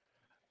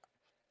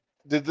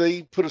 Did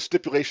they put a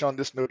stipulation on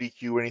this, no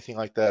DQ or anything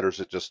like that, or is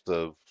it just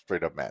a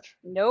straight up match?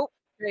 Nope.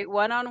 Straight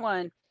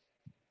 1-on-1.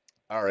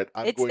 All right,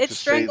 It's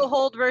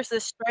stranglehold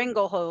versus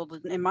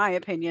stranglehold, in my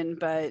opinion,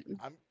 but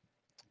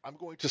I'm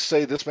going to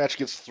say this match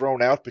gets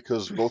thrown out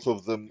because both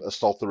of them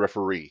assault the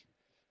referee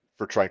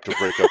for trying to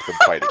break up them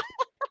fighting.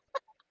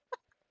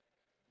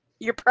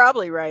 You're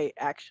probably right,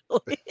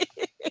 actually.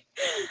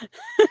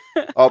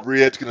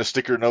 Aubrey Ed's going to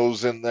stick her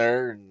nose in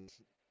there, and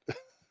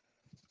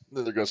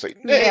then they're going to say,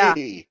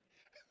 "Nay."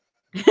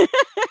 Yeah.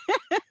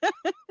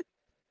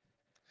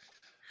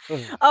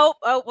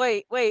 Oh,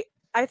 wait.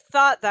 I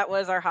thought that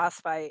was our Haas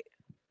fight,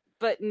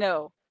 but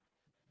no.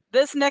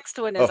 This next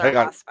one is our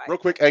Haas fight. Real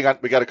quick, hang on.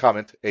 We got a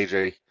comment,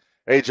 AJ.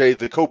 AJ,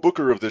 the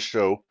co-booker of this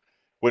show,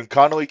 when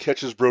Connolly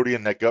catches Brody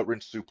in that gut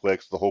wrench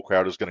suplex, the whole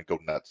crowd is going to go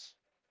nuts.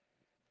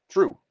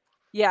 True.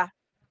 Yeah.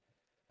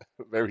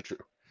 Very true.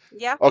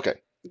 Yeah. Okay.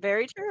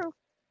 Very true.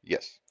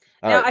 Yes.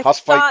 All now right. I Haas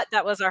fight. thought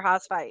that was our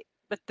Haas fight,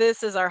 but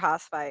this is our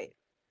Haas fight.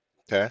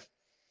 Okay.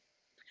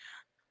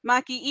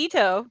 Maki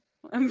Ito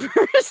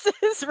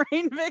versus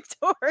Reign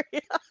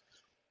Victoria.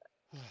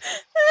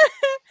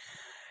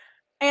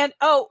 And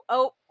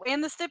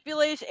and the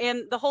stipulation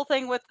and the whole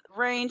thing with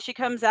Reign, she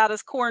comes out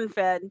as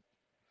corn-fed.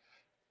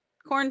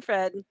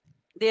 Corn-fed.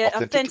 The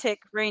authentic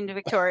Reign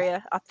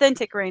Victoria.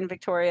 Authentic Reign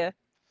Victoria.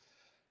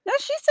 No,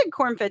 she said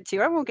corn-fed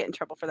too. I won't get in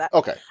trouble for that.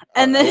 Okay.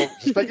 And then well,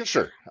 just making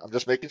sure. I'm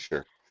just making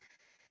sure.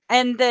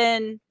 And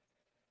then,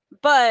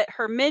 but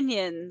her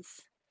minions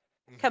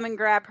come and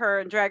grab her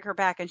and drag her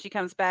back, and she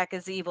comes back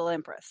as Evil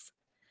Empress.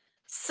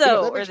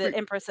 So, or the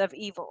Empress of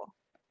Evil.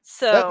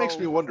 So that makes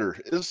me wonder: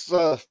 is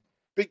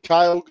Big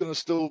Kyle going to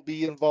still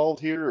be involved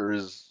here, or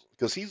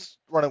because he's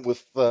running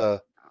with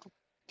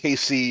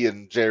KC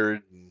and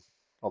Jared and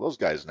all those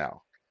guys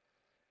now?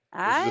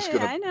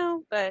 I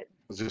know, but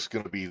is this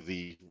going to be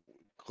the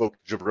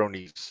cloaked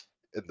jabronis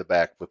in the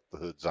back with the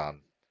hoods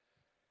on?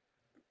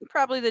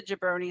 Probably the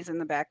jabronis in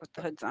the back with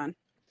the hoods on.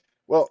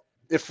 Well,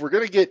 if we're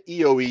going to get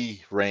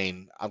EOE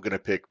Reign, I'm going to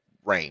pick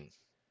Reign.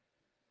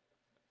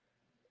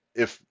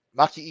 If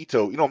Maki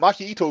Ito,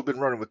 Maki Ito has been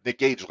running with Nick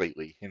Gage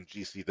lately in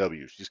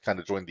GCW. She's kind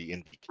of joined the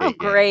NDK Oh,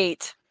 great.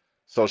 gang.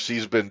 So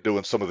she's been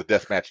doing some of the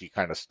deathmatchy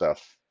kind of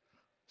stuff.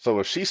 So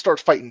if she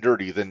starts fighting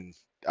dirty, then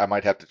I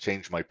might have to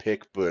change my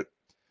pick, but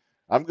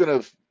I'm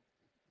going to...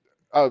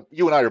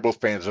 you and I are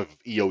both fans of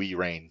EOE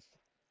Reign.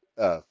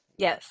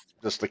 Yes.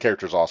 Just the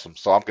character's awesome,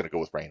 so I'm going to go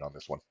with Reign on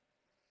this one.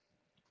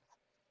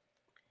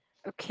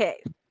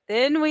 Okay.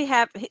 Then we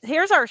have...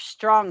 Here's our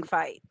strong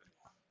fight.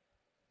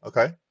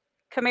 Okay.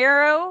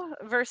 Camaro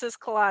versus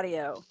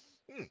Claudio.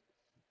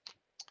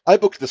 I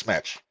booked this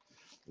match.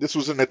 This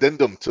was an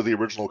addendum to the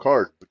original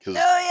card because...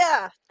 Oh,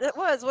 yeah. It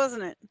was,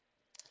 wasn't it?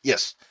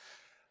 Yes.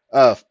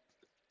 I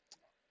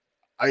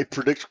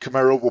predict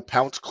Camaro will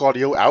pounce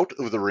Claudio out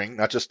of the ring,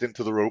 not just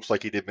into the ropes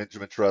like he did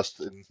Benjamin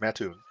Trust and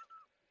Mattoon.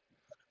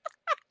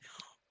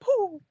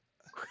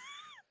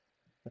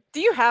 Do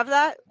you have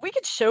that? We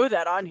could show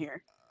that on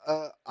here.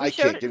 I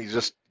can't. Give me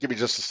just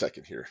a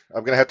second here.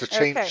 I'm gonna have to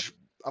change. Okay.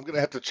 I'm gonna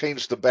have to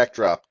change the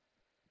backdrop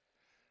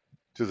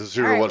to the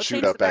 0-1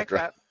 shootout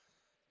backdrop.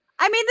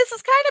 I mean, this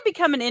is kind of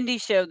become an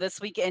indie show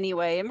this week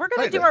anyway, and we're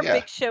gonna do our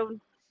big show.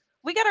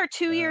 We got our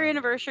 2-year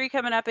anniversary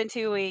coming up in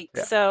 2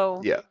 weeks,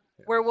 so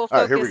where we'll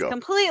focus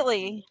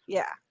completely.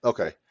 Yeah.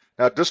 Okay.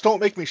 Now, just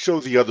don't make me show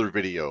the other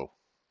video.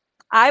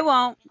 I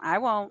won't.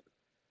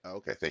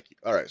 Okay, thank you.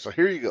 All right, so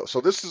here you go. So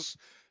this is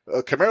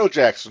Camaro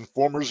Jackson,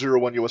 former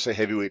 0-1 USA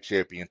Heavyweight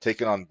Champion,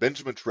 taking on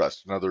Benjamin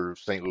Trust, another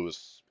St.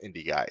 Louis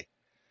indie guy.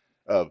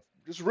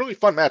 Just a really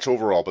fun match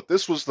overall, but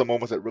this was the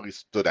moment that really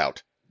stood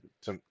out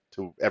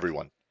to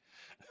everyone,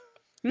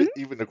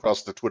 even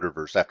across the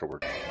Twitterverse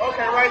afterward.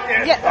 Okay, right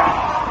there.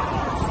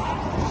 Yeah.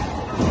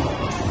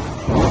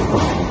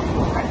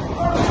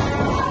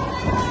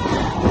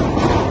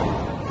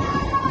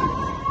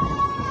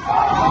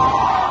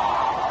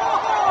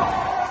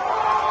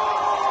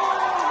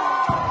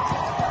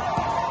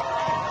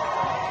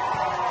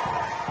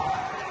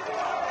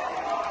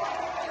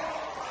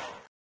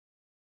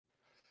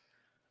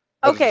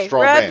 Okay,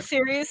 Reb,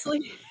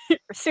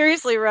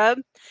 seriously, Reb,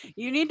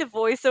 you need to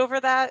voice over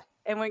that,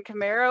 and when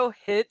Camaro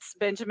hits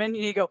Benjamin,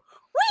 you need to go,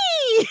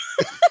 whee!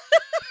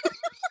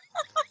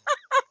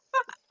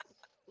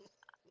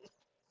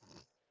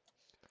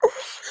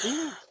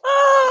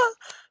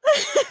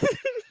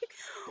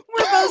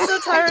 We're both so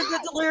tired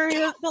that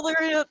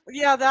delirium,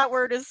 yeah, that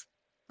word is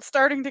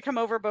starting to come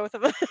over both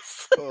of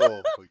us.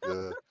 Oh, my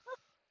God.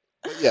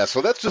 Yeah,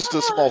 so that's just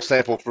a small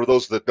sample for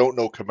those that don't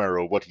know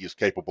Camaro, what he is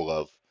capable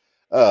of.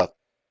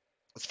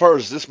 As far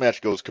as this match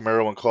goes,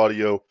 Camaro and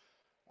Claudio,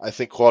 I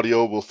think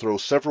Claudio will throw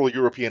several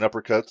European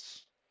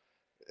uppercuts,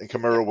 and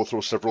Camaro will throw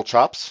several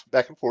chops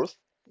back and forth.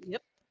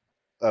 Yep.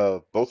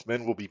 Both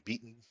men will be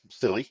beaten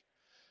silly.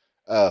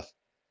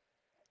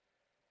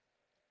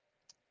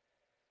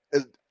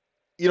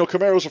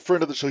 Camaro's a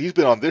friend of the show. He's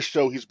been on this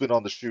show. He's been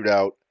on the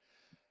Shootout.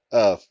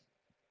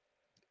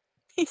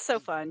 He's so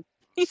fun.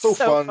 He's so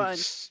fun.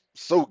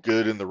 So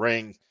good in the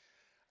ring.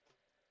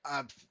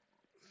 I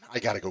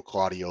got to go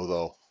Claudio,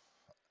 though.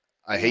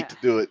 I hate to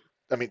do it.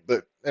 I mean,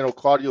 but,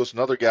 Claudio's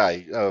another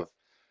guy.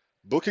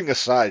 Booking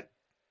aside,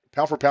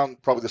 pound for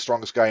pound, probably the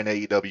strongest guy in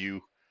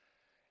AEW.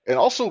 And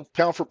also,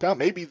 pound for pound,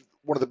 maybe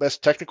one of the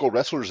best technical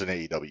wrestlers in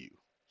AEW.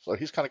 So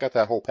he's kind of got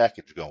that whole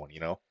package going,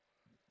 Yeah.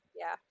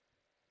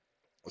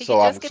 He could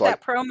just get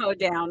that promo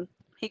down.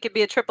 He could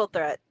be a triple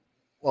threat.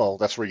 Well,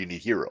 that's where you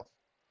need Hero.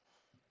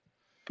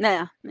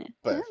 Nah.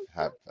 But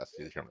that's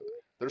the term.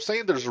 They're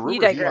saying there's a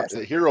rumor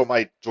Hero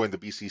might join the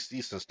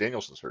BCC since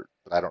Danielson's hurt,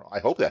 but I don't know. I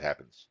hope that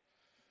happens.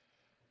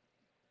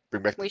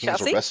 Bring back the Kings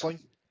of Wrestling.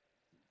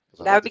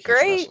 That would be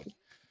great.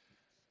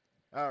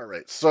 All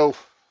right. So,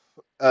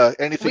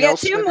 anything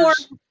else? We got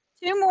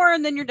two more,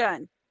 and then you're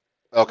done.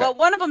 Okay. Well,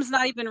 one of them's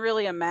not even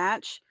really a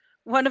match,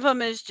 One of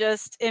them is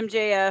just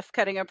MJF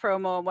cutting a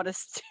promo on what a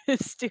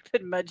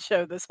stupid mud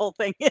show this whole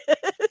thing is.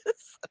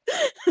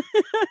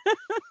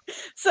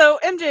 So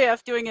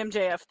MJF doing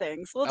MJF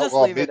things. We'll just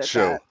Outlaw leave it mid at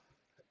show, that.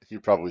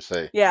 you'd probably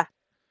say. Yeah.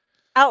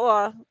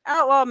 Outlaw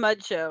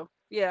mud show.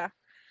 Yeah.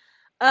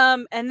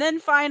 And then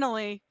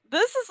finally,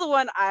 this is the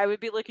one I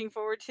would be looking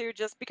forward to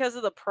just because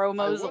of the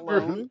promos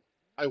alone.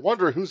 I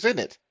wonder who's in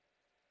it.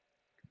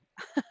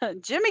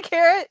 Jimmy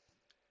Carrot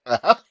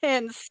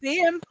and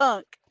CM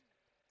Punk.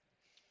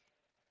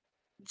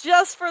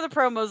 Just for the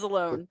promos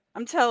alone.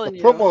 I'm telling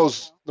you.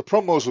 The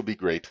promos would be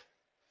great.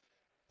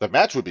 The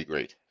match would be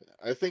great.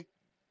 I think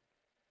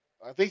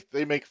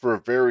they make for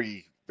a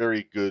very,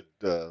 very good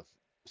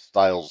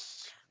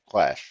styles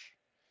clash.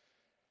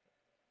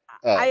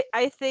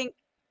 I think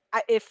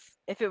if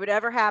it would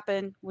ever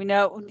happen, we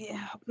know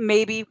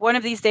maybe one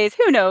of these days,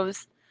 who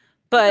knows?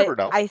 But never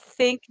know. I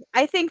think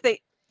that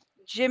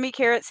Jimmy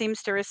Carrot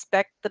seems to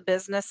respect the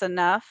business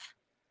enough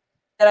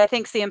that I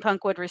think CM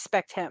Punk would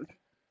respect him.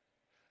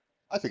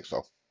 I think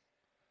so.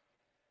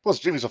 Plus,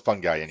 Jimmy's a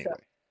fun guy anyway,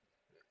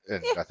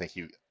 and Yeah. I think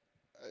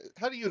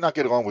how do you not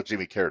get along with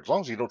Jimmy Carrot as long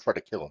as you don't try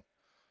to kill him,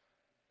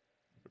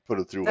 or put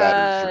him through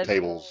ladders or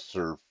tables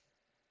or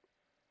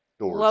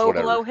doors, low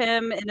blow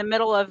him in the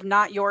middle of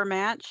not your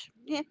match?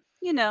 Yeah,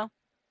 you know.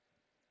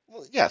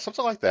 Well, yeah,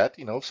 something like that.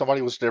 You know, if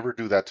somebody was to ever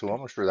do that to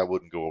him, I'm sure that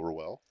wouldn't go over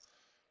well.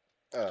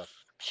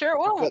 Sure it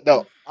won't. But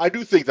no, I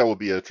do think that would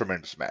be a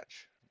tremendous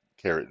match,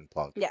 Carrot and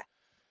Punk. Yeah.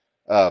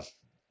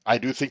 I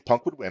do think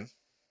Punk would win.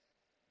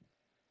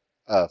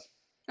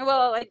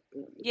 Well,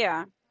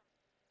 yeah.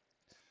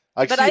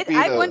 I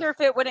wonder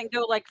if it wouldn't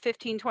go like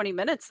 15, 20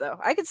 minutes, though.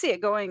 I could see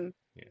it going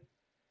a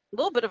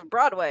little bit of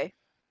Broadway.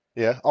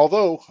 Yeah,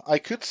 although I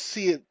could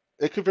see it.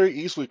 It could very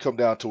easily come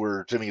down to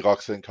where Jimmy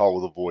locks in Call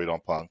of the Void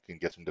on Punk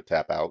and gets him to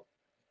tap out,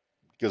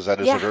 because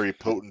that is a very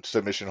potent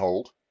submission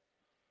hold.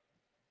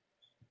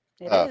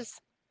 It is.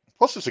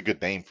 Plus, it's a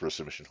good name for a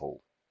submission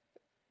hold.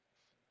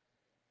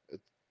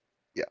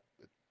 Yeah.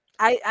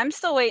 I'm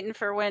still waiting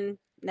for when.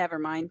 Never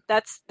mind.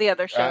 That's the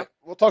other show.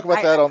 We'll talk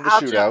about that on the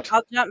shootout.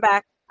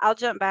 I'll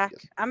jump back.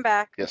 Yes. I'm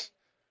back. Yes.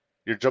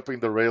 You're jumping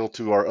the rail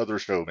to our other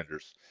show,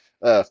 Menders.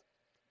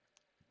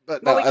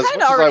 But well, we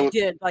kind of already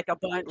did like a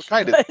bunch.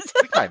 We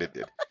kind of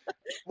did.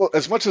 Well,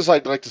 as much as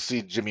I'd like to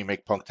see Jimmy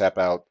make Punk tap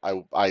out,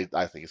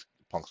 I think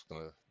Punk's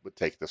would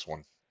take this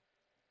one.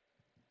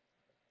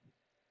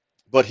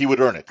 But he would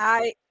earn it.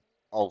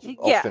 I'll finish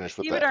with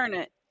that. He would earn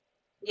it.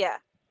 Yeah.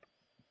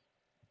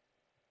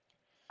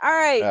 All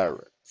right.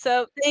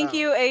 So thank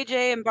you,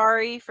 AJ and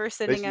Bari, for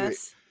sending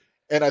us.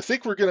 And I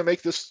think we're going to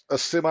make this a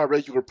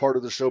semi-regular part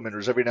of the show,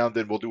 Menders. Every now and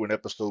then we'll do an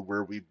episode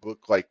where we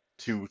book like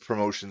 2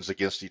 promotions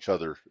against each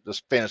other,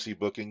 just fantasy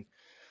booking.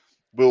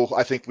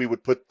 I think we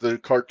would put the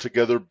card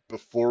together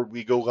before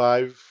we go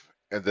live,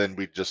 and then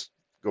we just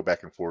go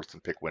back and forth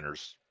and pick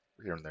winners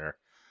here and there.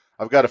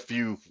 I've got a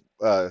few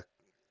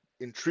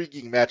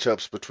intriguing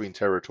matchups between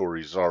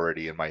territories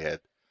already in my head,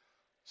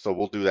 so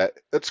we'll do that.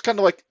 It's kind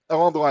of like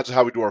along the lines of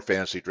how we do our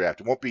fantasy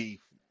draft. It won't be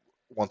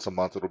once a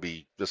month. It'll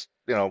be just,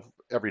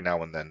 every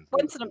now and then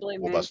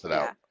we'll bust it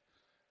out.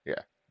 Yeah.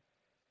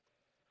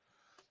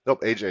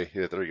 Nope, AJ.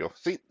 Yeah, there you go.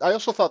 See, I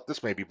also thought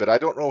this maybe, but I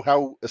don't know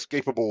how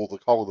escapable the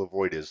Call of the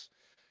Void is.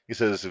 He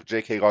says if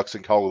JK locks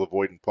in Call of the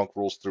Void and Punk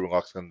rolls through and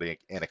locks in the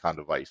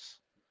Anaconda Vice.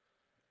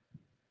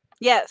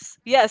 Yes,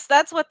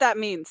 that's what that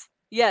means.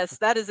 Yes,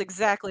 that is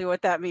exactly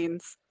what that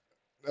means.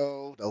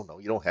 No,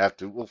 you don't have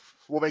to.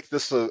 We'll make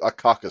this a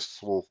caucus.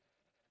 We'll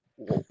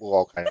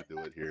all kind of do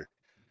it here.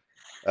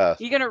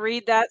 You gonna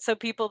read that so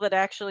people that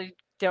actually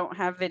don't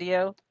have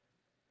video?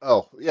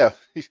 Oh yeah.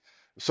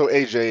 So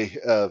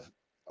AJ,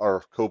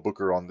 our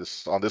co-booker on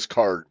this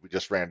card we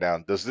just ran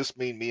down. Does this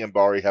mean me and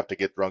Bari have to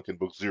get drunk and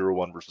book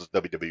 0-1 versus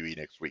WWE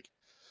next week?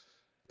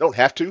 Don't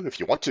have to if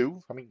you want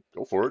to. I mean,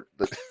 go for it.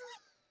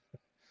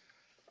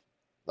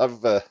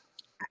 But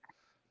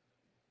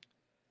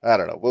I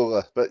don't know.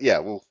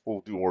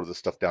 We'll do more of this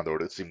stuff down the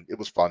road. It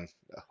was fun.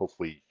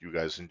 Hopefully you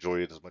guys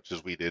enjoy it as much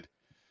as we did.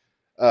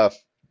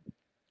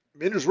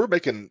 Menders, we're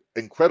making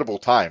incredible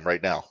time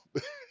right now.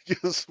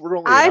 Because we're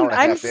only an hour and a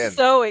half in. I'm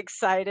so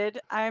excited.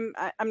 I'm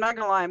not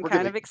gonna lie. I'm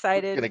kind of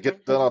excited. We're gonna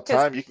get done on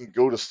time. You can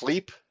go to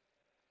sleep.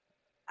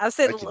 I'll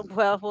say,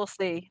 well, we'll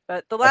see.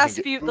 But the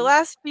last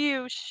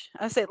few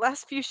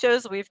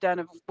shows we've done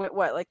have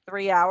what, like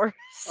 3 hours.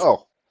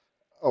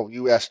 Oh,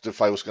 you asked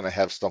if I was gonna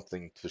have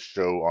something to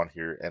show on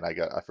here, and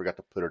I forgot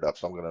to put it up,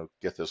 so I'm gonna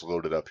get this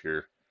loaded up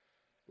here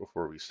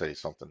before we say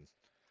something.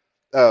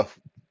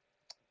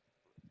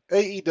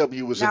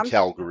 AEW was in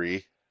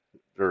Calgary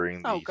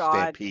during the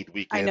Stampede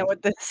weekend. I know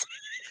what this.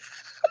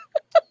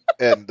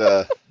 And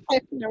I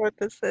know what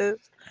this is.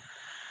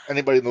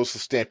 Anybody knows the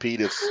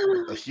Stampede? It's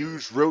a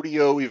huge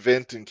rodeo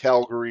event in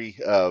Calgary.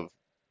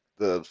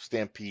 The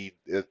Stampede,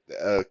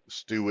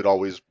 Stu would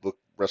always book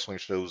wrestling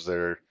shows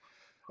there.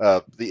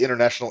 The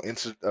International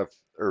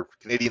or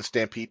Canadian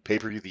Stampede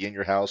pay-per-view, the In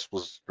Your House,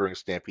 was during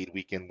Stampede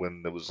weekend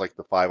when it was like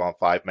the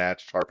 5-on-5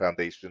 match, Star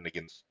Foundation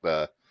against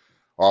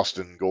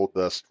Austin,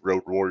 Goldust,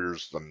 Road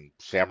Warriors, and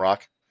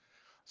Shamrock.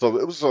 So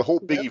it was a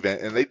whole big Yep.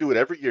 event, and they do it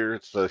every year.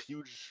 It's a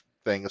huge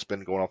thing. It's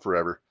been going on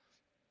forever.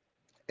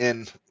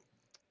 And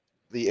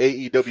the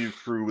AEW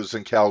crew was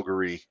in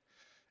Calgary,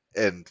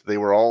 and they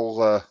were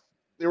all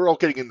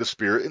getting in the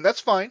spirit, and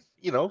that's fine.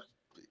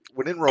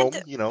 When in Rome,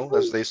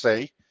 as they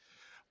say.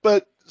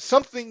 But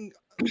something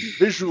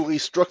visually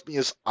struck me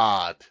as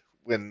odd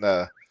when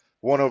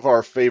one of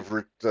our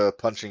favorite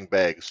punching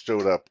bags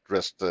showed up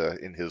dressed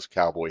in his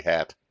cowboy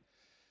hat.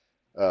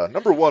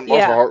 Number one,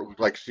 Martha Yeah. Hart looked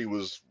like she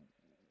was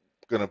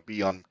going to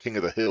be on King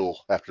of the Hill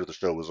after the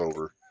show was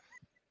over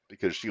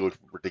because she looked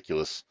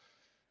ridiculous.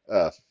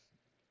 I'm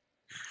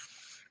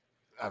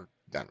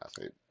not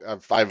saying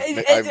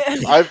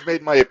I've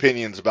made my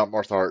opinions about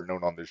Martha Hart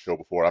known on this show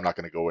before. I'm not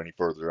going to go any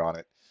further on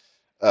it.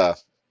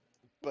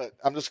 But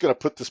I'm just going to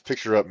put this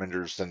picture up,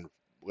 Minders, and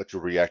let you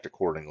react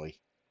accordingly.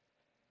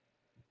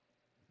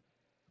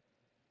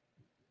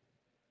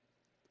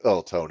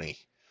 Oh, Tony.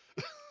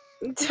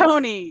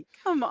 Tony,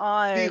 come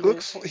on. He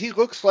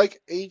looks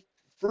like a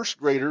first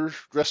grader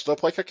dressed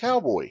up like a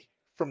cowboy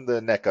from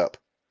the neck up.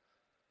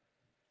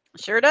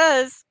 Sure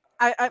does.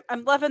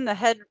 I'm loving the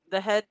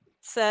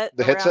headset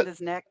around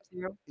his neck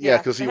too. Yeah,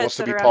 because he wants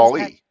to be headset Paul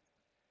around his neck. Lee.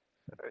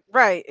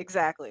 Right,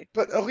 exactly.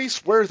 But at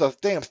least wear the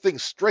damn thing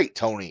straight,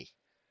 Tony.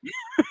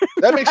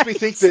 That makes me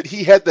think that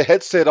he had the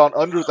headset on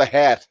under the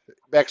hat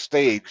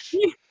backstage.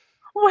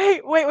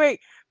 Wait.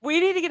 We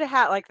need to get a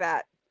hat like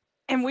that.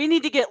 And we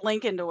need to get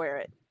Lincoln to wear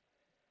it.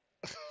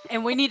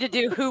 And we need to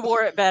do who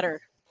wore it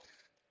better.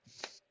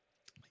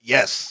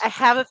 Yes. I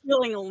have a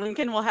feeling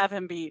Lincoln will have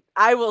him beat.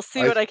 I will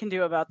see what I can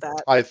do about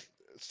that.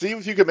 See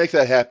if you can make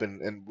that happen,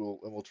 and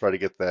we'll try to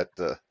get that.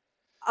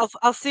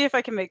 I'll see if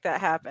I can make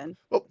that happen.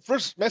 Well,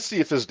 first, let's see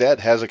if his dad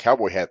has a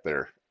cowboy hat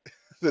there.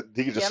 That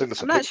he can just send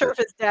us a picture. I'm not sure if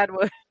his dad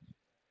would.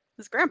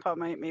 His grandpa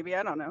might, maybe.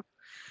 I don't know.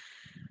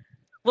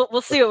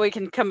 We'll see what we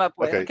can come up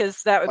with,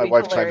 because that would be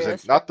hilarious. My wife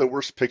chimes in, not the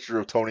worst picture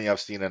of Tony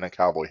I've seen in a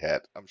cowboy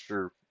hat. I'm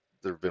sure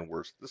there have been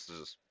worse. This is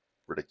just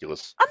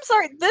ridiculous. I'm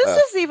sorry. This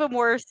is even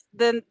worse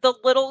than the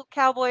little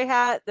cowboy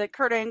hat that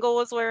Kurt Angle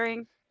was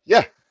wearing.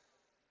 Yeah.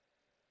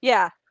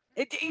 Yeah.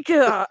 I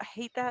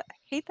hate that.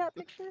 Hate that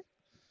picture.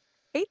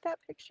 Hate that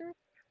picture.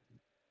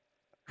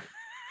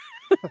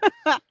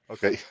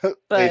 Okay.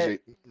 AJ,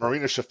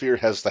 Marina Shafir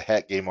has the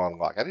hat game on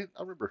lock. I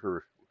remember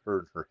her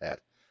and her hat.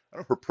 I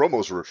know her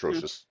promos were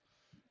atrocious,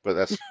 but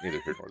that's neither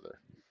here nor there.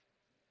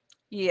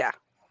 Yeah.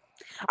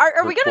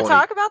 Are we going to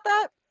talk about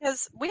that?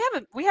 Because we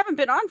haven't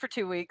been on for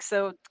 2 weeks,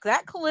 so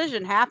that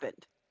collision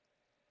happened.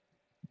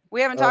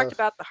 We haven't talked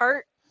about the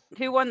Hart.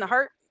 Who won the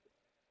Hart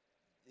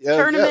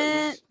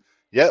tournament?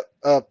 Yeah,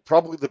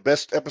 probably the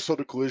best episode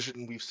of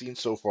Collision we've seen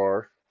so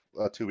far.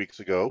 2 weeks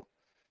ago.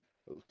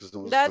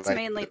 That's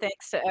mainly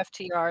thanks to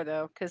FTR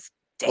though, because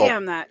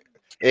damn that.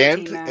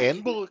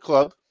 And Bullet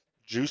Club,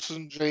 Juice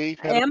and Jade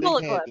had a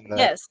big hand in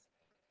that.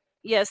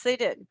 Yes, they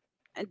did.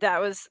 And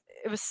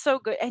it was so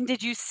good. And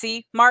did you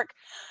see, Mark?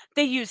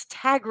 They used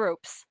tag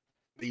ropes.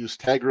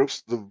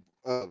 The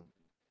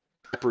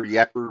Pepper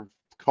Yapper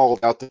called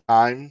out the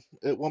time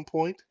at one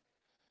point.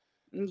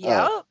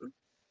 Yep.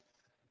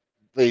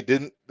 They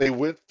didn't. They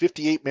went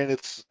 58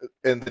 minutes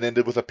and then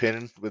ended with a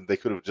pin when they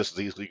could have just as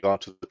easily gone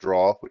to the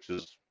draw, which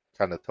is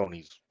kind of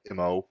Tony's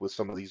MO with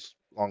some of these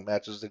long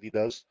matches that he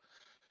does.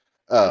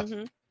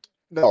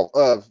 No,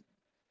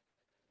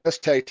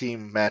 best tag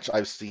team match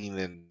I've seen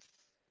in.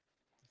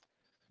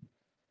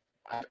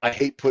 I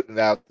hate putting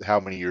out how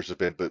many years have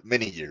been, but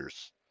many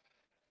years.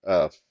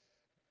 I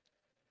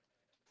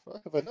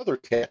have another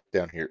cat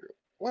down here.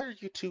 Why are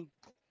you two?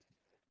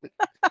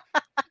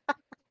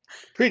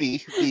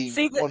 Pretty,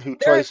 one who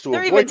tries to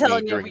avoid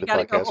me during the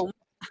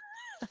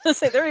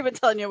podcast. They're even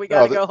telling you we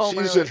gotta go home.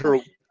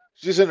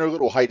 She's in her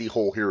little hidey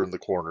hole here in the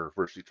corner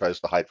where she tries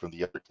to hide from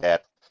the other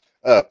cat.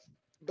 But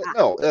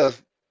no,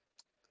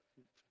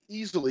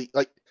 easily,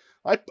 like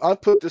I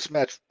put this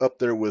match up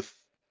there with,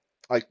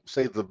 like,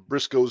 say, the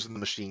Briscoes and the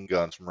Machine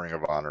Guns from Ring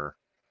of Honor,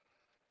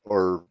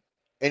 or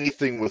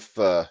anything with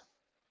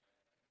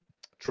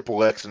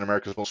Triple X and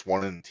America's Most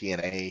Wanted in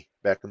TNA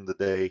back in the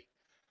day.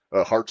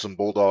 Hearts and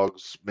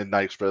Bulldogs,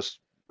 Midnight Express,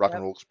 Rock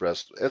and Roll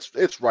Express.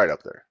 It's right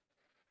up there,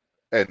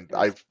 and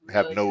I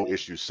have no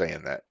issues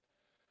saying that.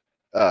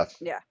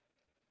 Yeah.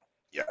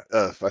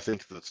 I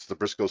think that's the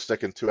Briscoes'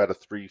 second 2 out of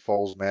 3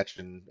 falls match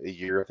in a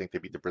year. I think they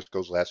beat the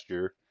Briscoes last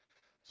year.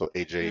 So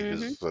AJ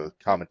has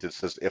commented,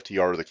 says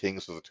FTR are the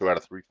Kings of the 2 out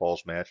of 3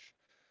 falls match.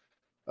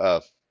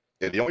 And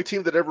the only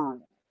team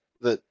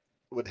that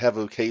would have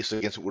a case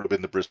against it would have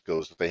been the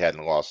Briscoes if they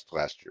hadn't lost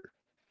last year,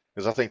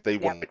 because I think they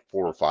won like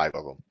 4 or 5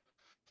 of them.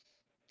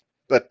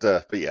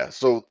 But yeah,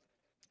 so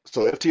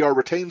FTR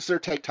retains their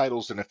tag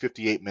titles in a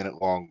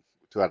 58-minute long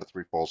 2 out of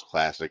 3 falls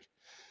classic.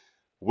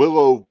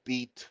 Willow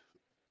beat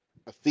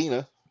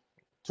Athena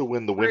to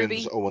win the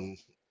women's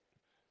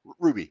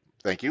Ruby.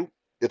 Thank you.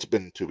 It's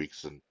been 2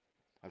 weeks and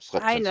I've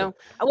slept. I know.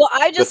 Well,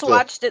 I just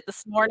watched it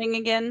this morning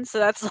again, so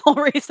that's the whole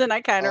reason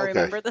I kind of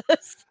remember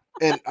this.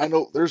 And I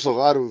know there's a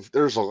lot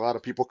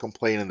of people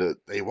complaining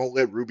that they won't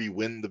let Ruby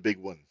win the big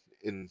one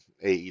in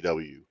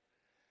AEW.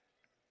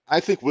 I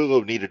think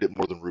Willow needed it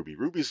more than Ruby.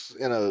 Ruby's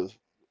in a,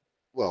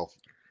 well,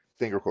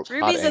 finger quotes,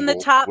 hot Ruby's in the angle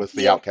top with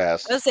the heel. I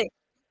Outcasts. was say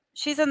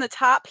she's in the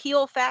top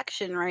heel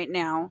faction right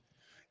now,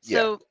 Yeah,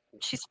 so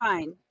she's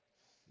fine.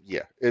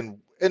 yeah, and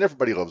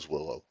everybody loves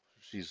Willow.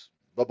 She's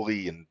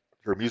bubbly and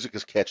her music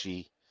is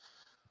catchy.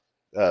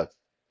 Uh,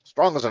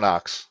 strong as an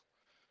ox.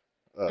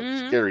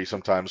 Hmm Scary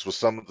sometimes with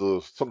some of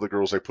the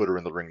girls they put her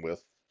in the ring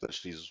with. That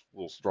she's a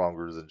little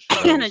stronger than she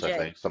Anna knows. I Jay.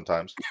 think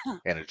sometimes.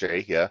 Anna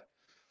Jay, yeah.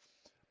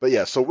 But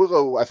yeah, so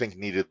Willow I think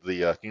needed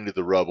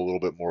the rub a little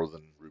bit more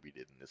than Ruby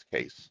did in this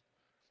case.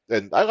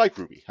 And I like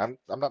Ruby. I'm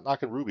not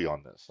knocking Ruby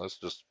on this. That's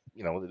just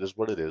it is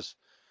what it is.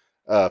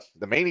 The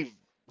main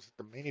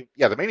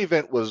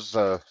event was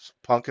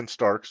Punk and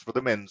Starks for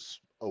the men's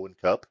Owen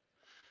Cup.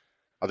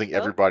 I think Oh,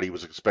 everybody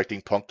was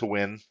expecting Punk to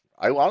win.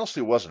 I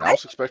honestly wasn't. I I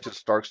was expecting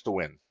Starks to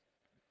win.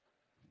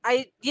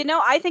 I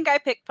think I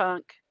picked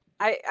Punk.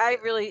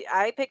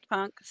 I picked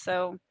Punk.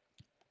 So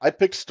I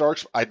picked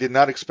Starks. I did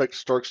not expect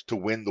Starks to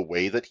win the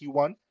way that he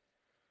won.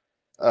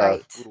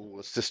 right. Little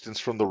assistance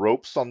from the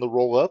ropes on the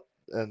roll up,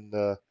 and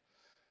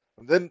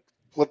then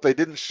what they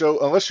didn't show,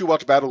 unless you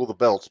watch Battle of the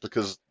Belts,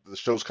 because the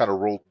shows kind of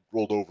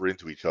rolled over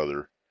into each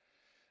other.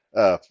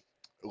 Uh,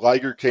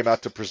 Liger came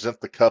out to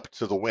present the cup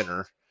to the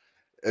winner,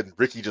 and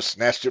Ricky just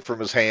snatched it from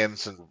his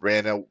hands and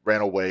ran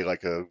away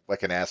like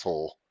an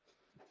asshole.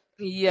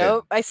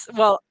 Yep.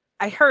 And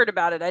I heard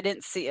about it. I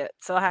didn't see it,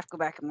 so I'll have to go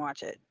back and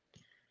watch it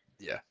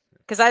yeah,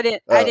 because I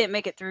uh, didn't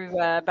make it through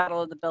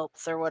Battle of the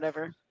Belts or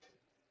whatever.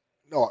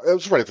 no, it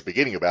was right at the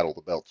beginning of Battle of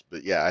the Belts,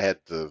 but yeah, I had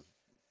to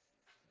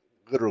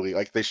literally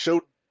like they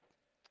showed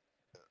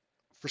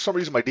for some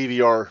reason my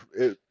DVR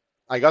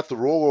I got the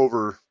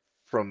rollover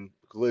from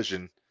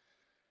Collision,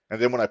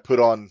 and then when I put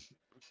on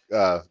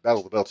Battle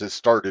of the Belts, it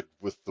started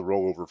with the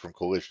rollover from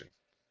Collision.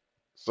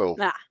 So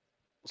Nah.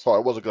 I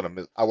wasn't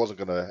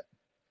gonna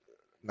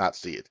not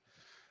see it.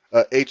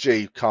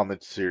 HA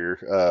comments here.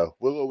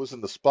 Willow is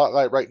in the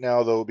spotlight right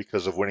now though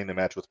because of winning the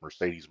match with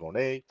Mercedes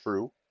Moné.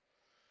 True.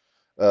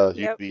 You'd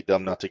Yep. be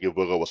dumb not to give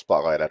Willow a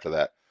spotlight after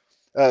that.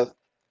 Uh,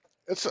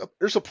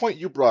 there's a point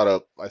you brought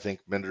up, I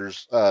think,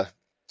 Menders.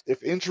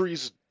 If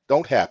injuries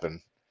don't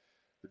happen,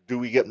 do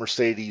we get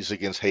Mercedes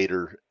against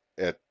Hayter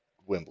at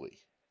Wembley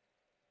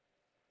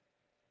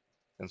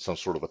in some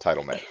sort of a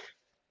title match?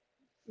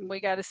 We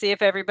got to see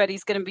if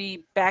everybody's going to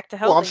be back to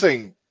Well,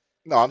 healthy.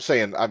 I'm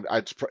saying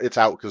it's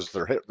out because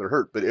they're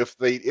hurt. But if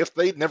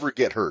they never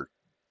get hurt,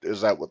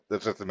 is that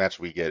the match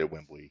we get at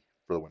Wembley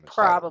for the women's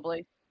title?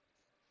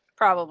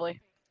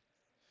 Probably.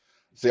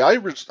 See, I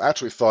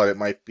actually thought it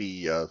might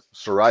be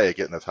Saraya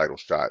getting the title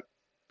shot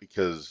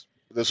because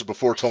this is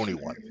before Tony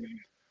won.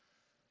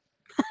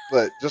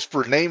 But just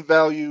for name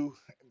value,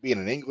 being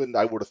in England,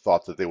 I would have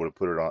thought that they would have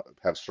put it on,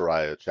 have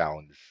Saraya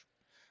challenge.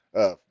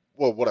 Well,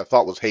 what I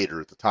thought was Hayter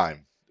at the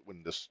time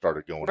when this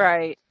started going on.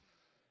 Right.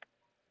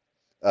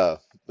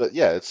 But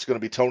yeah, it's going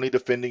to be Tony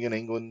defending in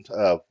England.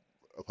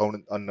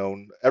 Opponent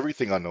unknown,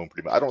 everything unknown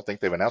pretty much. I don't think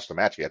they've announced a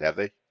match yet, have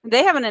they?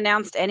 They haven't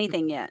announced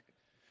anything yet.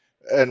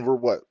 And we're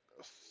what,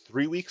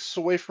 3 weeks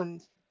away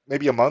from,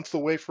 maybe a month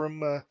away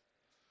from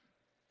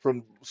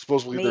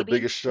supposedly their Maybe.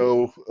 biggest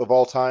show of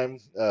all time.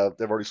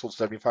 They've already sold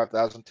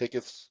 75,000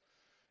 tickets,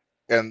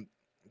 and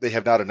they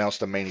have not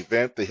announced a main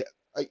event.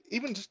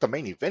 Even just a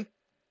main event,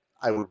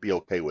 I would be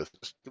okay with.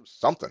 Just do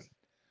something.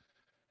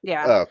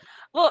 Yeah.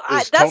 Well,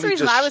 Is that's the Tony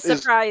reason I was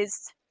just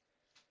surprised.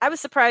 I was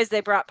surprised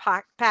they brought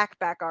Pac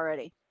back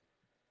already.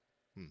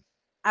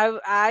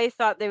 I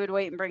thought they would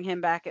wait and bring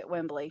him back at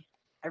Wembley.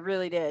 I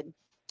really did.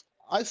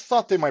 I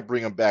thought they might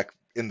bring him back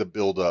in the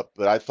build up,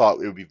 but I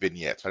thought it would be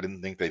vignettes. I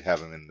didn't think they'd have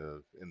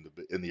him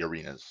in the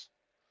arenas.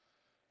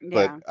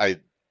 Yeah. But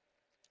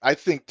I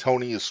think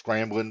Tony is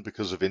scrambling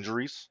because of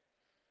injuries.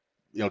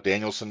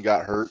 Danielson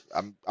got hurt.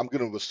 I'm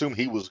going to assume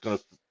he was going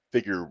to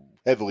figure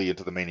heavily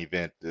into the main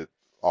event at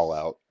All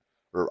Out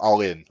or All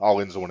In. All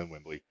In's the one in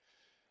Wembley.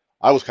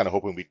 I was kind of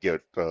hoping we'd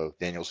get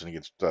Danielson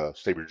against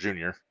Sabre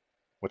Jr.,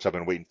 which I've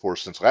been waiting for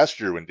since last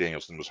year when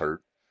Danielson was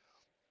hurt.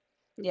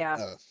 Yeah.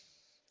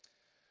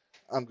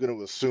 I'm going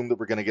to assume that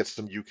we're going to get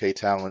some UK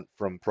talent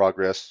from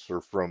Progress or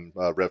from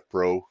Rev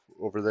Pro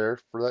over there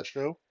for that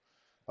show.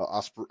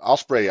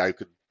 Osprey, I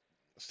could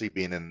see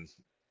being in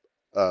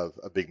a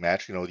big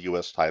match, the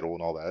US title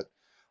and all that.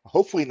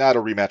 Hopefully not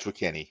a rematch with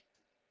Kenny.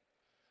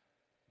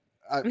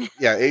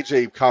 Yeah,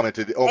 AJ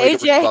commented, Omega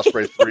versus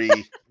Osprey 3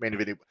 main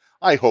event.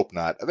 I hope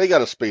not. They got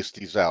to space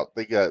these out.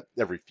 They got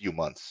every few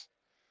months.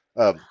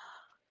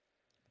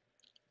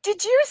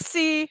 Did you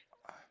see?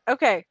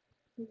 Okay.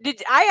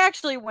 I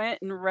actually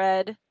went and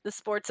read the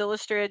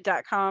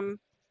SportsIllustrated.com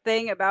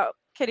thing about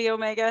Kenny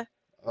Omega?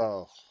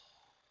 Oh,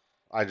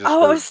 I just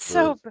heard it's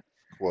so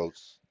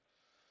quotes.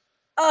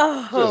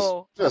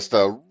 Oh, just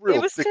a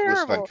real thick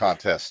terrible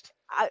contest.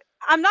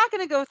 I'm not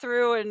going to go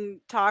through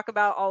and talk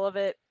about all of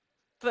it,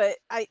 but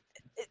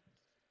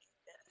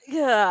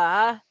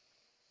yeah,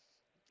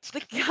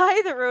 the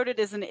guy that wrote it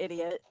is an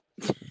idiot.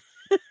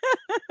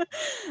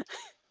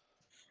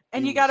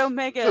 And you got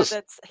Omega.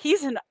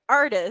 He's an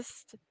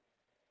artist.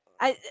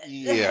 Yeah,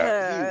 you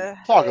uh,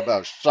 talk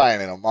about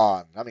shining them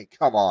on. I mean,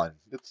 come on.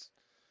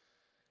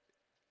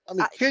 I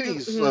mean, I,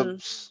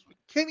 mm,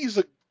 Kenny's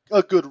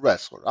a good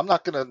wrestler. I'm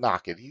not gonna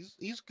knock it.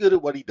 He's good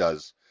at what he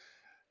does.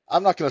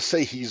 I'm not gonna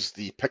say he's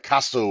the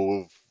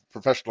Picasso of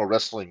professional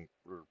wrestling.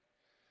 Or,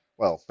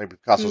 well, maybe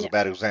Picasso's yeah. a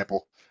bad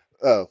example.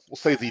 We'll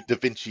say the Da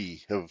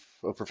Vinci of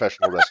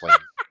professional wrestling.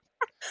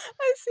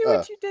 I see Uh,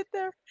 what you did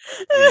there.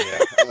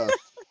 yeah,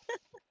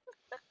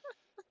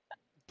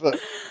 but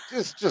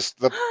just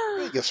the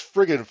biggest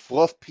friggin'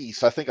 fluff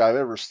piece I think I've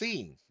ever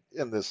seen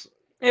in this.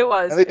 It And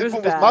was. they It did was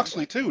one with bad.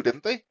 Moxley too,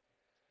 didn't they?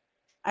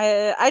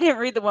 I didn't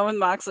read the one with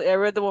Moxley. I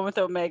read the one with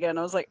Omega, and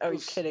I was like, "Oh, It you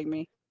was, kidding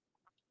me?"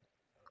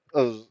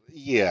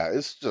 yeah,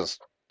 it's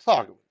just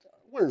talk.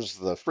 Where's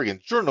the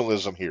friggin'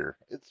 journalism here?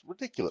 It's Yeah.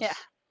 ridiculous.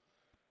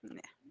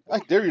 Yeah. I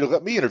dare you to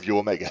let me interview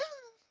Omega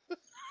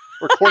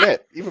or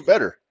Cornette, even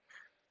better.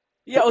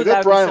 Yeah. Oh, that Let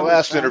would be Brian so much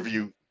Last fun.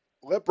 interview.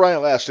 Let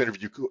Brian Last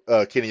interview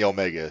Kenny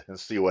Omega and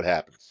see what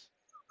happens.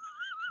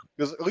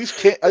 Because at No,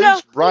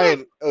 least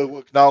Brian will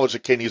acknowledge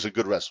that Kenny's a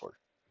good wrestler.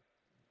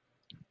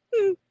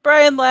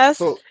 Brian Last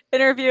So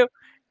interview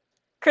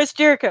Chris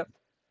Jericho.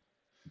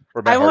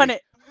 or Matt I want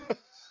Hardy. it.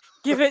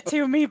 Give it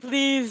to me,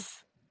 please.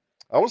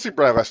 I want to see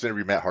Brian Last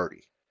interview Matt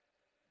Hardy.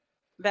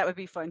 That would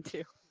be fun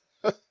too.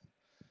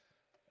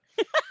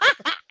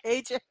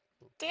 AJ,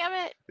 damn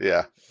it.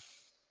 Yeah.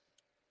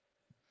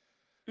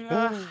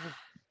 Ugh.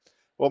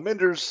 Well,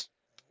 Menders,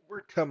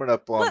 we're coming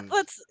up on.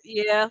 Let's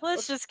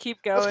just keep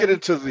Let's get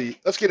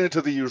going.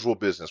 into the usual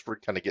business. We're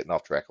kind of getting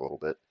off track a little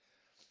bit.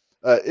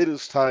 It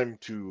is time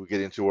to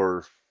get into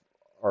our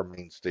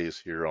mainstays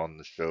here on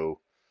the show,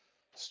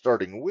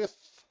 starting with.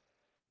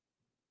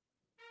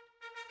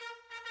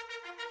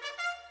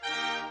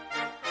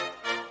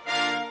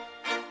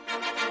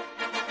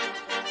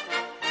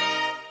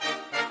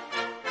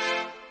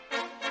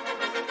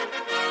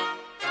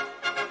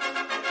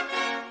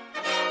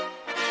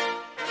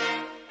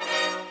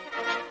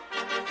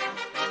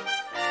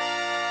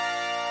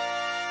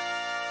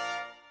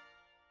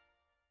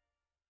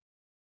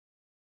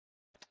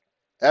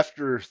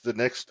 After the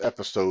next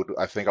episode,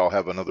 I think I'll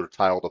have another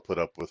tile to put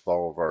up with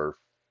all of our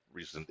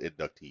recent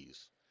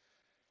inductees.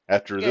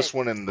 After Good. this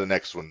one and the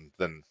next one,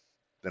 then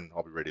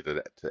I'll be ready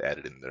to add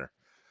it in there.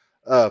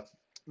 Uh,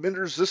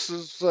 Menders, this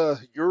is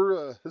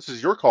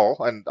your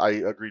call, and I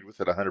agreed with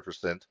it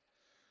 100%.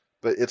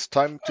 But it's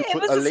time to It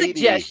put was a a lady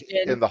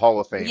suggestion. in the Hall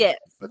of Fame. Yes.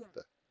 But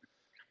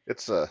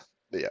it's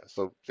yeah.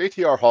 So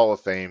JTR Hall of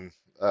Fame,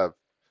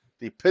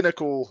 the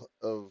pinnacle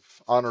of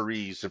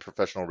honorees in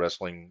professional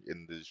wrestling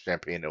in the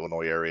Champaign,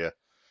 Illinois area.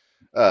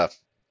 Uh,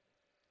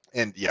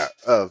 and yeah,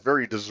 a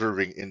very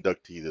deserving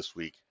inductee this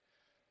week.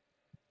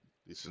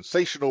 The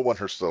sensational one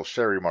herself,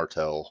 Sherry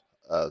Martel.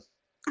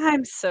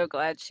 I'm so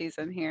glad she's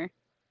in here.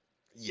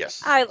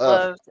 Yes. I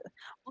loved.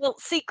 Well,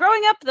 see,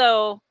 growing up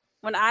though,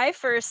 when I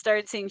first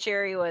started seeing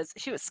Sherry,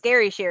 she was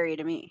scary Sherry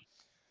to me.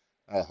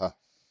 Uh-huh.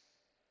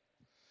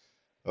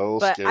 Oh,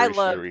 But I scary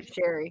loved Sherry.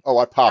 Sherry. Oh,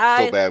 I popped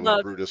so I bad when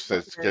loved Brutus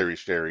said Sherry. scary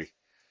Sherry.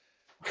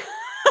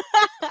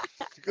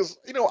 Because,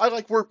 I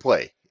like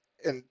wordplay.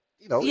 And,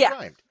 it Yeah.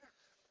 rhymed.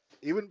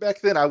 Even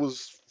back then, I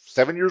was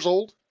 7 years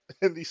old,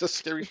 and he says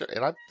scary Sherry.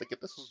 And I'm thinking,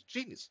 this is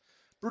genius.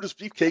 Brutus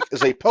Beefcake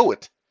is a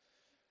poet.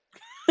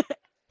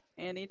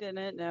 And he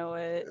didn't know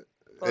it.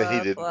 And he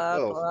Blah, didn't. blah,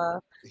 Well, blah.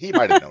 he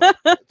might have known it.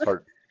 It's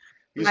hard.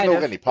 He's Might no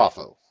have. Lenny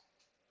Poffo.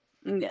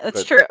 Yeah,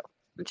 that's But, true.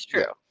 It's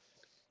true.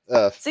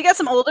 yeah. So you got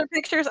some older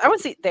pictures? I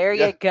want to see. There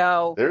Yeah. you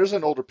go. There's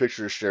an older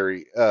picture of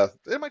Sherry.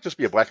 It might just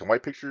be a black and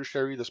white picture of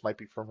Sherry. This might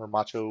be from her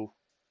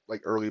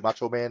early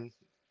Macho Man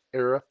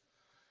era.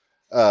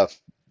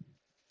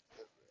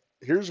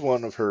 Here's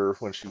one of her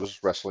when she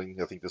was wrestling.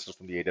 I think this is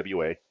from the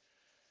AWA,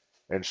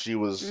 and she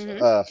was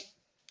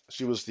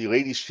the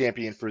ladies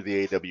champion for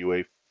the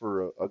AWA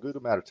for a good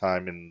amount of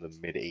time in the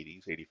mid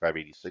 80s, 85,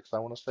 86, I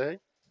want to say.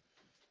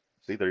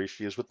 See, there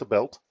she is with the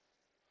belt,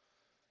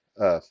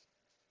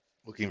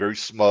 looking very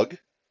smug.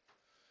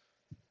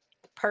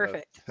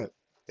 Perfect.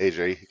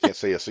 AJ, you can't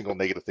say a single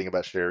negative thing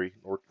about Sherry,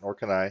 nor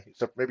can I,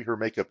 except maybe her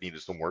makeup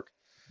needed some work.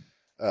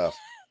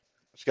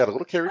 She got a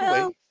little carried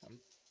away,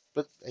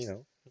 but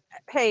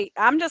Hey,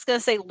 I'm just gonna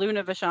say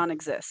Luna Vachon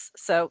exists,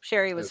 so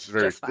Sherry was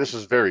just fine. This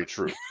is very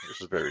true.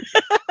 This is very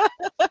true.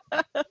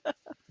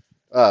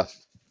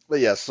 But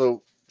yeah,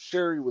 so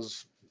Sherry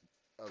was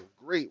a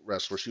great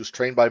wrestler. She was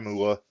trained by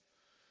Moolah,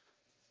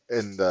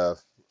 and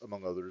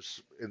among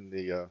others in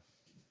the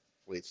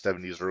late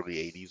 70s, early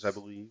 80s, I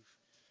believe,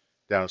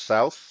 down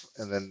south,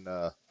 and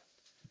then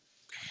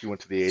she went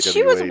to the AWA.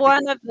 She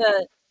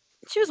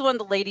was one of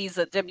the ladies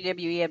that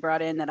WWE had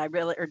brought in or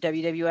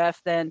WWF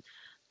then,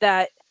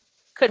 that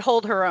could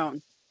hold her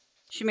own.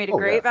 She made a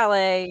great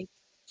valet.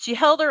 She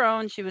held her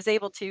own. She was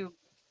able to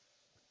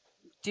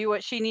do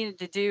what she needed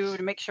to do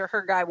to make sure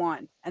her guy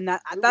won, and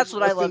that's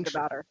what I loved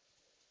about her.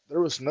 There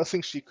was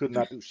nothing she could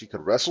not do. She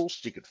could wrestle.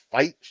 She could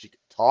fight. She could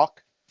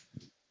talk.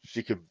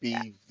 She could be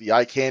the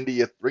eye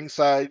candy at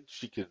ringside.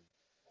 She could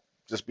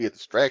just be a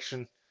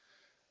distraction.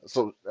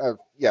 So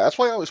yeah, that's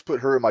why I always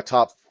put her in my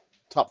top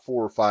top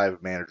 4 or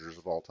 5 managers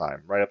of all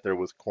time, right up there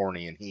with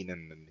Corny and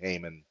Heenan and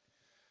Heyman.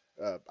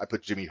 I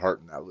put Jimmy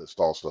Hart in that list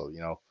also,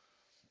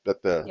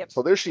 But Yep.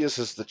 so there she is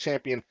as the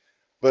champion,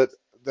 but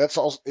that's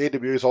also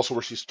AWA is also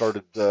where she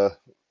started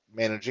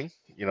managing,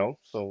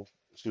 So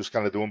she was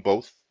kind of doing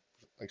both.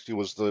 Like she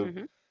was the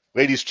hmm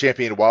ladies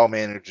champion while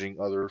managing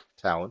other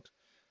talent.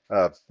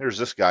 Here's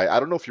this guy. I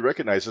don't know if you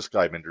recognize this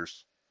guy,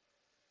 Menders.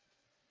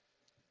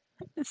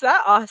 Is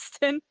that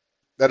Austin?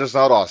 That is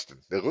not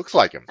Austin. It looks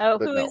like him, Oh,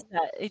 but who is no.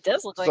 that? He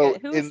does look like So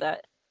it. Who is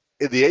that?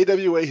 in the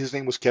AWA, his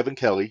name was Kevin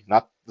Kelly,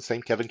 not the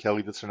same Kevin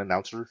Kelly that's an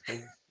announcer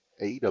in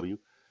AEW,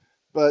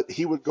 but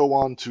he would go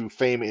on to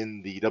fame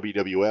in the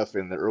WWF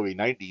in the early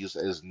 90s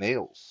as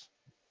Nails,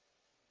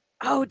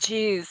 Oh,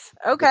 geez.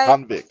 the Okay.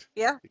 convict.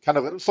 Yeah, He kind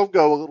of let himself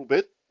go a little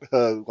bit,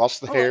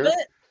 lost the a little hair,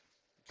 bit.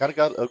 kind of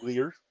got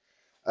uglier.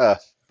 Uh,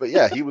 but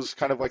yeah, he was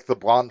kind of like the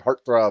blonde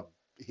heartthrob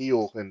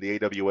heel in the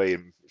AWA,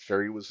 and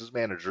Sherry was his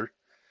manager.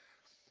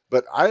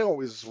 But I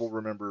always will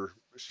remember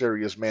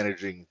Sherry as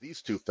managing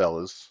these two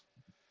fellas,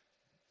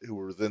 who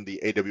were then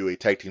the AWA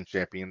Tag Team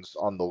Champions.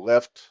 On the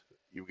left,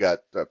 you got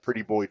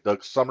Pretty Boy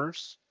Doug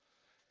Summers,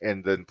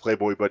 and then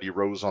Playboy Buddy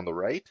Rose on the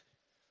right.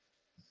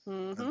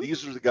 And hmm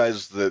these are the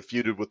guys that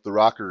feuded with the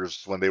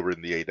Rockers when they were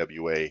in the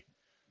AWA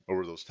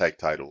over those tag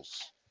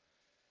titles.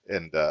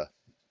 And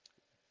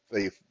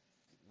they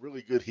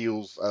really good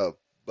heels.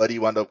 Buddy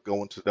wound up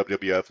going to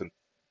WWF and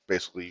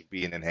basically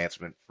be an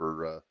enhancement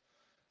for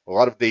a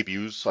lot of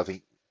debuts. I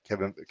think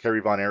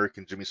Kerry Von Erich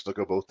and Jimmy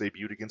Snuka both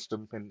debuted against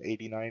him in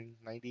 89,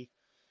 90.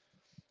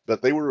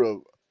 But they were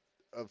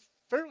a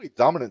fairly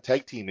dominant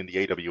tag team in the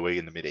AWA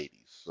in the mid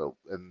 80s. So,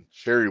 and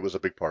Sherry was a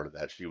big part of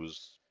that. She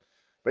was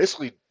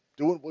basically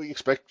doing what you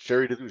expect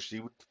Sherry to do. She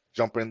would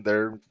jump in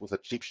there with a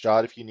cheap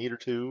shot if you need her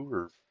to,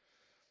 or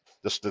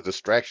just a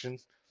distraction.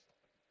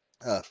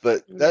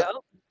 But Yep.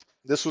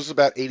 this was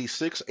about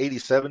 86,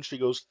 87. She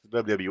goes to the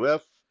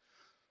WWF,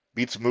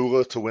 beats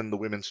Moolah to win the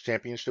women's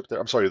championship there.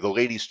 I'm sorry, the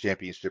ladies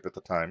championship at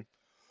the time.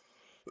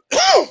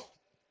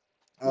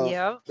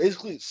 Yep.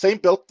 Basically, same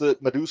belt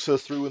that Medusa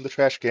threw in the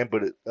trash can,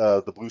 but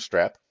the blue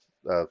strap.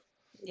 Uh,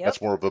 Yep.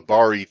 that's more of a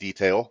Bari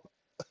detail,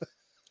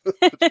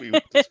 which we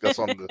would discuss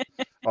on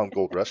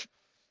Gold Rush.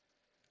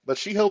 But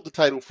she held the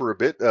title for a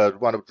bit,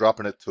 wound up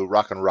dropping it to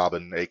Rockin'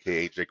 Robin,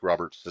 aka Jake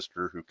Roberts'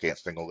 sister, who can't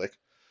sing a lick.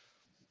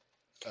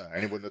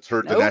 Anyone that's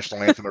heard the Nope.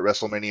 national anthem at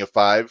WrestleMania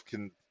 5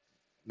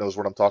 knows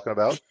what I'm talking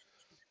about.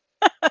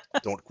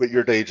 Don't quit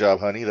your day job,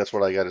 honey. That's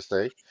what I got to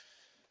say.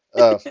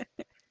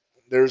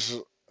 There's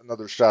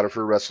another shot of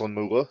her wrestling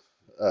Moolah.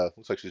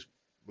 Looks like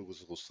Moolah's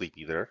a little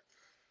sleepy there.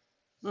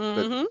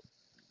 But hmm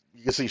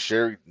you can see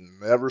Sherry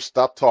never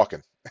stopped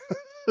talking.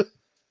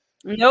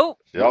 Nope.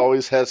 She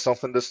always had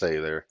something to say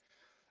there.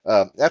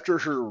 After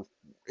her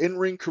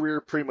in-ring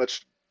career pretty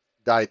much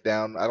died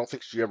down, I don't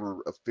think she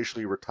ever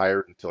officially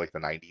retired until like the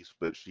 90s,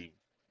 but she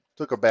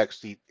took a back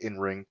seat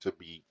in-ring to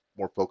be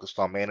more focused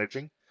on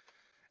managing.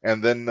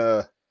 And then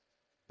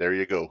there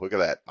you go. Look at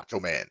that. Macho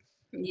Man.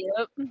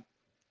 Yep.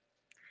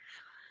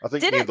 I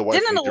think me and the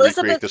wife Didn't need to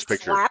recreate Elizabeth this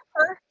picture. slap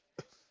her?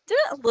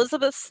 Didn't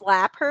Elizabeth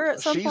slap her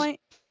at some point?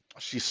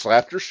 She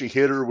slapped her. She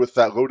hit her with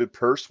that loaded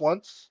purse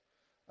once.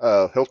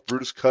 Helped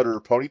Brutus cut her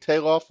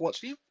ponytail off once.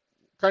 She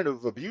kind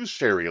of abused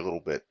Sherry a little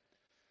bit.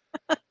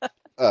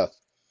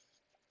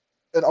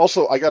 And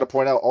also, I got to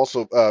point out,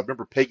 also,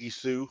 remember Peggy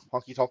Sue,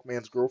 Honky Tonk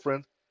Man's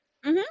girlfriend?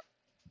 Mhm.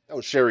 That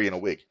was Sherry in a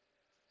wig.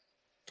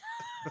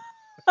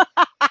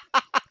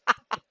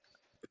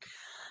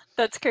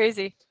 That's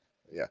crazy.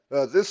 Yeah.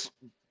 This,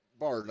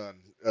 bar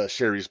none,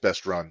 Sherry's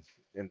best run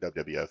in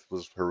WWF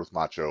was her with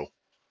Macho.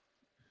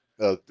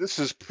 This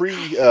is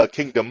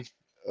pre-Kingdom,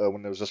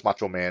 when there was just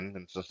Macho Man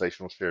and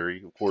Sensational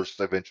Sherry. Of course,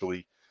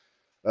 eventually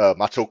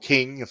Macho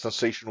King and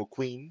Sensational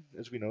Queen,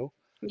 as we know.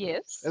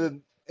 Yes.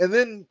 And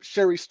then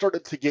Sherry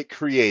started to get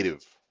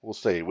creative, we'll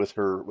say, with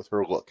her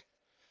look.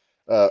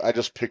 I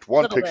just picked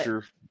one Little bit.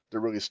 picture that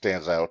really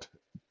stands out.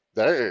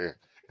 There.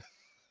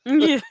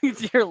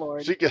 Dear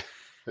Lord.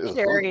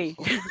 Sherry.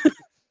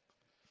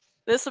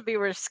 This would be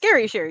where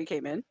Scary Sherry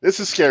came in. This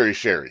is Scary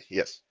Sherry,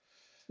 yes.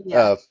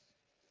 Yeah.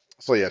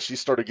 So yeah, she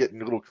started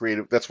getting a little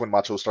creative. That's when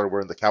Macho started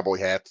wearing the cowboy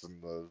hats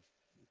and the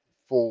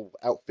full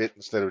outfit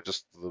instead of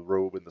just the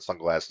robe and the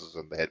sunglasses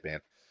and the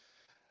headband.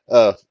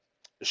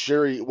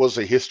 Sherry was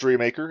a history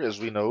maker, as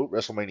we know,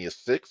 WrestleMania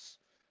 6.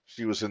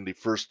 She was in the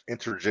first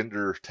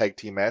intergender tag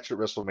team match at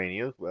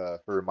WrestleMania,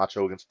 her and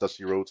Macho against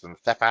Dusty Rhodes and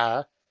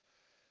Sapphire.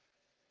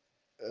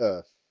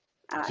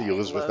 See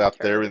Elizabeth out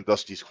there in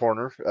Dusty's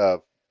corner.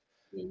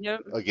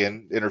 Yep.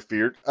 Again,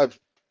 interfered.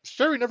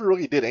 Sherry never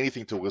really did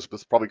anything to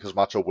Elizabeth, probably because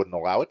Macho wouldn't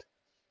allow it,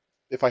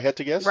 if I had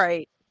to guess.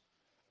 Right.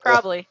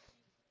 Probably.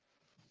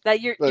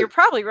 You're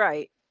probably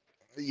right.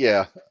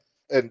 Yeah.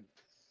 And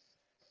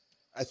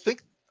I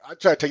think, I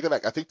try to take that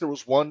back. I think there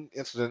was one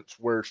incident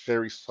where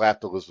Sherry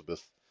slapped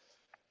Elizabeth.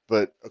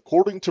 But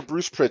according to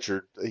Bruce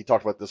Pritchard, he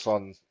talked about this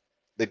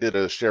they did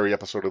a Sherry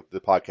episode of the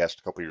podcast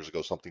a couple years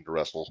ago, Something to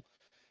Wrestle.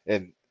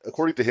 And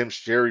according to him,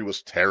 Sherry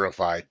was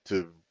terrified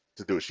to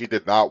do it. She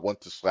did not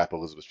want to slap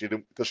Elizabeth.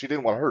 Because she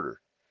didn't want to hurt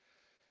her.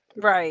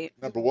 Right.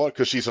 Number one,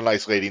 because she's a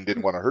nice lady and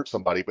didn't want to hurt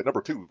somebody, but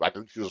number two, I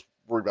think she was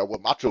worried about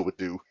what Macho would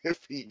do if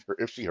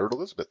she hurt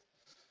Elizabeth.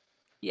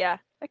 Yeah,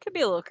 that could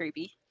be a little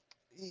creepy.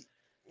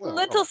 Well,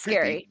 Little creepy,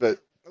 scary. but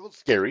a little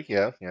scary.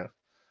 Yeah, yeah.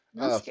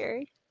 A little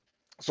scary.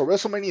 So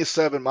WrestleMania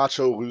 7,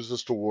 Macho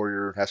loses to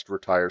Warrior, has to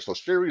retire. So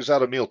Sherry's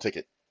out a meal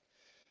ticket.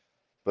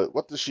 But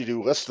what does she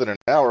do less than an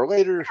hour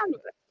later?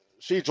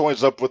 She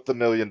joins up with the $1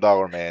 Million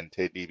Man,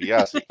 Ted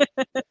DiBiase.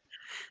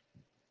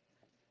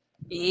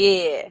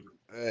 Yeah.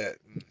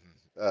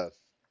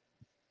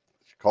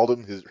 She called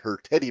him her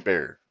teddy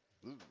bear.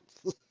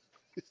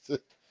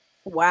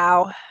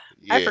 Wow.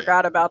 Yeah. I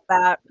forgot about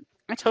that.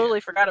 I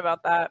totally forgot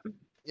about that.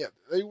 Yeah,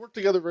 they worked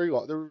together very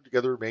long. They were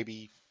together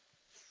maybe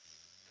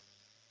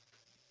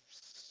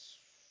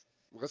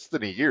less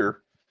than a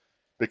year,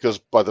 because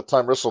by the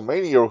time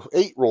WrestleMania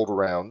 8 rolled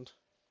around,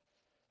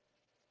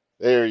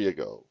 there you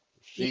go.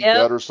 She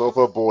got herself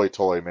a boy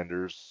toy,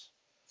 Menders.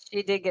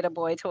 She did get a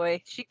boy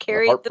toy. She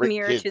carried the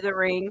mirror to the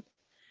ring.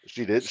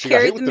 She did. She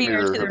got hit with the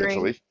mirror to the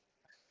eventually.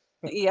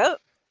 Yep.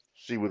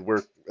 She would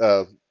wear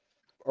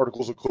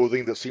articles of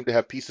clothing that seemed to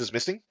have pieces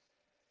missing.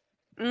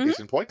 Case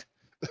in point.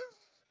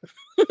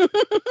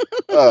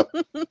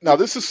 Now,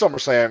 this is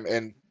SummerSlam,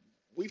 and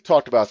we've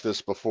talked about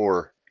this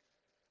before.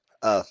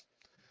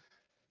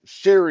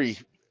 Sherry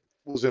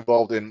was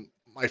involved in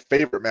my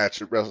favorite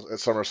match at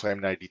SummerSlam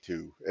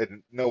 92.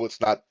 And no, it's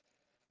not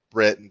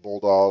Brett and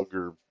Bulldog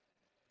or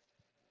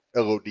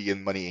LOD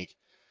and Money Inc.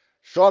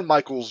 Shawn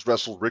Michaels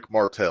wrestled Rick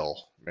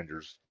Martel.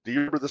 Menders, do you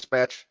remember this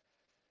match?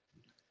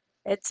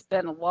 It's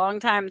been a long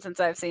time since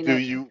I've seen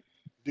it.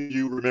 Do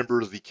you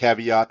remember the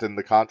caveat in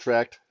the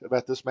contract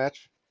about this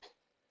match?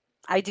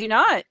 I do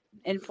not.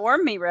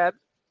 Inform me, Reb.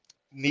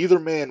 Neither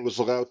man was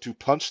allowed to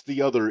punch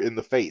the other in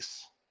the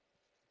face.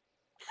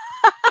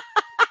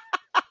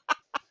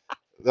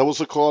 That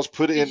was a clause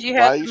put in you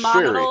by have the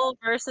Sherry. model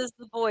versus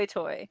the boy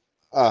toy.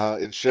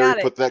 And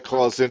Sherry put that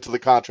clause into the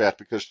contract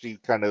because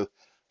she'd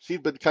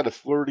been kind of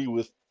flirty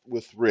with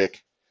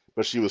Rick,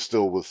 but she was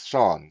still with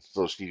Shawn,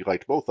 so she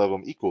liked both of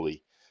them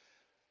equally.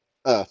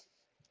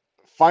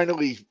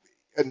 Finally,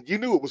 and you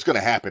knew it was going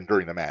to happen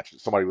during the match.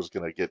 Somebody was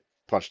going to get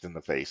punched in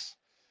the face.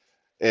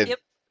 And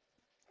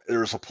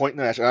there was a point in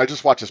the match, and I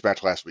just watched this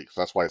match last week,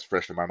 so that's why it's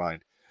fresh in my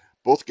mind.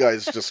 Both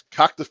guys just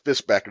cocked the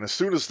fist back, and as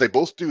soon as they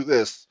both do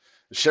this,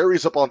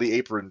 Sherry's up on the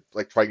apron,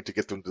 like trying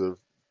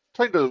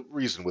to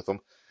reason with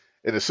them.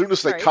 And as soon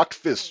as they cocked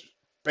fists,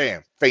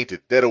 bam, fainted,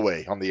 dead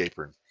away on the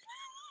apron.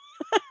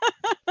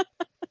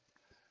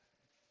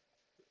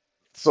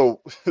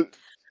 So then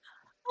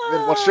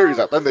once Sherry's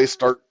out, then they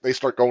start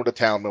going to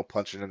town, no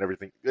punching and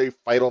everything. They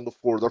fight on the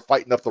floor. They're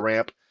fighting up the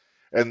ramp,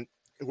 and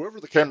whoever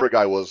the camera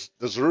guy was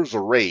deserves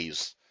a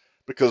raise,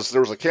 because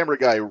there was a camera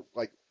guy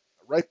like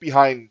right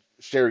behind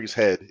Sherry's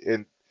head,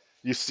 and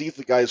you see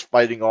the guys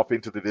fighting off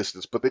into the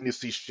distance, but then you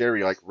see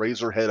Sherry like raise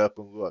her head up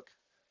and look.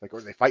 Like,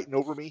 are they fighting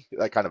over me?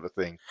 That kind of a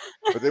thing.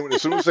 But then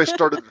as soon as they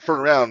started to turn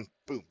around,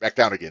 boom, back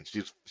down again. She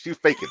was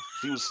faking.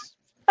 It was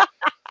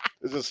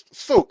just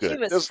so good. She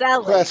was it was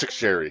selling. Classic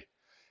Sherry.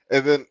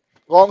 And then,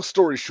 long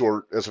story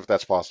short, as if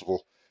that's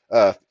possible,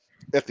 at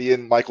the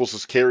end, Michaels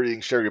is carrying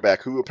Sherry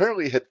back, who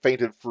apparently had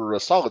fainted for a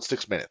solid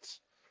 6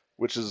 minutes,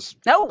 which is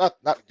not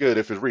good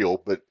if it's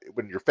real, but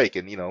when you're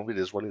faking, it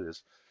is what it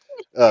is.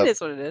 It is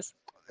what it is.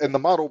 And the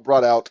model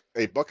brought out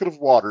a bucket of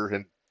water,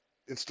 and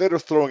instead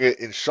of throwing it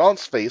in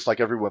Shawn's face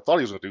like everyone thought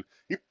he was going to do,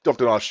 he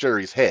dumped it on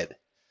Sherry's head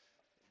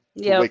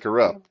to wake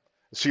her up.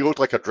 She looked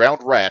like a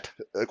drowned rat,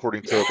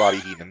 according to Bobby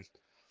Heenan.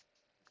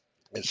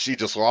 And she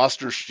just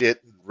lost her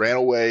shit, ran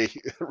away,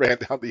 ran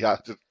down the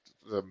aisle, just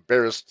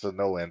embarrassed to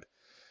no end.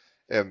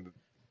 And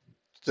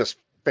just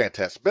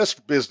fantastic.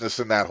 Best business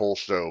in that whole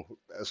show,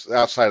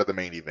 outside of the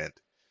main event.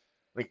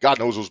 I mean, God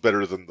knows it was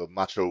better than the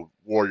Macho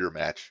Warrior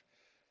match,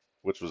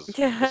 which was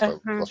just a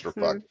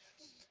clusterfuck.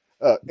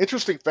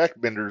 Interesting fact,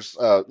 Benders.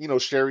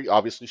 Sherry,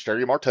 obviously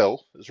Sherry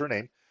Martel is her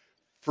name.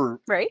 For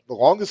the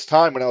longest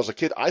time when I was a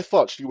kid, I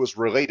thought she was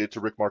related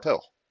to Rick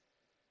Martel,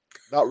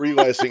 not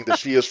realizing that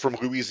she is from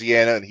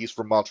Louisiana and he's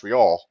from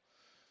Montreal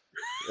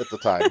at the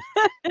time.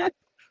 Well,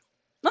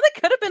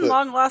 they could have been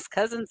long lost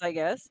cousins, I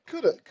guess.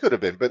 Could have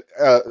been, but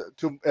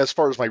as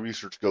far as my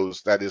research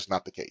goes, that is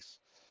not the case.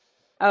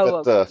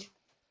 Oh, okay.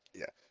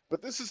 Yeah.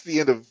 But this is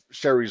the end of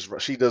Sherry's.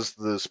 She does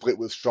the split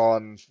with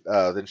Shawn.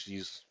 Then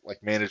she's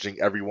like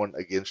managing everyone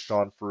against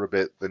Shawn for a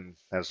bit. Then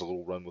has a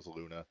little run with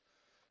Luna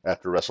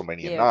after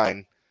WrestleMania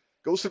 9.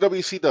 Goes to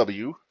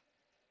WCW.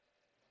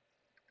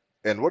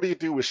 And what do you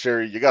do with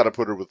Sherry? You got to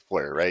put her with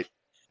Flair, right?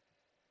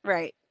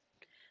 Right.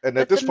 And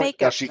at this point,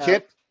 now she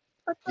can't.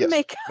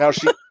 Yes.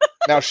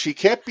 Now she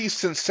can't be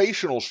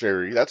Sensational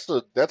Sherry. That's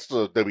the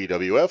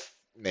WWF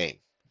name.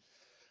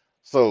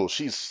 So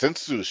she's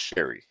Sensu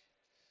Sherry.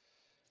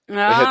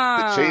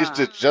 They changed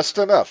it just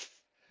enough,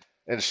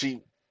 and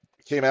she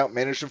came out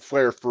managing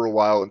Flair for a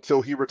while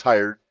until he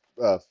retired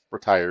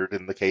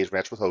in the cage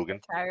match with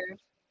Hogan.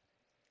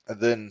 And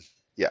then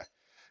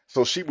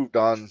so she moved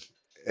on,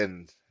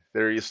 and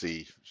there you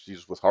see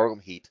she's with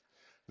Harlem Heat.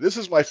 This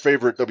is my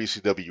favorite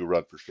WCW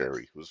run for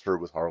Sherry. Was her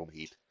with Harlem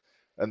Heat.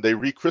 and they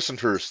rechristened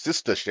her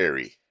Sister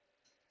Sherry.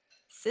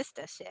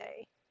 Sister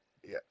Shay.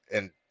 Yeah,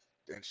 and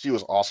she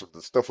was awesome.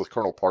 The stuff with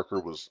Colonel Parker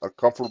was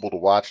uncomfortable to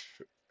watch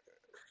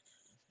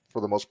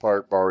for the most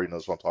part. Bari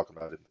knows what I'm talking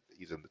about.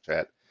 He's in the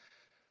chat,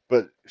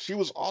 but she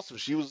was awesome.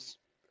 She was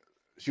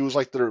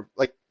like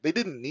they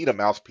didn't need a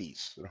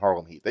mouthpiece in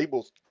Harlem Heat. They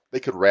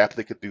could rap,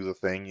 they could do the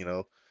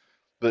thing,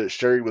 But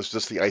Sherry was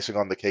just the icing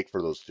on the cake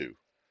for those two.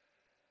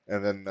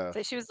 And then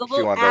So she was the she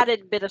little wound up,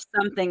 added bit of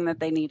something that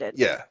they needed.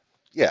 yeah,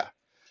 yeah.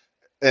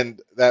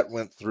 And that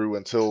went through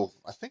until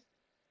I think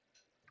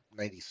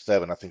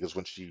 '97. I think is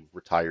when she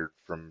retired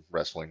from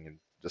wrestling and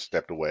just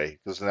stepped away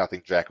because then I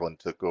think Jacqueline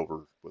took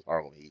over with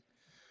Harlem Heat.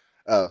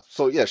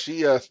 So yeah,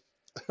 she I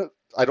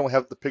don't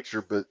have the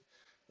picture, but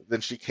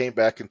then she came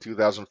back in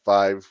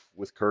 2005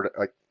 with Kurt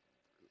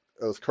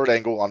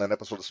Angle on an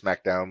episode of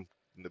SmackDown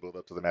in the build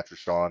up to the match with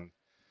Shawn,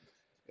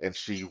 and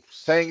she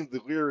sang the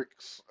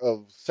lyrics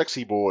of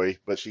 "Sexy Boy,"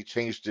 but she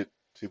changed it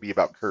to be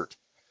about Kurt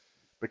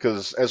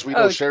because, as we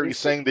know, Oh, Sherry geez.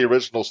 sang the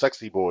original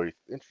 "Sexy Boy"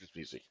 entrance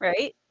music.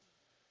 Right?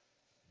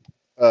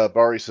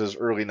 Bari says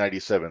early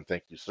 '97.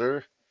 Thank you,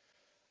 sir.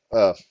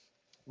 But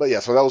yeah,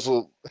 so that was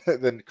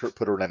then Kurt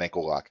put her in an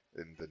ankle lock,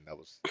 and then that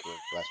was the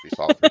last we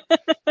saw of her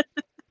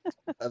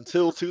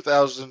until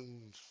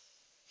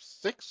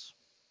 2006.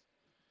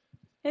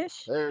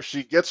 Ish. There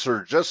she gets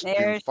her just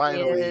There due she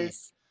finally.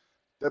 is.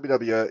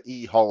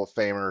 WWE Hall of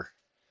Famer.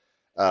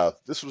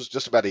 This was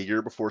just about a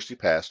year before she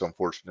passed,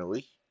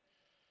 unfortunately.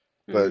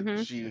 But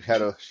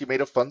Mhm. she made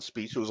a fun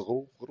speech. It was a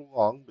little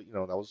long, but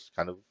that was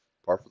kind of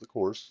par for the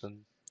course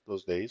in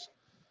those days.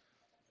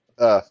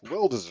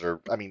 Well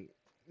deserved. I mean,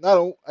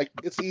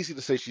 it's easy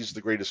to say she's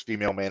the greatest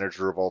female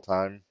manager of all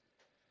time.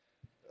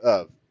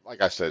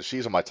 Like I said,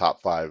 she's in my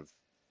top 5.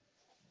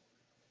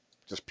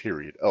 Just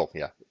period. Oh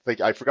yeah,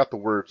 I forgot the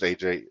words,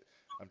 AJ.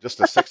 I'm just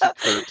a sexy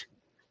Kurt. ...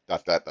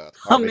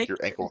 I'll make your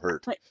ankle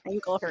hurt. My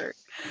ankle hurt.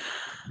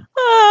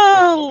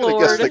 Oh, I'm gonna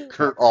guess Lord. that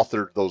Kurt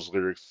authored those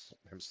lyrics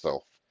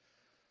himself.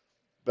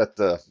 But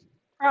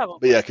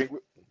Probably. yeah,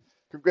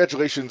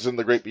 congratulations in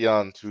the great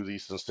beyond to the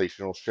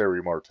sensational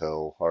Sherry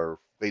Martel, our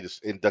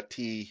latest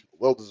inductee,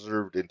 well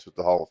deserved into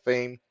the Hall of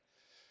Fame.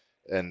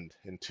 And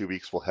in 2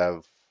 weeks we'll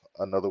have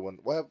another one.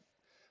 We'll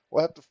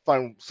have to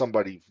find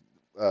somebody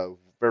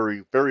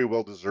very very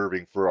well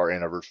deserving for our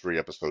anniversary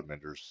episode,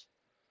 Menders.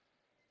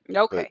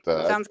 Okay.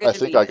 But Sounds I good to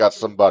think me. I got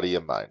somebody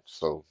in mind,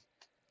 so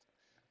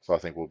I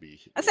think we'll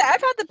be. I say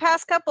I've had the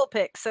past couple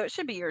picks, so it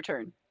should be your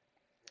turn.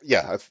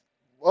 Yeah.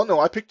 Well, no,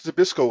 I picked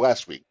Zabisco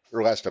last week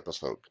or last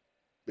episode,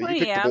 but Well, you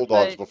picked yeah, the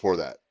Bulldogs but before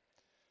that.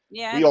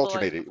 yeah, We the Bulldogs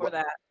alternated. before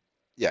that.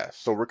 Yeah,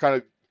 so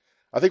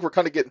I think we're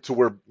kind of getting to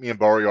where me and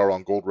Barry are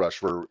on Gold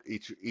Rush, where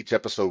each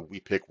episode we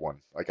pick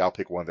one. Like I'll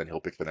pick one, then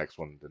he'll pick the next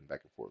one, then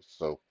back and forth.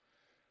 So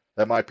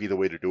that might be the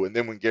way to do it. And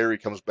then when Gary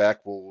comes back,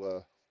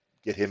 we'll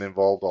get him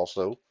involved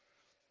also.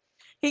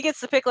 He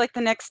gets to pick like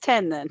the next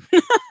 10 then.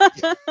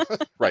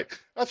 Right.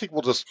 I think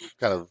we'll just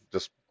kind of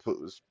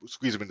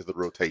squeeze him into the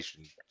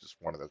rotation just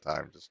one at a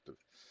time.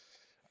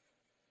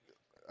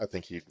 I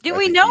think he. Do I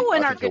we think know he-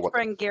 when I our think he'll good want that.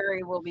 friend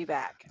Gary will be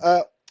back?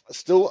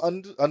 Still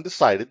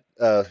undecided.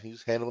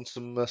 He's handling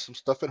some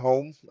stuff at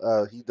home.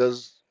 He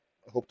does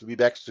hope to be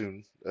back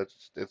soon.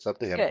 It's up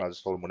to him. Good. I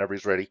just told him whenever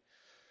he's ready.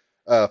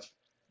 But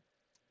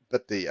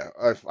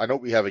I know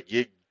we have a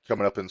gig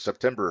coming up in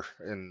September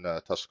in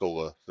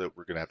Tuscola that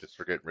we're gonna have to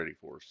start getting ready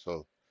for.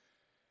 So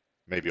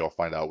maybe I'll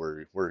find out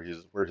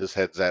where his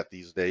head's at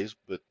these days.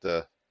 But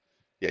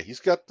yeah, he's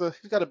got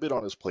a bit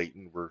on his plate,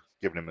 and we're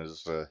giving him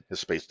his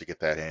space to get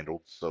that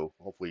handled. So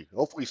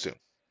hopefully soon.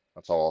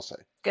 That's all I'll say.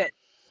 Good.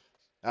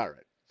 All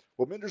right.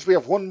 Well, Menders, we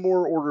have one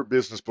more order of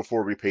business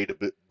before we pay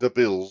the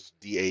bills.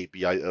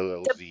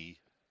 DABILLZ,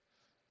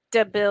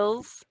 The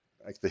Bills.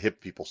 like the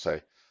hip people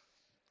say.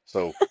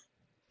 So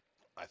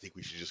I think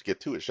we should just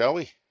get to it, shall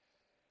we?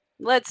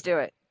 Let's do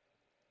it.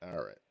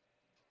 All right.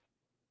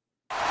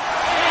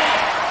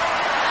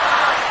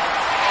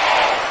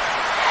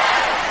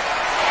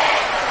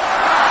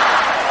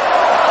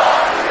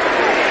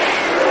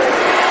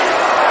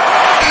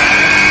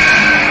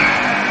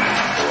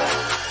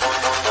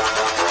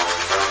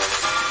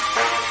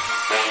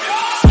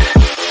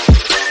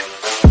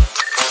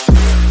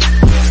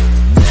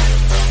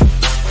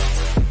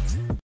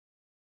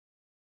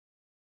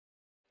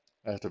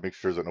 I have to make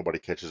sure that nobody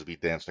catches me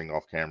dancing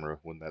off camera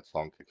when that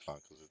song kicks on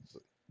because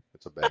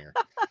it's a banger.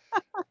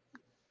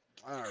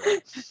 All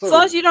right. As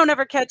long as you don't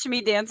ever catch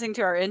me dancing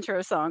to our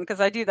intro song,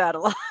 because I do that a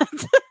lot.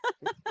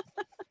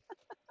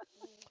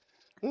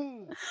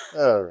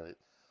 All right.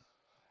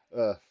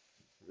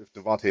 If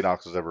Devontae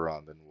Knox is ever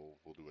on, then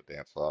we'll do a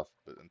dance off.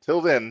 But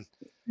until then,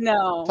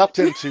 No. Top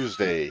 10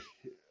 Tuesday. It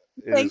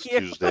Thank is you.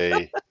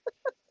 Tuesday.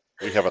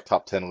 We have a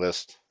top 10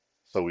 list,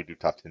 so we do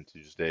Top 10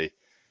 Tuesday.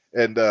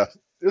 And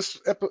this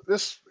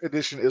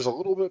edition is a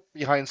little bit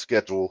behind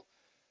schedule.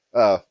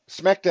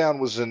 SmackDown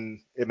was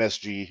in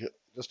MSG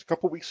just a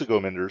couple weeks ago,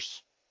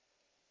 Menders,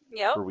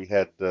 Yep. where we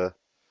had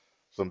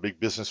some big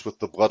business with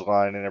the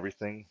Bloodline and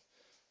everything.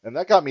 And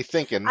that got me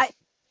thinking.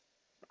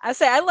 I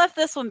say I left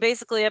this one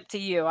basically up to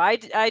you. I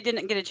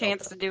didn't get a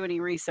chance to do any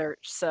research,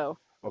 so.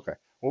 Okay.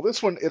 Well,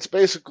 this one, it's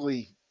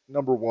basically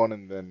number one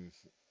and then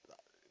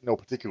no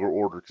particular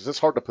order because it's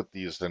hard to put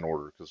these in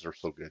order because they're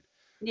so good.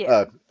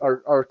 Yeah.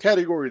 Our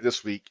category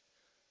this week,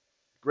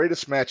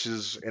 greatest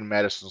matches in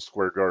Madison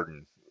Square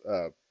Garden.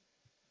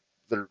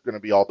 They're going to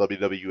be all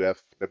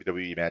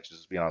WWE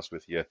matches, to be honest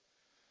with you.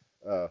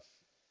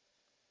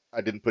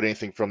 I didn't put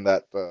anything from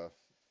that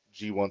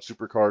G1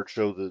 Supercard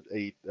show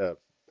that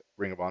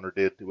Ring of Honor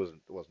did. It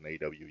wasn't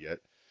AEW yet.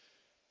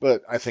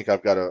 But I think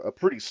I've got a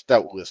pretty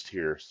stout list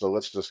here, so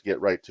let's just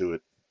get right to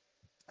it.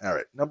 All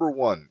right, number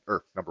one.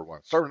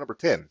 Start with number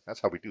 10.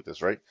 That's how we do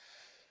this, right?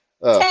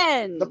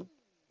 10.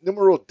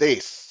 Numero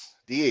 10.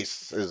 10,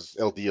 as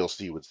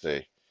LDLC would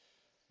say.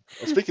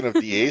 Well, speaking of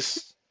 10,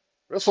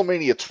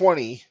 WrestleMania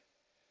 20,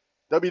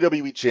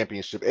 WWE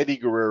Championship, Eddie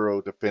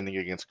Guerrero defending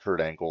against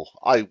Kurt Angle.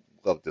 I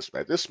love this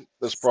match. This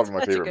is probably my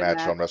Such a favorite good match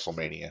match. on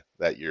WrestleMania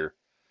that year.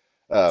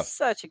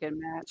 Such a good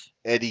match.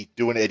 Eddie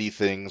doing Eddie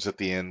things at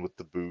the end with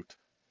the boot.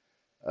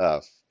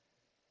 It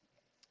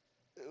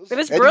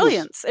was Eddie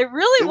brilliance. It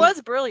really was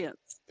brilliance.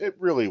 It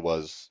really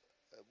was.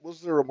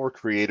 Was there a more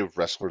creative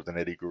wrestler than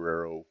Eddie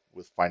Guerrero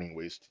with finding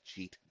ways to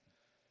cheat?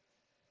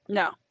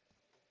 No.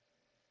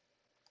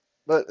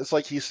 But it's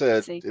like he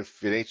said, See.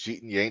 if it ain't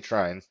cheating, you ain't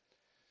trying.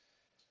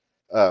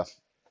 I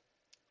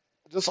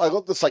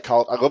love the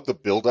psychology. I love the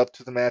build up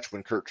to the match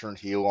when Kurt turned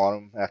heel on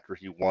him after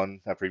he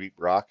beat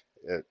Brock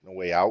at No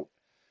Way Out.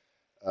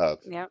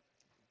 Yeah.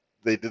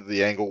 They did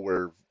the angle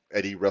where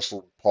Eddie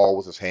wrestled Paul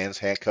with his hands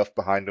handcuffed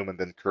behind him, and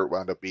then Kurt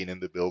wound up being in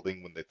the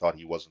building when they thought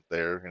he wasn't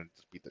there and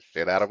just beat the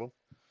shit out of him.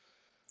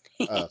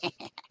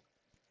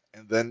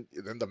 And then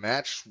the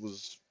match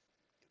was,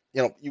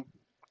 you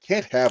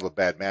can't have a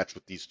bad match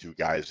with these two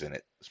guys in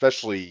it,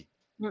 especially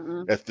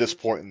at this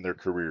point in their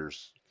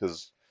careers,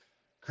 because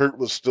Kurt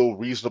was still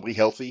reasonably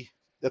healthy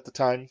at the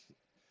time.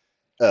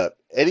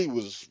 Eddie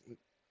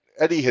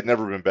had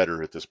never been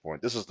better at this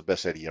point. This is the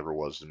best Eddie ever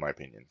was, in my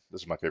opinion.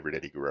 This is my favorite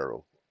Eddie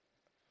Guerrero.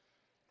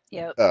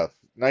 Yep.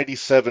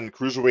 97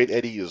 Cruiserweight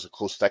Eddie is a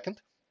close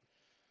second.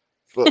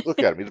 But look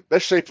at him. He's the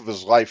best shape of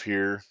his life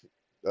here.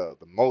 The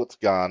mullet's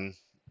gone,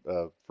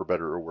 for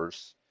better or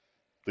worse.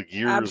 The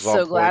gear I'm is on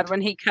so glad point.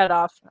 when he cut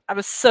off. I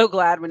was so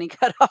glad when he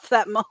cut off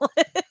that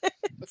mullet.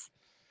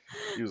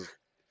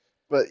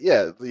 But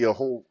yeah, the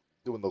whole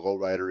doing the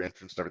lowrider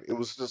entrance and everything. It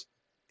was just,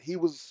 he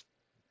was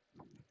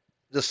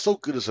just so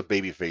good as a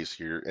babyface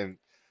here, and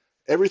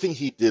everything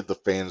he did, the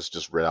fans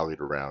just rallied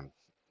around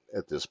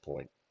at this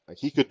point. Like,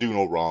 he could do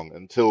no wrong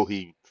until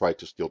he tried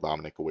to steal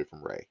Dominic away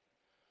from Ray.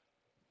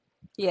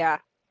 Yeah.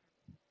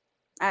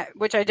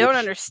 Which I don't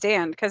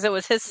understand, because it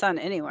was his son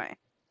anyway.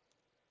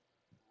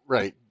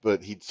 Right,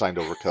 but he'd signed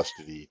over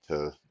custody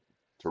to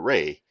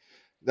Ray.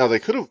 Now, they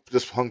could have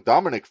just hung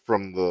Dominic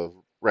from the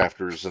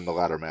rafters in the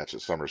ladder match at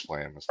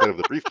SummerSlam instead of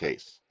the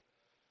briefcase.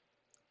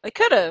 They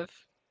could have.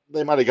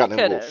 They might have gotten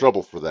in a little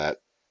trouble for that.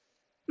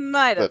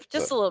 Might have,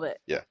 just a little bit.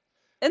 Yeah.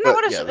 Isn't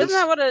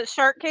that what a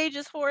shark cage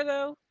is for,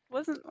 though?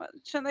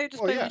 Shouldn't they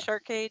just put him in a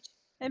shark cage?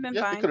 They've been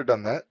fine. They could have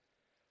done that.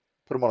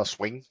 Put him on a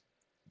swing.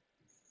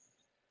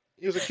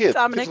 He was a kid.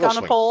 Dominic on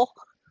a pole.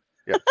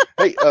 Yeah.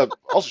 Hey,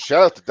 also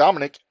shout out to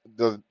Dominic.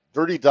 The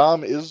Dirty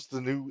Dom is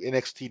the new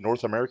NXT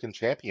North American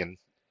champion.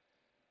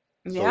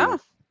 Yeah.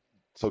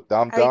 So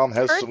Dom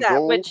has some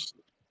gold.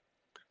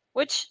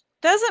 Which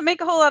doesn't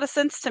make a whole lot of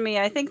sense to me.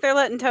 I think they're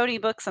letting Tony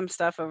book some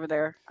stuff over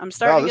there. I'm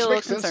starting to get a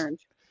little concerned.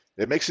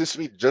 It makes sense to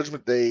me.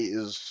 Judgment Day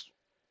is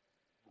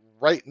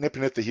right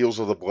nipping at the heels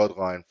of the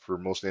Bloodline for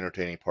most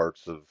entertaining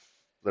parts of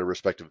their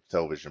respective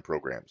television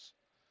programs.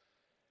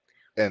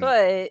 And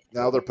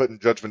now they're putting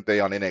Judgment Day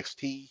on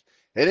NXT.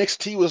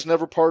 NXT was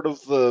never part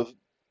of the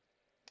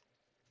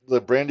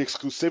brand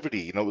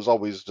exclusivity. It was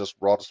always just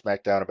Raw to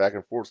SmackDown and back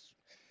and forth.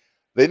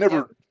 They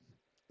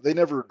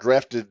never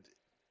drafted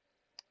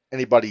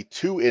anybody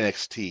to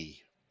NXT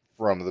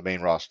from the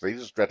main roster. They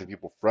just drafted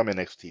people from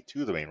NXT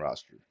to the main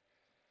roster.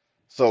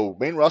 So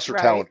main roster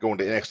talent going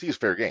to NXT is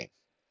fair game.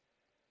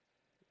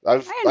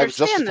 I've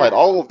justified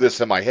all of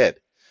this in my head.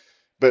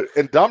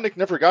 And Dominic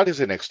never got his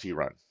NXT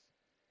run,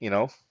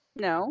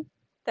 No,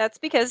 that's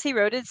because he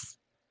rode his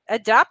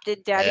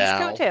adopted daddy's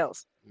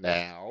coattails.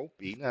 Now,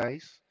 be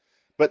nice.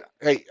 But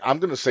hey, I'm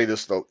going to say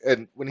this though.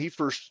 And when he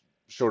first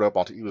showed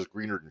up he was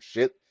greener than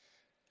shit.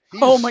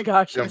 Oh my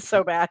gosh, it was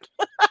so bad.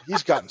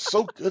 He's gotten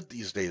so good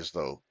these days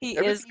though.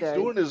 Everything is good.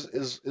 He's doing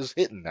is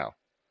hitting now.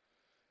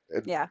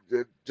 Yeah.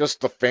 Just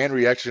the fan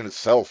reaction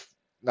itself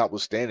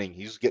notwithstanding,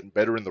 he's getting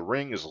better in the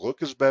ring. His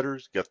look is better.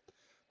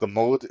 The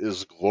mullet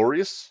is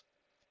glorious.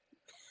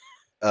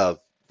 The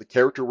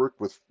character work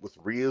with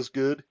Rhea is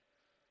good.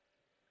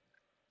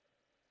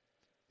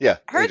 Yeah.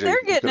 I heard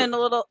they're getting in a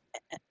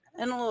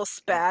little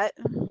spat.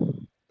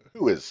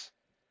 Who is?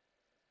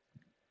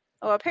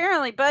 Well,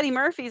 apparently Buddy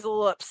Murphy's a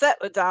little upset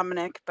with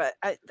Dominic, but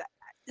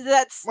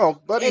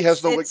Buddy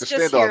has no leg to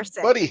stand on.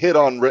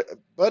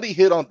 Buddy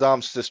hit on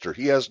Dom's sister.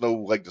 He has no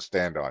leg to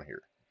stand on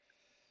here.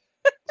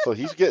 So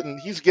he's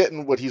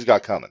getting what he's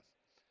got coming.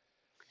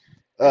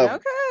 Okay.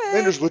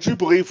 Menders, would you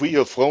believe we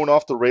have flown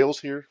off the rails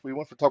here? We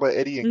went from talking about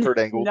Eddie and Kurt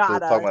Angle to Not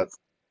talking us. about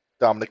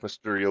Dominic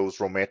Mysterio's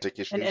romantic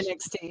In issues.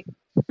 NXT.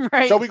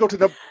 Right. Shall we go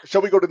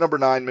to number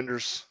 9,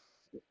 Menders?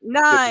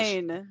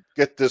 9.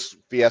 Get this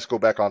fiasco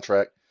back on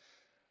track.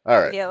 All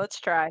right. Yeah, let's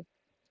try.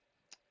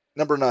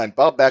 Number 9,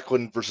 Bob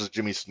Backlund versus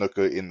Jimmy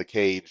Snuka in the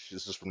cage.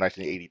 This is from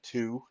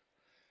 1982.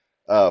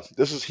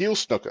 This is heel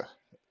Snuka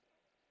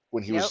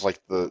when he was like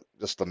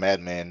just the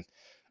madman.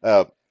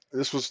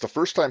 This was the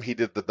first time he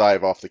did the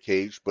dive off the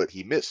cage, but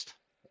he missed.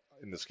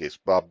 In this case,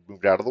 Bob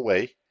moved out of the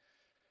way.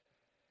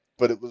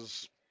 But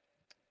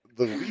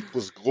the leap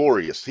was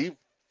glorious. He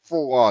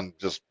full on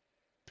just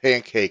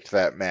pancaked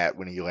that mat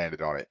when he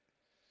landed on it.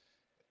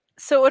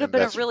 So it would have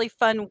been a really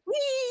fun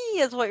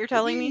wee, is what you're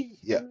telling me?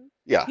 Yeah.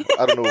 Yeah.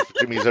 I don't know if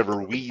Jimmy's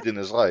ever weed in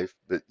his life,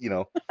 but you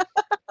know.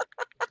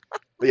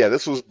 But yeah,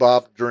 this was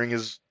Bob during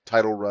his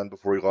title run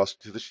before he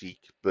lost to the Sheik.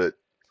 But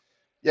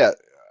yeah,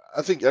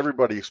 I think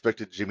everybody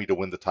expected Jimmy to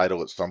win the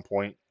title at some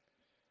point.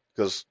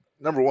 Because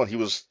number one, he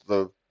was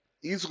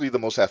easily the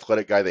most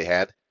athletic guy they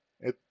had.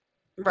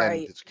 Right.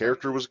 And his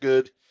character was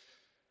good.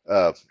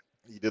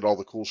 He did all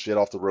the cool shit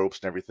off the ropes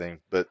and everything,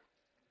 but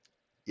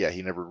yeah,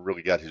 he never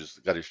really got his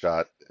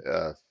shot.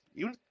 And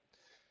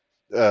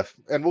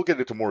we'll get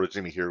into more of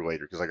Jimmy here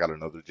later because I got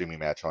another Jimmy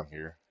match on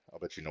here. I'll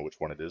bet you know which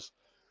one it is.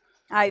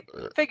 I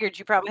figured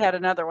you probably had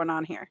another one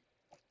on here.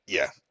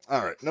 Yeah.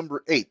 All right.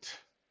 Number 8,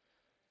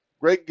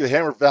 Greg the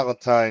Hammer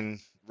Valentine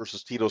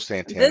versus Tito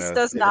Santana. This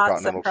does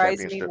not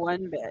surprise me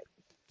one bit.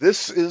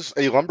 This is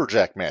a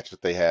lumberjack match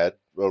that they had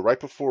right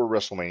before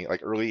WrestleMania,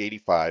 like early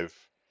 '85.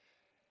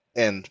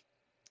 And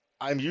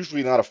I'm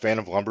usually not a fan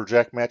of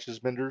lumberjack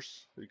matches,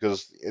 Menders,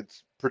 because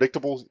it's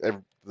predictable.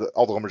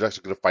 All the lumberjacks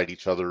are going to fight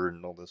each other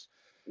and all this.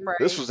 Right.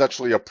 This was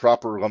actually a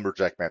proper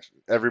lumberjack match.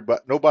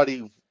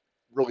 Nobody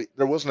really,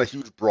 there wasn't a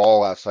huge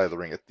brawl outside of the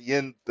ring. At the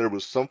end, there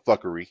was some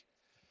fuckery,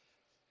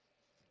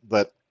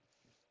 but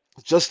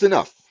just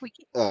enough.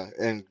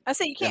 I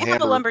say you can't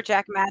have a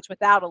lumberjack match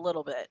without a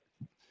little bit.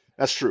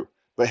 That's true.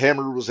 But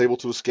Hammer was able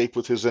to escape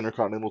with his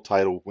Intercontinental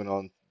title, went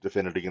on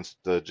defended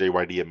against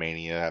JYD at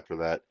Mania after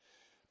that.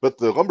 But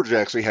the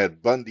lumberjacks, we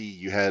had Bundy,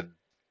 you had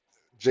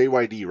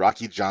JYD,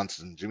 Rocky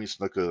Johnson, Jimmy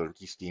Snuka,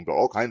 Ricky Steamboat,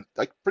 all kinds,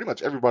 like pretty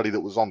much everybody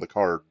that was on the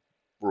card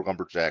were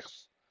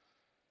lumberjacks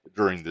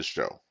during this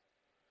show.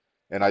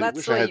 And I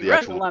wish I had the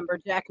actual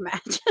lumberjack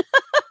match.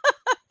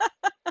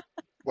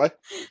 What?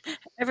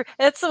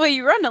 That's the way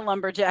you run a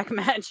lumberjack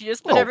match. You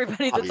just put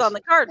everybody that's on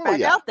the card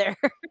back out there.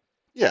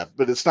 Yeah,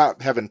 but it's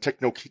not having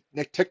Techno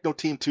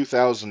Team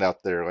 2000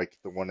 out there like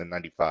the one in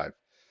 '95.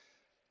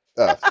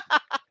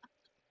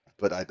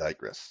 But I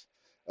digress.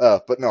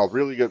 But no,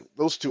 really good.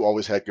 Those two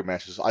always had good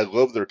matches. I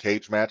love their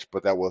cage match,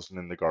 but that wasn't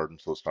in the Garden,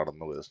 so it's not on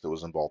the list. It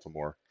was in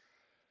Baltimore.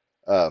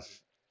 But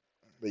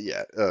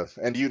yeah,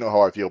 and you know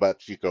how I feel about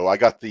Chico. I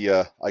got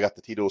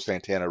the Tito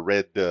Santana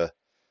red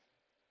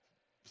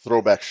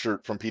throwback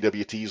shirt from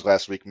PWTs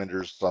last week,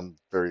 Menders. So I'm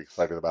very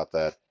excited about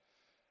that.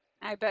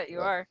 I bet you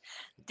are.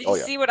 Did you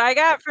see what I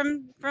got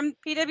from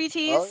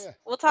PWTs? Oh, yeah.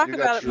 We'll talk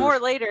about it more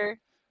later.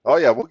 Oh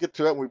yeah, we'll get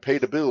to that when we pay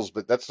the bills.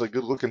 But that's a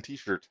good looking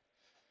T-shirt.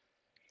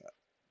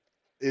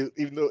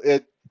 Even though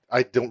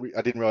I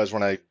didn't realize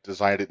when I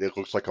designed it, it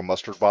looks like a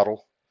mustard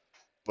bottle.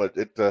 But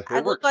it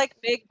look like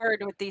Big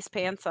Bird with these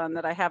pants on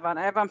that I have on.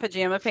 I have on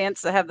pajama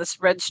pants that have this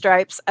red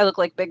stripes. I look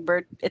like Big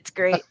Bird. It's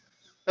great.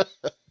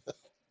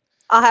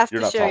 I'll have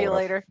to show you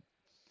later.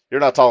 You're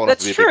not tall enough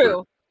to be a Big Bird. That's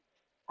true.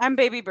 I'm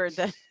Baby Bird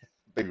then.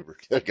 Baby Bird.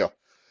 There you go.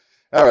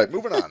 All right,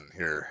 moving on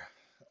here.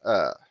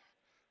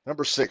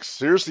 Number 6.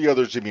 Here's the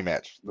other Jimmy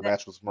match. The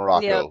match with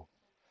Morocco. Yep.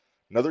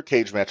 Another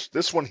cage match.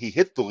 This one he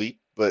hit the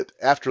leap, but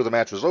after the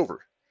match was over.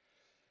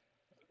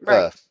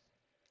 Right.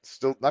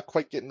 Still not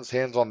quite getting his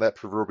hands on that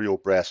proverbial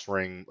brass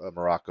ring.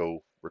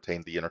 Morocco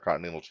retained the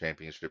Intercontinental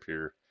Championship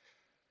here.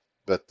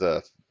 But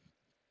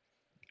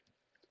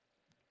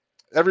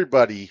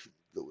everybody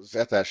that was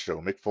at that show,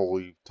 Mick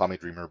Foley, Tommy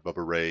Dreamer,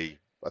 Bubba Ray,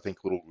 I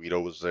think Little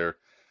Guido was there.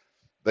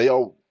 They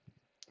all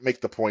make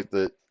the point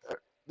that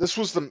this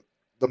was the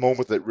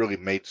moment that really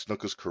made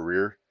Snuka's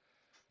career.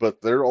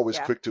 But they're always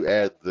quick to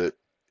add that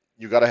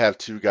you got to have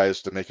two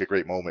guys to make a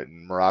great moment,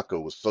 and Morocco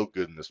was so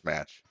good in this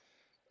match.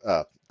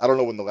 I don't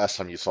know when the last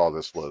time you saw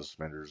this was,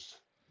 Menders.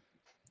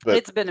 But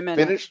it's been a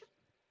minute.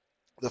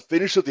 The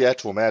finish of the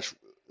actual match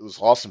was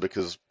awesome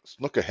because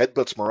Snuka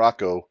headbutts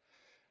Morocco,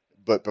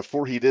 but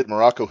before he did,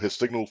 Morocco had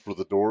signaled for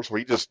the door, so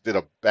he just did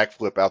a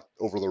backflip out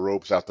over the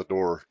ropes out the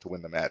door to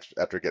win the match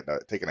after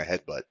taking a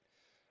headbutt.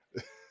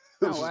 It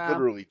was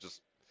literally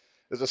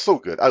it's just so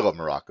good. I love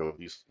Morocco.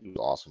 He was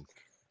awesome.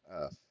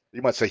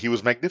 You might say he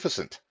was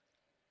magnificent.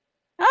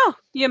 Oh,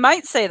 you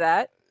might say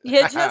that.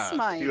 You just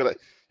might.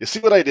 You see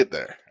what I did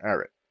there? All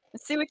right.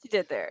 Let's see what you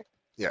did there.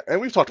 Yeah,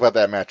 and we've talked about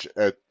that match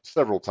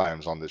several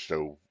times on this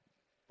show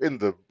in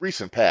the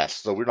recent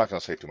past, so we're not going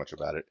to say too much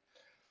about it.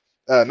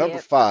 Number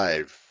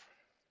 5.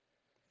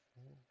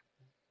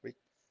 Wait.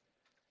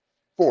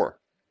 4.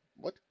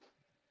 What?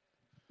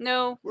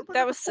 No,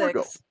 that was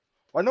 6.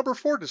 My number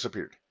 4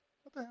 disappeared.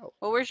 What the hell?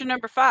 Well, where's your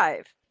number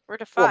 5? We're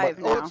to Well, 5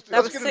 now. That let's was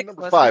get into 6,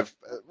 number wasn't it?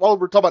 5. While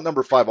we're talking about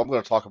number 5, I'm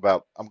going to You're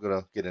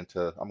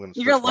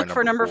switch gonna my look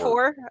for number number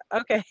 4?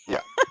 Okay.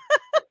 Yeah.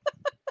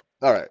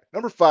 All right.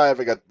 Number 5,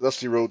 I got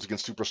Dusty Rhodes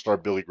against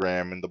superstar Billy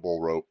Graham in the bull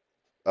rope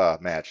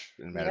match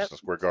in Yep. Madison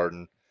Square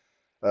Garden.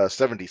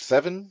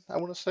 77, I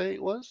want to say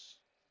it was.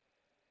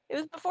 It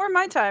was before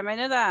my time. I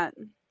know that.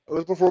 It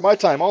was before my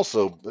time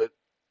also, but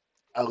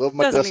I love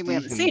my Doesn't mean we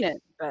Dusty. haven't seen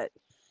it, but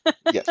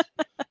Yes.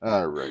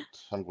 All right.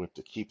 I'm going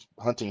to keep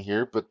hunting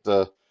here, but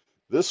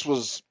this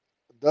was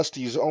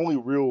Dusty's only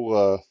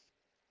real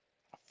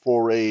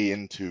foray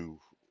into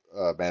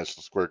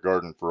Madison Square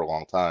Garden for a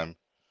long time,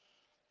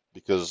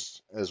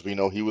 because as we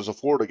know, he was a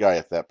Florida guy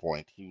at that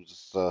point. He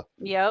was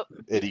yep.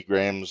 Eddie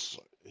Graham's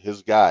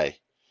his guy,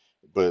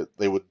 but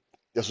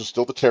this was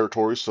still the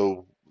territory,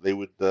 so they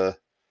would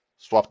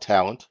swap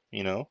talent,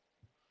 you know.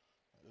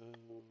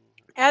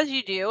 As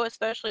you do,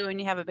 especially when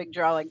you have a big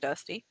draw like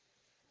Dusty.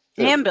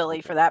 There we And go. Billy,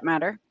 Okay. for that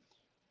matter.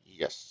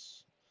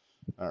 Yes.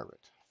 All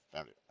right.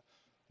 Found it.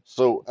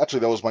 So actually,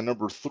 that was my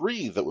number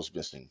 3 that was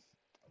missing,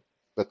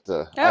 but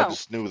I Oh,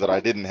 just knew that I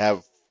didn't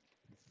have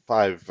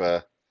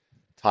 5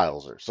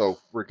 tiles there, so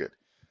we're good.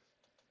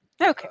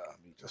 okay.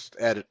 Let me just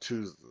add it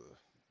to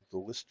the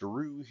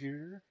listeroo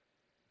here.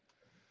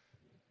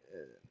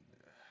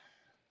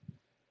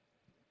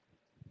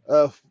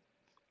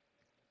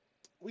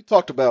 We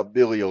talked about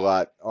Billy a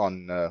lot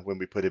on when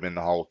we put him in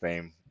the Hall of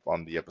Fame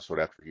on the episode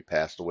after he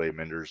passed away,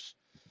 Menders,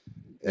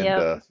 and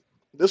Yep.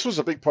 this was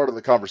a big part of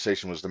the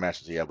conversation was the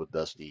matches he had with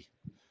Dusty,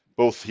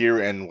 both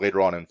here and later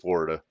on in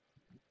Florida.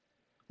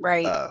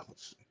 Right.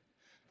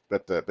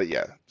 But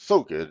yeah,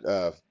 so good.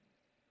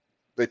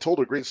 They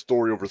told a great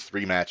story over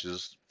 3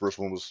 matches. First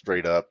one was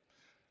straight up.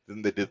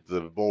 Then they did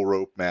the bull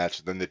rope match.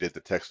 And then they did the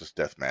Texas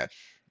Death Match.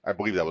 I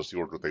believe that was the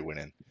order they went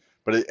in,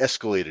 but it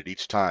escalated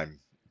each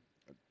time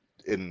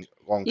in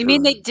long term. You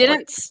mean they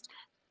didn't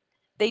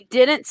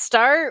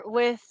start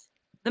with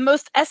the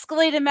most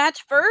escalated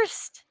match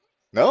first?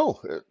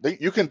 No,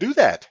 you can do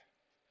that.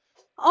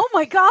 Oh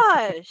my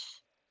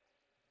gosh.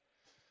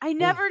 I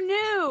never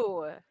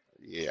knew.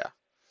 Yeah.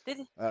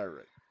 Did- All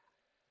right.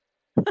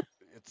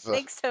 It's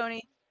Thanks,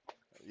 Tony.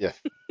 yeah.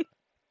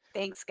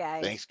 Thanks,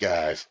 guys. Thanks,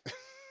 guys.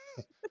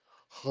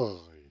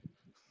 All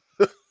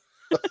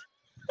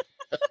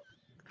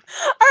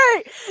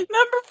right,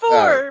 number 4.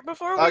 All right.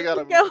 Before I we got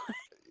keep him. going.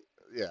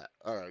 Yeah.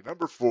 All right.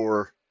 Number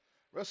 4,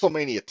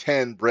 WrestleMania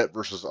 10, Brett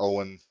versus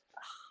Owen.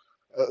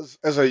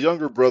 As a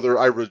younger brother,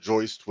 I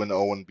rejoiced when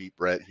Owen beat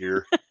Brett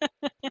here.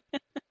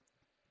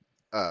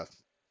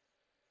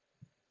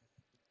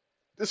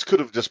 This could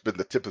have just been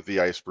the tip of the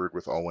iceberg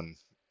with Owen,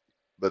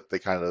 but they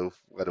kind of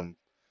let him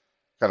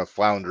kind of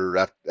flounder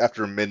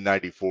after mid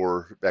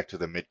 '94 back to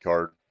the mid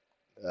card.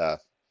 That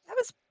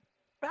was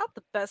about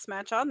the best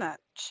match on that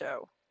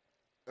show.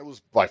 That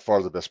was by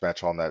far the best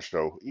match on that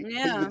show.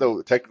 Yeah. Even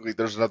though technically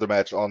there's another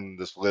match on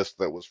this list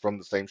that was from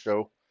the same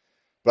show,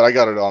 but I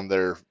got it on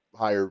there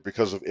higher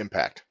because of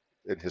impact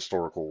and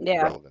historical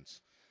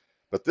relevance.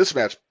 But this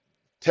match,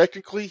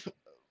 technically,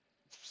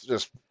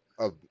 just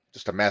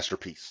a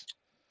masterpiece.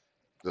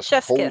 The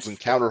Chef's holds kiss. and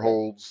counter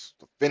holds,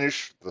 the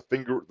finish, the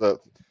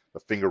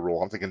finger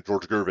roll. I'm thinking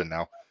George Gervin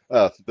now.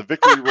 The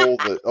victory roll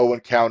that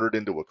Owen countered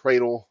into a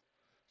cradle.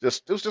 It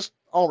was just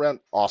all around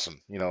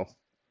awesome, you know.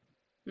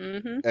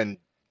 Mm-hmm.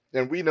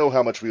 And we know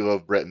how much we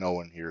love Brett and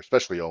Owen here,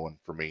 especially Owen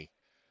for me.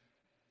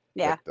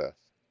 Yeah. But,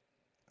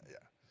 yeah.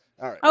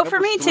 All right. Oh, for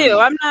number me 3. too.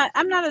 I'm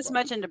not as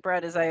much into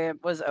Brett as I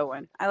was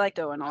Owen. I liked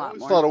Owen a lot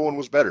more. I thought Owen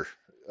was better.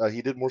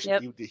 He did more.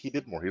 Yep. He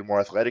did more. He was more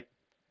athletic,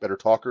 better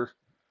talker,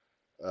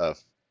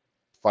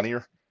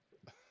 funnier.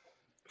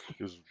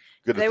 He was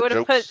good at the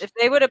jokes. If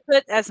they would have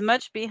put as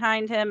much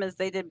behind him as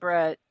they did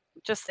Brett,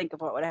 just think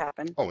of what would have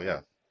happened. Oh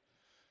yeah,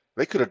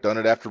 they could have done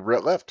it after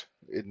Brett left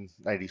in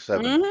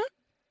 '97, Mm-hmm.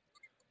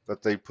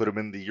 but they put him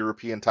in the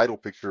European title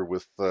picture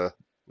with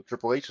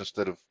Triple H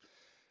instead of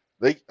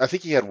I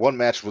think he had one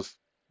match with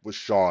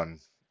Shawn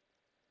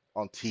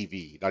on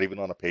TV, not even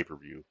on a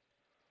pay-per-view,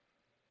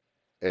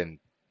 and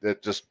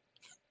that just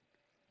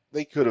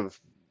they could have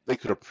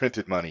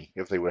printed money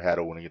if they would have had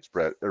Owen against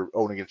Brett or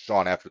Owen against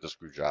Shawn after the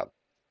screw job.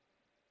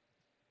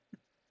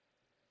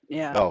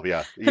 Yeah. Oh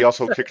yeah, he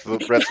also kicked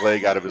Brett's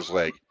leg out of his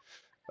leg.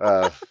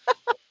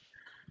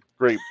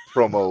 Great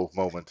promo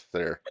moment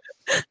there.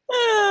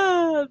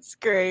 That's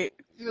great.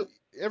 You know,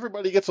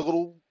 everybody gets a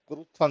little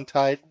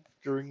tongue-tied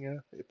during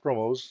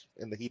promos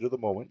in the heat of the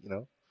moment, you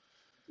know.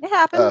 It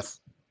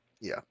happens.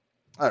 Yeah.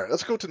 All right,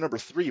 let's go to number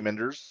 3,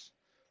 Menders.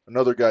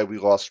 Another guy we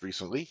lost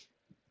recently.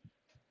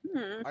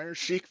 Iron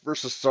Sheik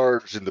versus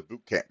Sarge in the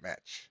boot camp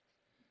match.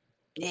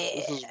 Yeah.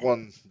 This is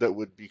one that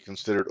would be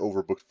considered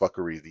overbooked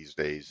fuckery these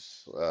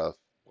days. A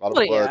lot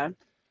of blood.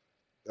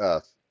 Yeah.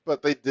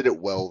 But they did it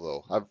well,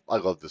 though. I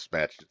love this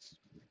match.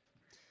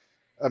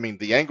 I mean,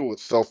 the angle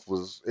itself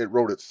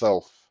wrote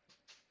itself.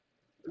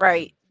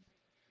 Right.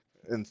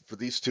 And for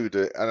these two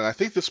and I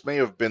think this may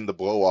have been the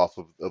blow off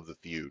of the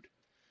feud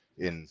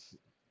in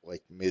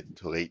like mid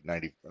to late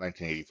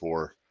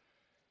 1984.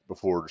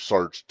 before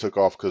Sarge took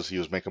off because he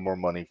was making more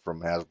money from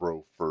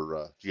Hasbro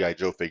for GI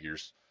Joe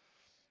figures.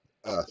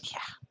 Yeah.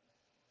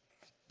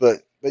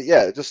 But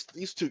yeah, just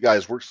these two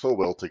guys work so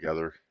well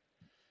together.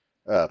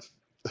 I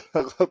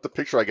love the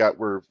picture I got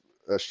where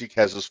Sheik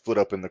has his foot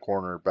up in the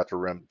corner about to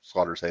ram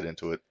Slaughter's head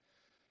into it.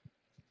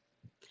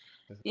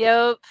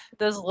 Yep,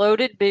 those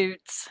loaded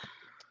boots.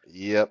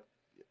 Yep.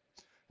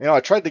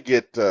 I tried to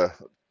get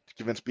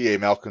convince B.A.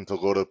 Malcolm to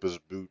load up his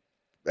boot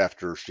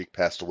after Sheik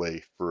passed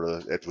away for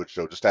a Edgewood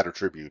show, just out of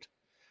tribute.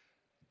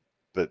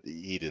 But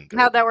he didn't do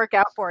How'd it. that work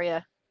out for you?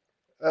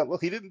 Well,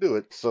 he didn't do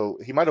it, so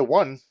he might have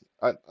won.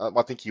 I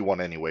think he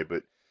won anyway,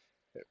 but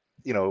it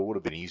would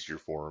have been easier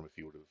for him if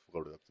he would have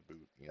loaded up the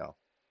boot.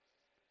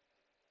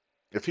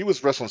 If he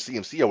was wrestling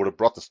CMC, I would have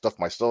brought the stuff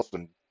myself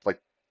and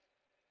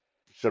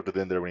shoved it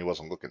in there when he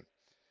wasn't looking.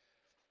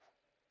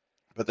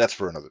 But that's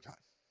for another time.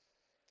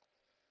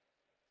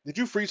 Did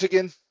you freeze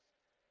again?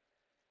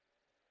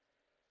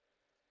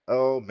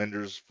 Oh,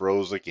 Menders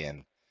froze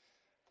again.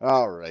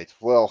 All right.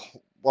 Well,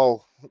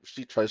 while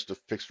she tries to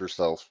fix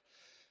herself,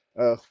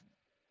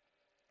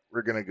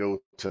 we're gonna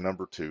go to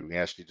number 2.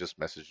 Yeah, she just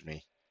messaged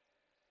me.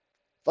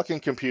 Fucking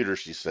computer,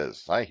 she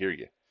says. I hear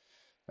you.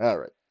 All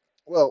right.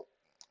 Well,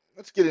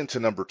 let's get into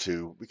number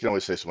 2. We can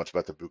only say so much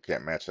about the boot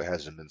camp match that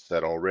hasn't been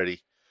said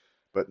already.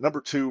 But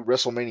number 2,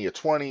 WrestleMania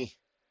 20,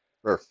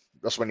 or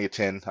WrestleMania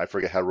 10. I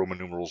forget how Roman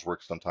numerals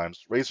work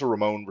sometimes. Razor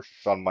Ramon versus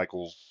Shawn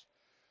Michaels,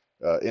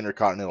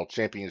 Intercontinental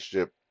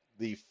Championship.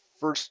 The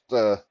first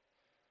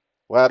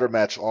ladder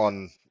match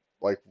on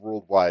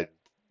worldwide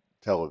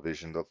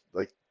television.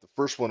 The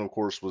first one, of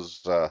course,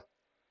 was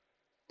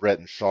Brett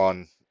and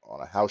Shawn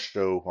on a house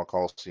show on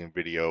Coliseum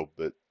Video,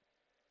 but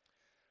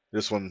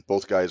this one,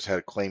 both guys had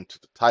a claim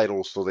to the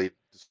title, so they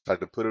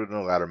decided to put it in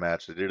a ladder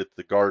match. They did it at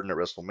the Garden at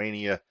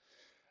WrestleMania,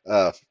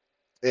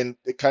 and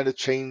it kind of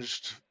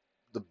changed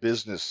the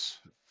business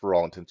for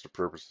all intents and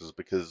purposes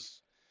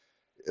because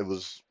it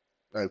was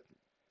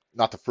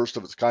not the first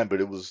of its kind,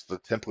 but it was the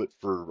template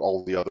for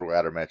all the other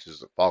ladder matches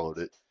that followed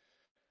it.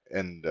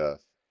 And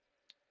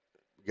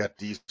we got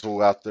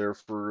Diesel out there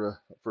for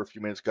a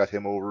few minutes, got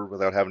him over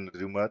without having to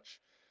do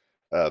much.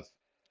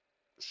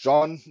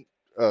 Shawn,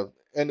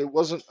 and it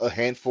wasn't a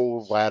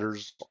handful of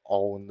ladders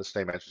all in the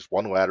same match, just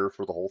one ladder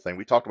for the whole thing.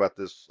 We talked about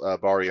this,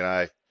 Bari and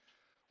I,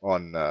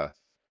 on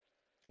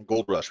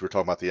Gold Rush. We were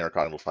talking about the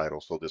Intercontinental title,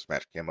 so this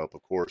match came up,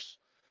 of course.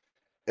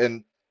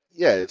 And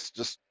yeah, it's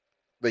just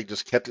they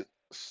just kept it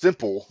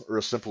simple, or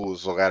as simple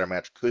as a ladder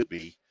match could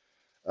be.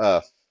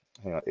 Hang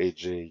on,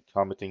 AJ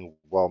commenting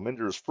while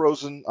Minder is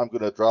frozen. I'm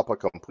going to drop a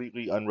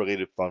completely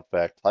unrelated fun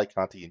fact. Ty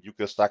Conti and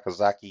Yuka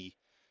Sakazaki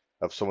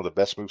have some of the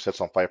best movesets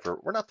on Piper.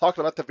 We're not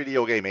talking about the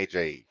video game,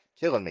 AJ.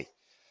 Killing me.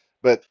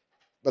 But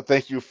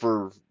thank you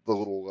for the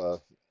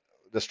little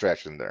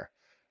distraction there.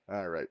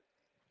 All right.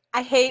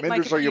 I hate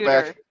Minders, my are you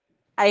computer. back?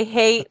 I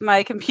hate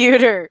my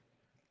computer.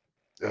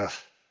 Ugh,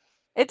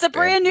 It's a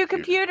brand new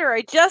computer.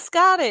 I just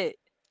got it.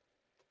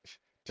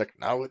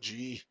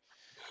 technology.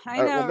 I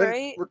All know,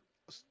 right,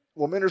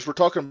 right? Minders, we're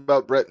talking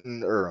about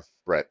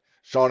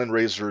Shawn and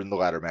Razor in the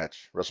ladder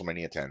match,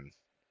 WrestleMania 10.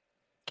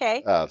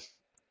 Okay. That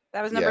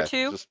was number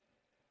 2?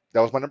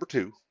 That was my number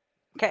 2.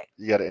 Okay.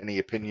 You got any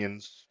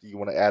opinions you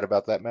want to add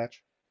about that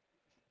match?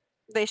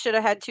 They should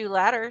have had 2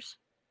 ladders.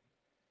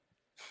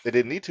 They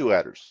didn't need 2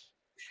 ladders.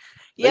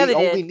 Yeah, they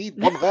only did. need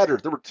 1 ladder.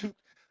 There were 2.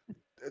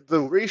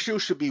 The ratio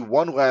should be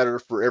 1 ladder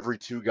for every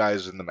 2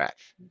 guys in the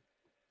match.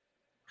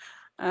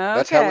 Okay.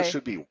 That's how it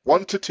should be,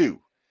 1 to 2.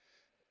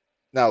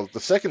 Now, the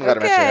second ladder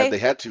match they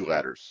had 2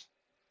 ladders.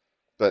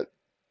 But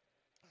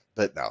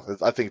no,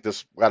 I think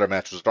this ladder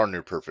match was darn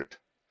near perfect,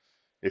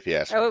 if you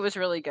ask me. Oh, it was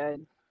really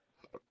good.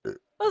 It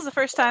was the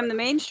first time the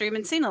mainstream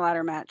had seen a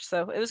ladder match,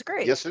 so it was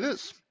great. Yes, it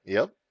is.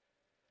 Yep.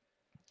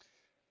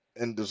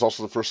 And it was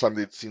also the first time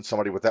they'd seen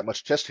somebody with that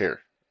much chest hair.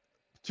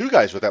 2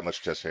 guys with that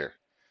much chest hair.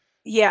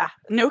 Yeah,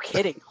 no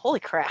kidding. Holy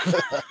crap.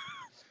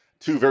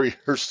 2 very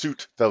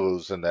hirsute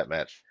fellows in that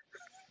match.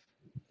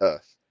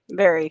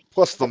 Very.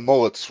 Plus, the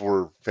mullets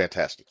were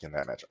fantastic in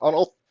that match. On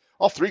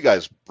all 3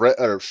 guys,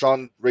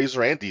 Shawn,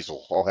 Razor, and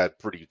Diesel, all had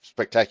pretty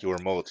spectacular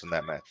mullets in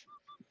that match.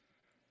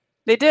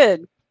 They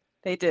did.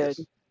 They did.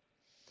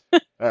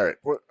 Yes. All right.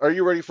 Are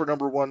you ready for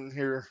number 1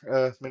 here,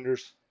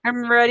 Minders?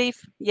 I'm ready.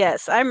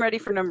 Yes, I'm ready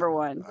for number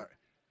 1. All right.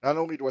 Not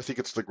only do I think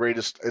it's the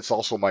greatest, it's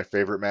also my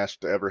favorite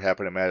match to ever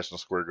happen at Madison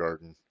Square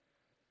Garden.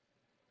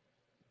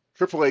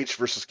 Triple H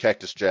versus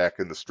Cactus Jack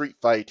in the street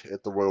fight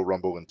at the Royal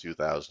Rumble in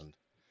 2000.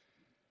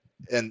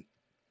 And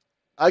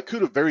I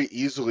could have very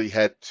easily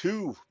had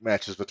 2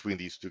 matches between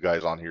these 2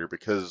 guys on here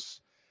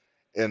because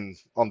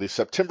on the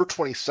September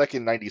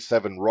 22nd,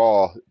 97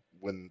 Raw,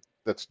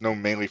 that's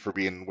known mainly for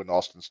being when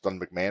Austin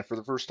stunned McMahon for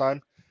the first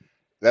time,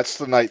 that's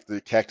the night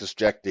that Cactus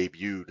Jack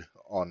debuted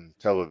on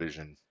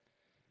television,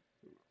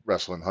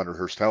 wrestling Hunter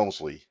Hearst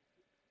Helmsley.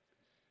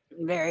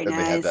 Very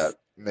nice.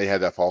 They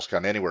had that Falls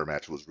Count Anywhere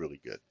match. It was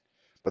really good.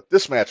 But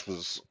this match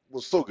was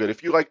so good.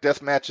 If you like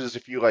death matches,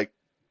 if you like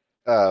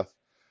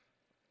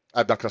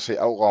I'm not going to say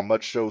Outlaw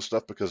Mud Show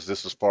stuff because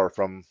this is far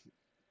from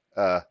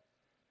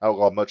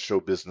Outlaw Mud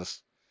Show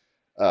business.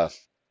 Uh,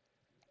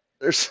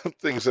 there's some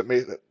things that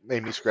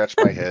made me scratch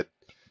my head.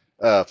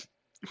 Uh,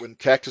 when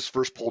Cactus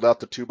first pulled out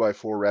the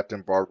 2x4 wrapped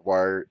in barbed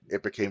wire,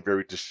 it became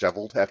very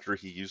disheveled after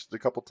he used it a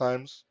couple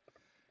times.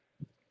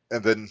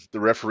 And then the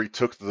referee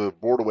took the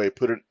board away,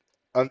 put it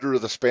under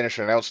the Spanish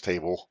announce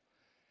table,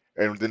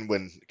 and then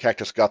when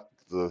Cactus got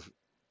the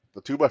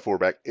 2x4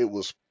 back, it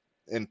was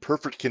in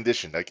perfect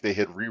condition. Like they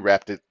had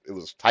rewrapped it. It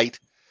was tight.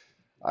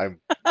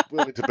 I'm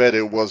willing to bet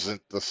it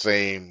wasn't the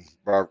same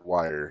barbed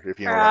wire, if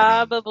you know what I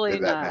mean, Probably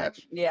in that not.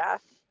 match. Yeah.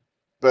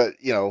 But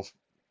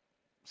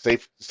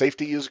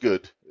safety is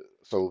good.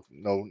 So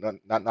no,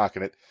 not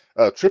knocking it.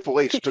 Triple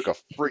H took a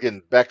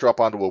friggin' backdrop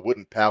onto a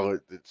wooden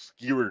pallet that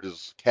skewered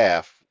his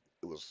calf.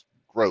 It was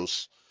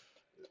gross.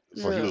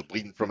 So he was Ugh.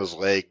 bleeding from his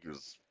leg.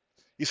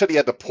 He said he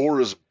had to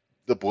pour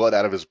the blood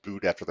out of his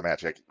boot after the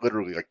match. Like,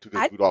 literally, like took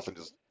his I'd boot off and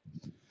just.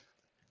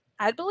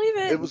 I'd believe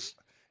It it. was.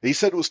 He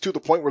said it was to the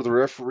point where the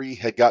referee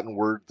had gotten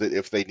word that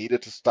if they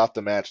needed to stop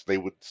the match, they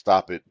would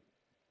stop it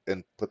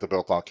and put the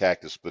belt on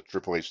Cactus. But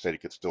Triple H said he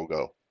could still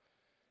go.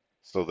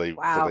 So they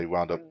Wow.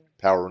 wound up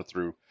powering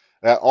through.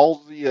 All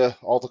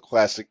the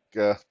classic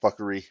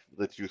fuckery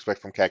that you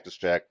expect from Cactus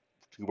Jack,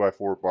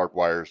 2x4 barbed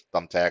wires,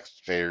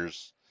 thumbtacks,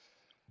 chairs.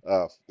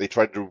 They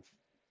tried to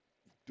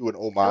do an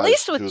At homage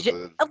least with to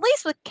the at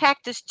least with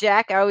Cactus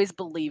Jack, I always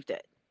believed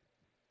it.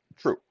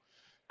 true.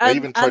 They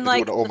even tried to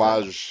do an Unlike the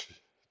homage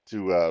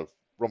to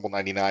Rumble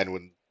 '99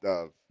 when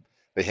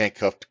they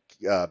handcuffed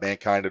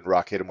Mankind and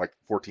Rock hit him like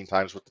 14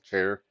 times with the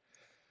chair.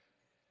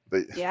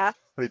 They yeah.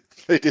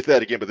 they did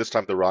that again, but this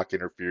time the Rock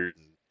interfered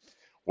and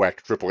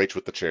whacked Triple H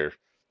with the chair.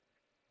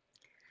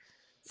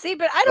 See,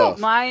 but I Uh,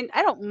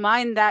 don't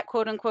mind that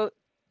quote unquote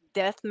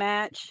death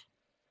match.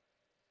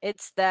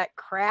 It's that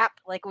crap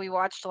like we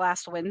watched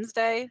last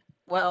Wednesday.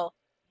 Well,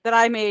 that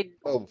I made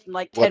oh,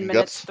 like blood 10 and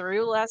minutes guts.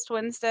 through last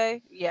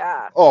Wednesday.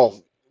 Yeah.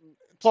 Oh,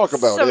 talk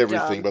about So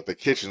everything dumb. but the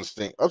kitchen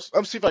sink. I'll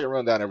see if I can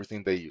run down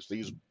everything they used. They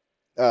used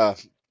uh,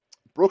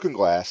 broken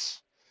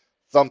glass,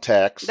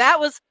 thumbtacks.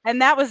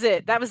 That was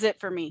it. That was it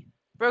for me.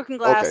 Broken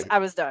glass, Okay, I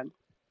was done.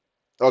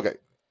 okay.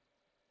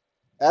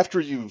 After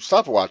you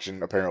stopped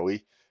watching,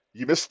 apparently,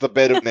 you missed the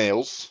bed of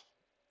nails.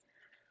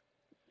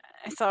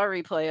 I saw a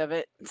replay of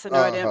it, so no,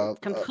 I Uh,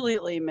 didn't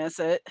completely miss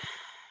it.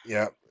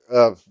 yeah.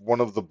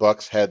 One of the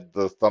Bucks had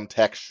the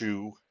thumbtack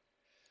shoe.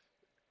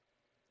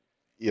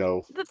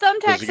 The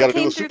Because you thumbtacks got that to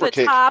do came the through super the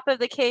kick. top of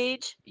the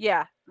cage.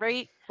 Yeah,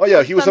 right? Oh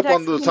yeah, Or the he was up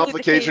on thumbtacks that the came top through of the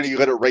the cage and cage. he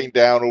let it rain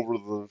down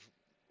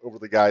over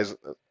the guys.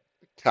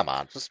 Come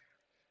on, just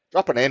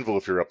drop an anvil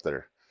if you're up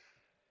there.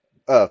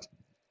 Uh,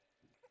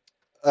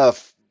 uh,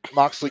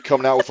 Moxley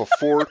coming out with a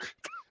fork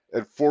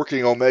and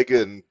forking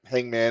Omega and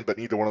Hangman, but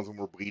neither one of them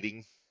were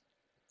bleeding.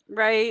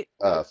 Right.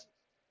 Uh,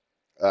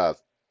 uh,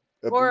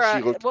 Or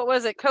Ibushi looked. what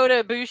was it,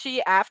 Kota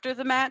Ibushi after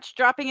the match,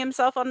 dropping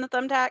himself on the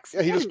thumbtacks?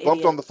 Yeah, he What just an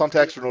bumped idiot. on the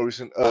thumbtacks for no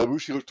reason.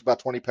 Ibushi looked about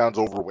 20 pounds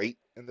overweight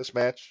in this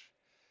match.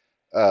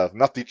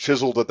 Not the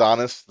chiseled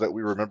Adonis that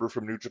we remember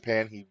from New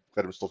Japan. He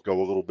let himself go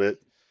a little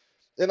bit.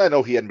 And I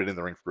know he hadn't been in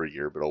the ring for a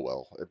year, but oh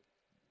well.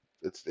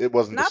 It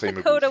wasn't the Not the same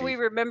Kota we Ibushi.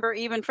 remember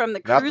even from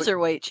the Not the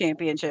Cruiserweight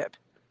Championship.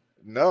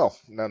 no.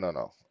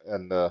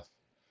 And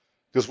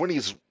because when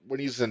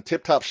he's in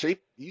tip top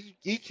shape,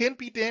 he can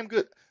be damn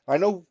good. I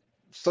know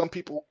some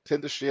people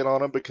tend to shit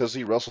on him because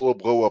he wrestled a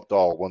blow up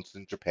doll once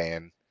in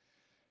Japan,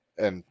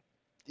 and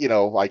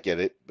I get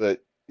it,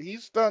 but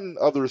he's done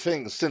other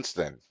things since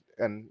then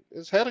and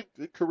has had a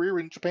good career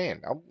in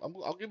Japan.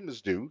 I'll give him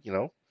his due.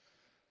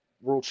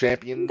 World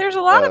champion, There's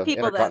a lot of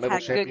people that have intercontinental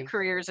had good champion.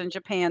 careers in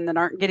Japan that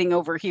aren't getting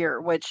over here,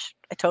 which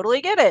I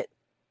totally get it.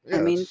 I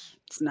Yeah, mean,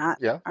 it's not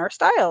yeah, our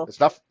style.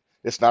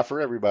 it's not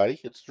for everybody.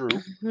 It's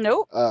true.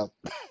 Nope. Uh,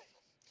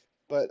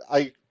 but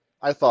I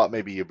thought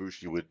maybe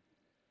Ibushi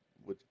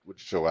would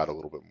show out a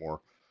little bit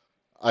more.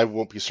 I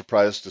won't be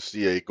surprised to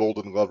see a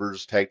Golden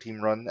Lovers tag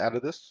team run out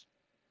of this.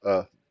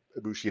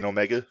 Ibushi and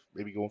Omega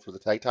maybe going for the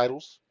tag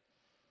titles.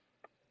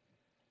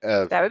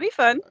 That would be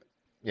fun.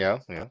 Yeah.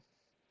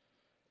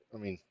 I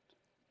mean,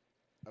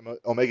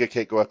 Omega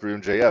can't go after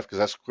MJF because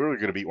that's clearly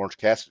going to be Orange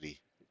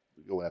Cassidy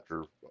going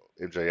after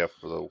MJF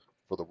for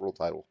the world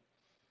title.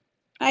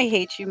 I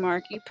hate you,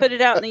 Mark. You put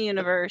it out in the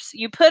universe.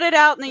 You put it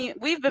out in the.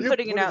 We've been You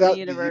putting it put out it in the out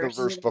in the universe.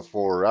 universe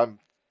before.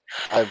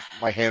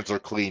 My hands are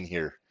clean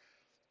here.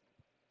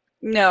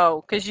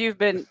 No, because you've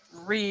been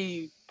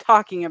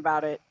talking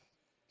about it,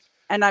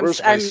 and I'm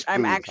Where's my spoon?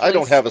 I'm actually I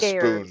don't have scared.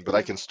 a spoon, but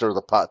I can stir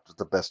the pot with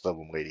the best of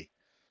them, lady.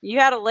 You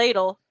had a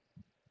ladle.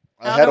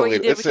 I don't had know a what you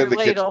ladle. did It's with in your the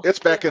kitchen. ladle. It's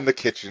back in the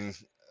kitchen.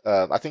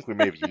 I think we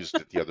may have used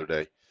it the other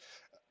day.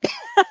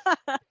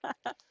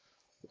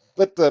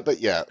 But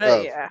yeah, But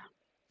yeah,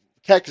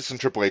 Cactus and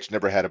Triple H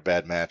never had a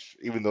bad match,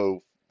 even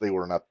though they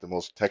were not the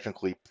most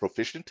technically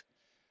proficient.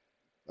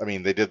 I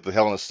mean, they did the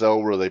Hell in a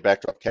Cell where they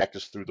backed up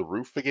Cactus through the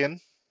roof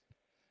again.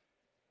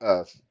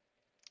 Uh,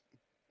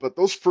 but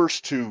those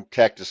first two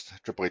Cactus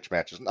Triple H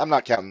matches, I'm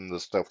not counting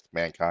the stuff with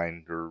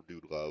Mankind or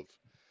Dude Love.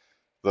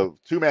 The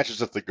two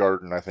matches at the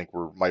Garden, I think,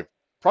 were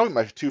probably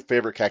my two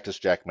favorite Cactus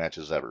Jack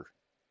matches ever,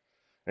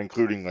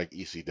 including like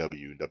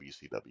ECW and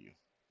WCW.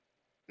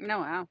 no,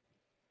 wow.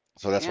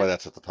 So that's why Yeah.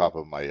 that's at the top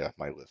of my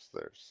my list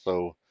there.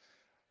 So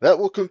that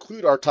will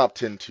conclude our top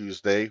 10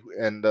 Tuesday.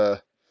 And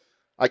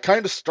I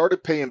kind of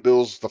started paying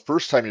bills the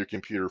first time your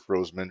computer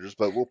froze, Minders,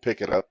 but we'll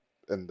pick it up.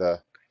 And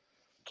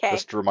Okay.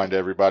 just to remind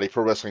everybody,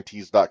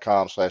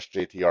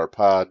 prowrestlingtees.com/JTR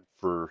pod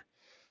for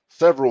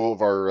several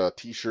of our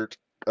t-shirt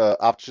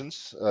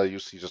options. You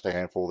see just a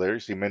handful there. You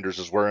see Minders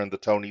is wearing the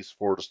Tony's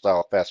Florida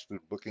style fast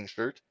food booking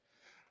shirt.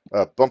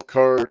 Bump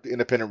card,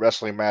 Independent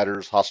Wrestling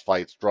Matters, House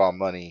Fights, Draw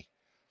Money,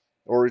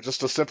 or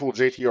just a simple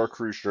JTR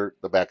crew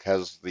shirt. The back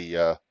has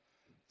the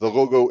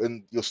logo,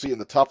 and you'll see in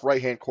the top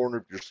right hand corner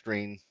of your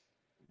screen,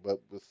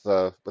 but with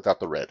without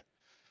the red.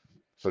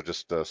 So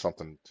just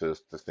something to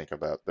think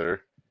about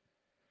there.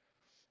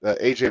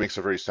 AJ makes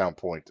a very sound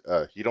point.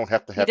 You don't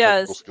have to He have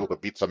technical does. skill to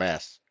beat some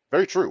ass.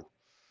 Very true.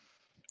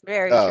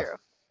 Very Uh, true.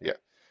 yeah.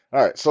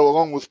 All right. So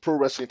along with Pro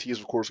Wrestling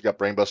Tees, of course, we got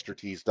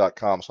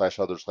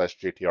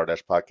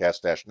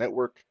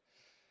brainbustertees.com/other/JTR-podcast-network.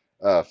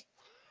 Uh,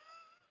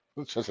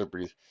 just a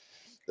breathe.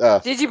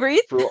 Did you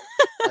breathe? For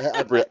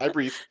I breathe. I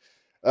breathe.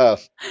 Uh,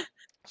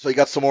 so you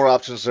got some more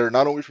options there,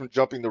 not only from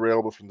Jumping the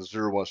Rail, but from the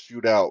 0-1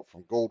 Shootout,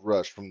 from Gold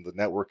Rush, from the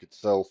network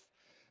itself.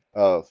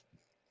 Uh,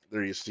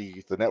 there you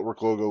see the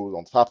network logo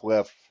on the top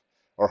left,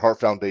 our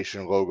Heart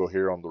Foundation logo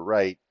here on the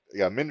right. You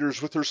got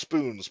Minders with her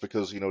spoons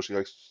because, she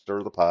likes to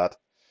stir the pot.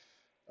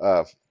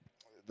 The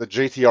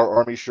JTR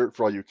Army shirt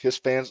for all you Kiss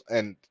fans,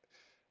 and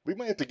we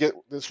might have to get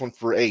this one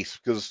for Ace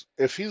because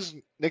if his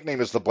nickname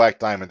is the Black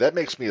Diamond, that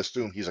makes me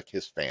assume he's a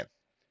Kiss fan.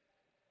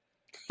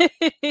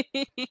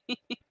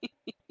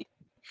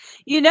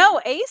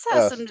 Ace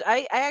has some.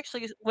 I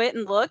actually went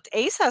and looked.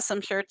 Ace has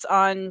some shirts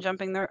on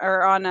Pro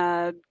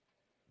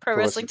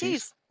Wrestling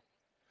Tees.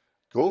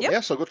 Cool. Yep. Yeah,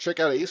 so go check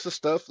out Ace's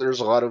stuff.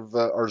 There's a lot of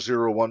our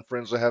 0-1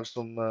 friends that have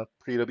some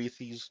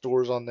pre-WT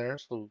stores on there,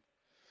 so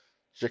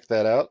check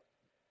that out.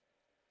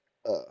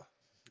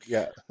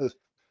 Yeah, the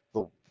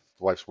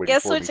wife's waiting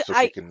Guess for what? me so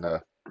she can.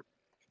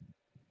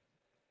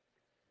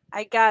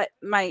 I got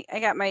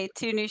my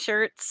 2 new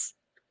shirts.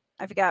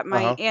 I've got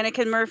my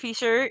Anakin Murphy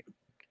shirt,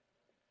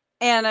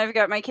 and I've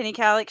got my Kenny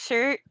Calic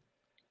shirt,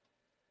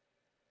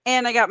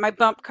 and I got my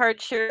Bump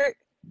Card shirt.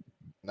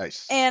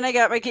 Nice. And I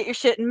got my Get Your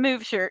Shit and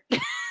Move shirt.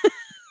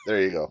 There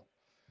you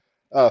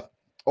go.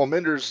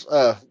 Minders,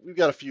 we've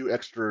got a few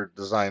extra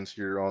designs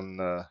here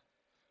on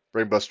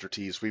Brainbuster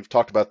Tees. We've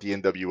talked about the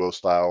NWO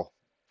style.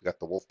 You got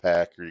the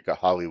Wolfpack, or you got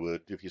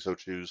Hollywood, if you so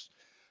choose.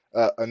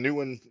 A new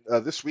one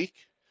this week.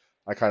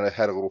 I kind of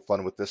had a little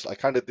fun with this. I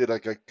kind of did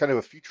like a kind of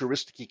a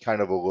futuristic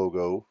kind of a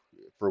logo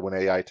for when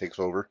AI takes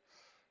over.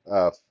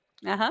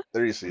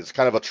 There you see, it's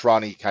kind of a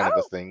Tron-y kind of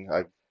a thing.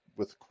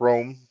 With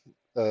Chrome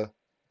there,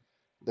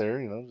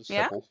 just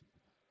simple.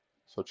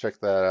 So check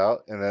that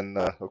out. And then,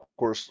 of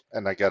course,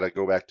 and I got to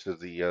go back to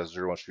the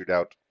 0-1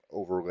 Shootout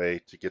overlay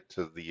to get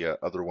to the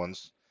other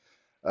ones.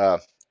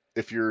 For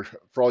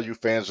all you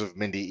fans of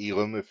Mindy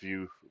Elam, if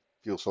you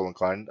feel so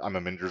inclined, I'm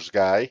a Minders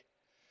guy.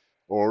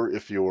 Or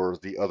if you're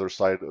the other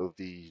side of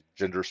the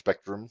gender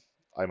spectrum,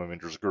 I'm a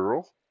Minders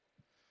girl.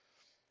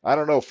 I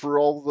don't know. For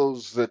all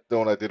those that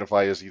don't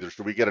identify as either,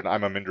 should we get an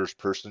I'm a Minders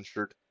person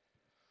shirt?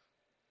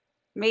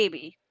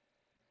 Maybe.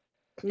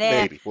 Nah.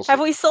 Maybe. We'll see.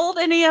 Have we sold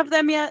any of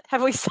them yet?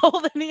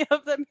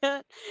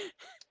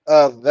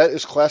 That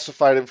is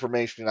classified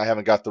information. I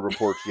haven't got the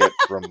reports yet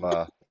from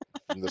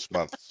this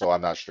month, so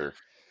I'm not sure.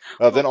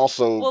 Then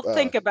also, we'll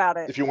think about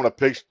it. If you want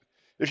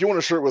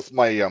a shirt with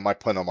my my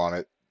plenum on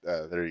it,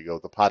 there you go.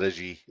 The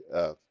Podigy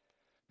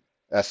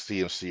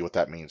SCMC, what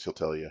that means, he'll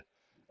tell you.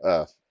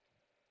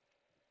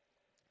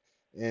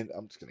 And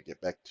I'm just gonna get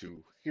back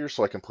to here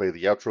so I can play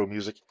the outro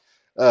music.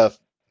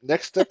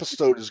 Next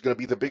episode is going to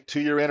be the big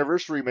 2-year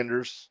anniversary,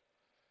 Minders.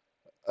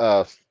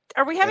 Are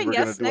we having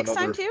guests next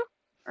time too,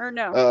 or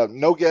no?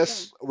 No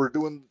guests. We're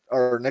doing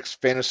our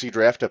next fantasy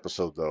draft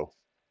episode though,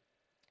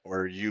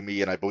 where you,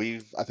 me, and I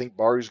think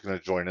Barry's going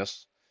to join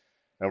us,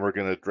 and we're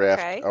going to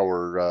draft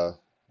our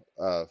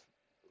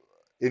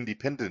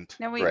independent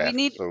draft. We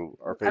need. So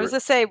our favorite. I was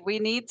going to say we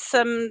need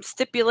some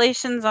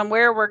stipulations on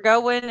where we're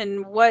going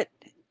and what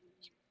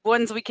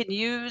ones we can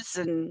use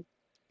and.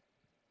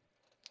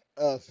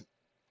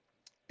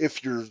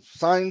 If you're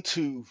signed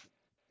to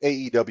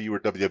AEW or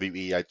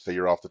WWE, I'd say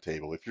you're off the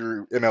table. If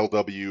you're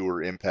MLW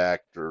or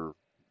Impact or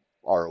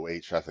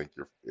ROH, I think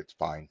it's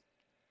fine.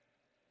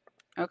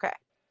 Okay.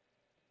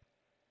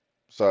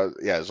 So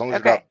yeah, as long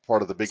as you're not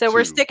part of the big two. So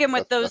we're sticking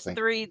with those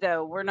 3,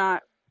 though. We're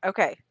not.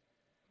 Okay.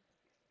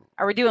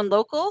 Are we doing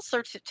locals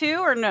or 2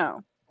 or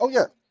no? Oh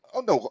yeah.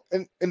 Oh no,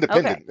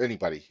 independent. Okay.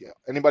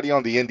 Anybody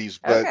on the indies.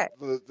 But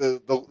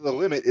the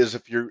limit is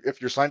if you're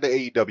signed to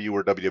AEW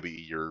or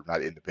WWE, you're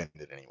not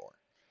independent anymore.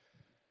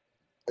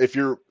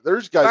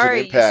 There's guys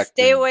in Impact.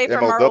 Stay away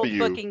from MLW, our old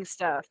booking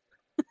stuff.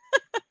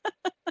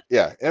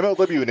 Yeah,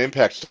 MLW and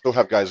Impact still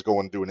have guys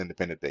going doing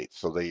independent dates,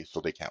 so they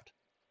count.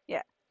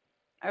 Yeah.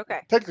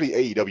 Okay.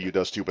 Technically AEW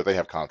does too, but they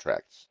have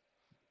contracts,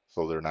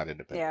 so they're not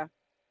independent. Yeah.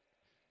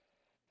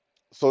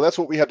 So that's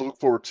what we had to look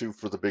forward to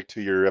for the big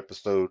 2-year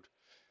episode.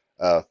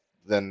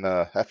 Then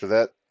after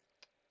that,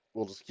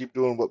 we'll just keep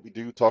doing what we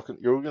do. Talking,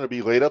 you're going to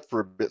be laid up for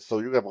a bit, so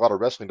you have a lot of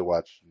wrestling to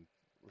watch.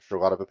 I'm sure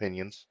a lot of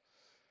opinions.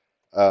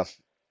 Uh,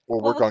 we'll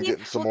Well, work on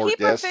getting some we'll more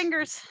keep our guests.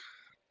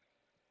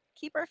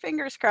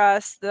 fingers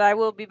crossed that I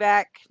will be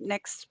back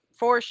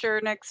for sure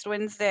next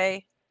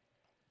Wednesday.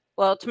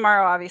 Well,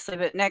 tomorrow obviously,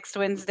 but next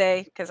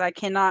Wednesday, because I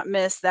cannot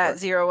miss that Right.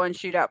 0-1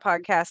 Shootout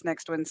podcast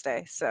next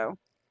Wednesday. So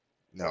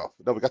No,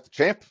 we got the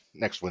champ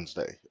next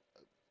Wednesday.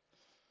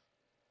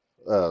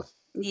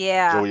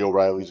 yeah, Joey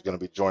O'Reilly's going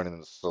to be joining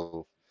us.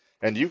 So,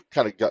 and you've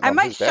kind of gotten I on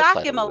might his bad shock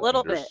side him a a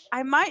little bit, little bit. Minders.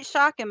 I might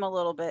shock him a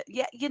little bit.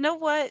 Yeah, you know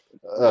what?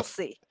 Uh, We'll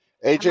see.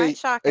 I might AJ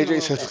shock him a AJ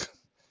little says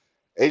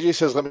bit. AJ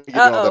says let me get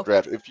in on Uh that oh.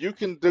 draft. If you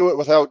can do it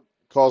without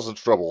causing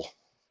trouble,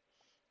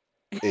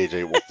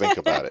 AJ, we'll think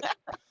about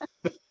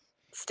it.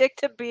 Stick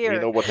to We beer.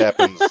 know what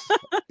happens.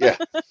 Yeah,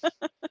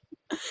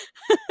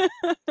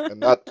 and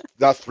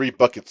not 3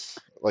 buckets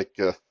like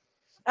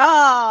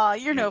Ah,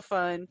 you're you no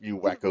fun. you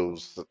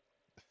wackos.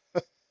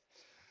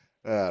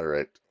 All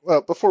right.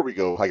 Well, before we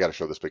go, I got to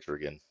show this picture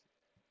again.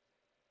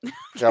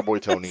 Cowboy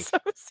Tony. So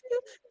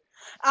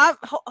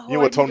You know what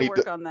I need to Tony?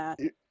 work on that.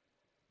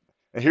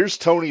 And here's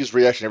Tony's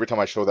reaction every time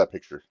I show that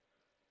picture.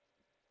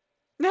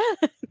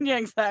 Yeah,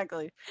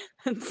 exactly.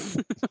 It's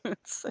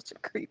such a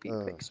creepy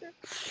Uh, picture.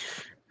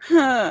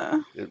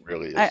 It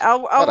really is.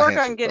 I'll Not a work on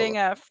handsome getting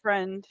fella. a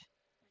friend.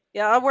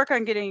 Yeah, I'll work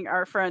on getting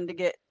our friend to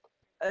get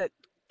a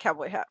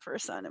cowboy hat for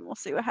his son, and we'll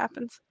see what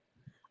happens.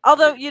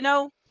 Although,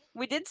 Great.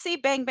 we did see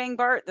Bang Bang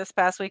Bart this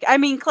past week. I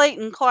mean,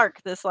 Clayton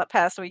Clark this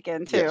past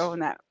weekend too, Yes. in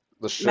that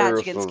The match sheriff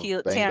against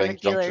of Bang Tanner Bang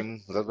Keeler. Junction.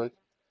 Is that right?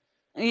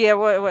 Yeah,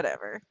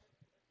 whatever.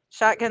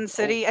 Shotgun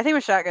City. I think it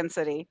was Shotgun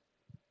City,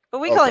 but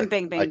we call him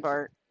Bang Bang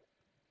Bart.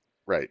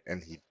 Right,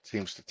 and he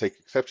seems to take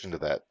exception to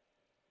that.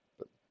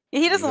 But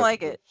He you doesn't have like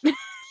to it.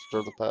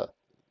 stir the pot.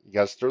 You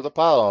got to stir the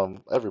pot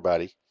on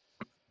everybody.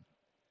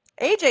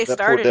 AJ That poor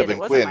started it. Devin It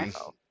wasn't my Quinn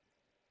fault.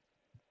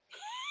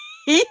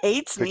 He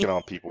hates me. picking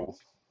on people.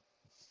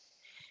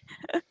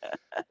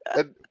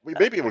 And we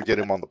may be able to get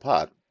him on the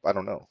pod. I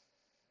don't know.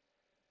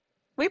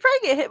 We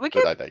probably get hit.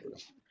 But I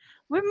digress.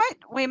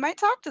 We might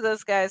talk to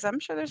those guys. I'm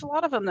sure there's a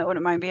lot of them that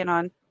wouldn't mind being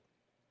on.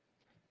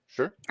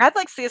 Sure. I'd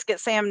like to see us get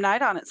Sam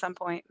Knight on at some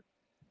point.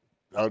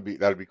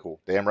 That'd be cool.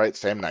 Damn right,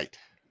 Sam Knight.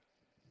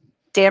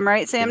 Damn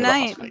right, Sam King of the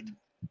Knight. Hoss Knight.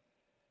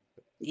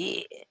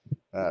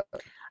 Yeah.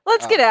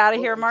 Let's get out of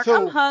here, Mark.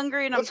 I'm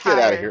hungry and I'm tired. Let's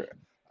get out of here.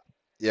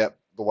 Yep,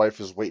 the wife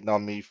is waiting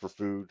on me for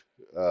food.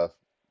 I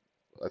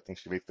think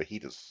she made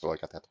fajitas, so I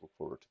got that to look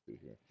forward to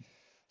here.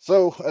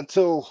 So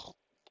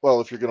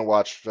if you're going to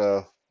watch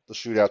the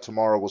shootout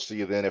tomorrow, we'll see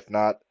you then. If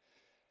not,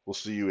 we'll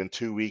see you in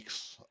 2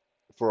 weeks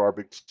for our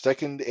big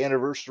 2nd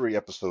anniversary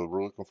episode.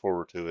 We're looking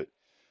forward to it.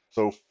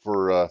 So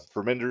for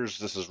Minders,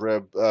 this is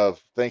Reb.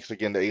 Thanks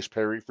again to Ace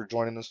Perry for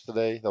joining us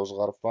today. That was a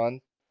lot of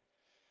fun.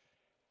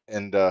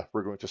 And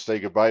we're going to say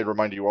goodbye.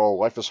 Remind you all,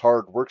 life is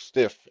hard, work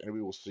stiff, and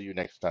we will see you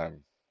next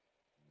time.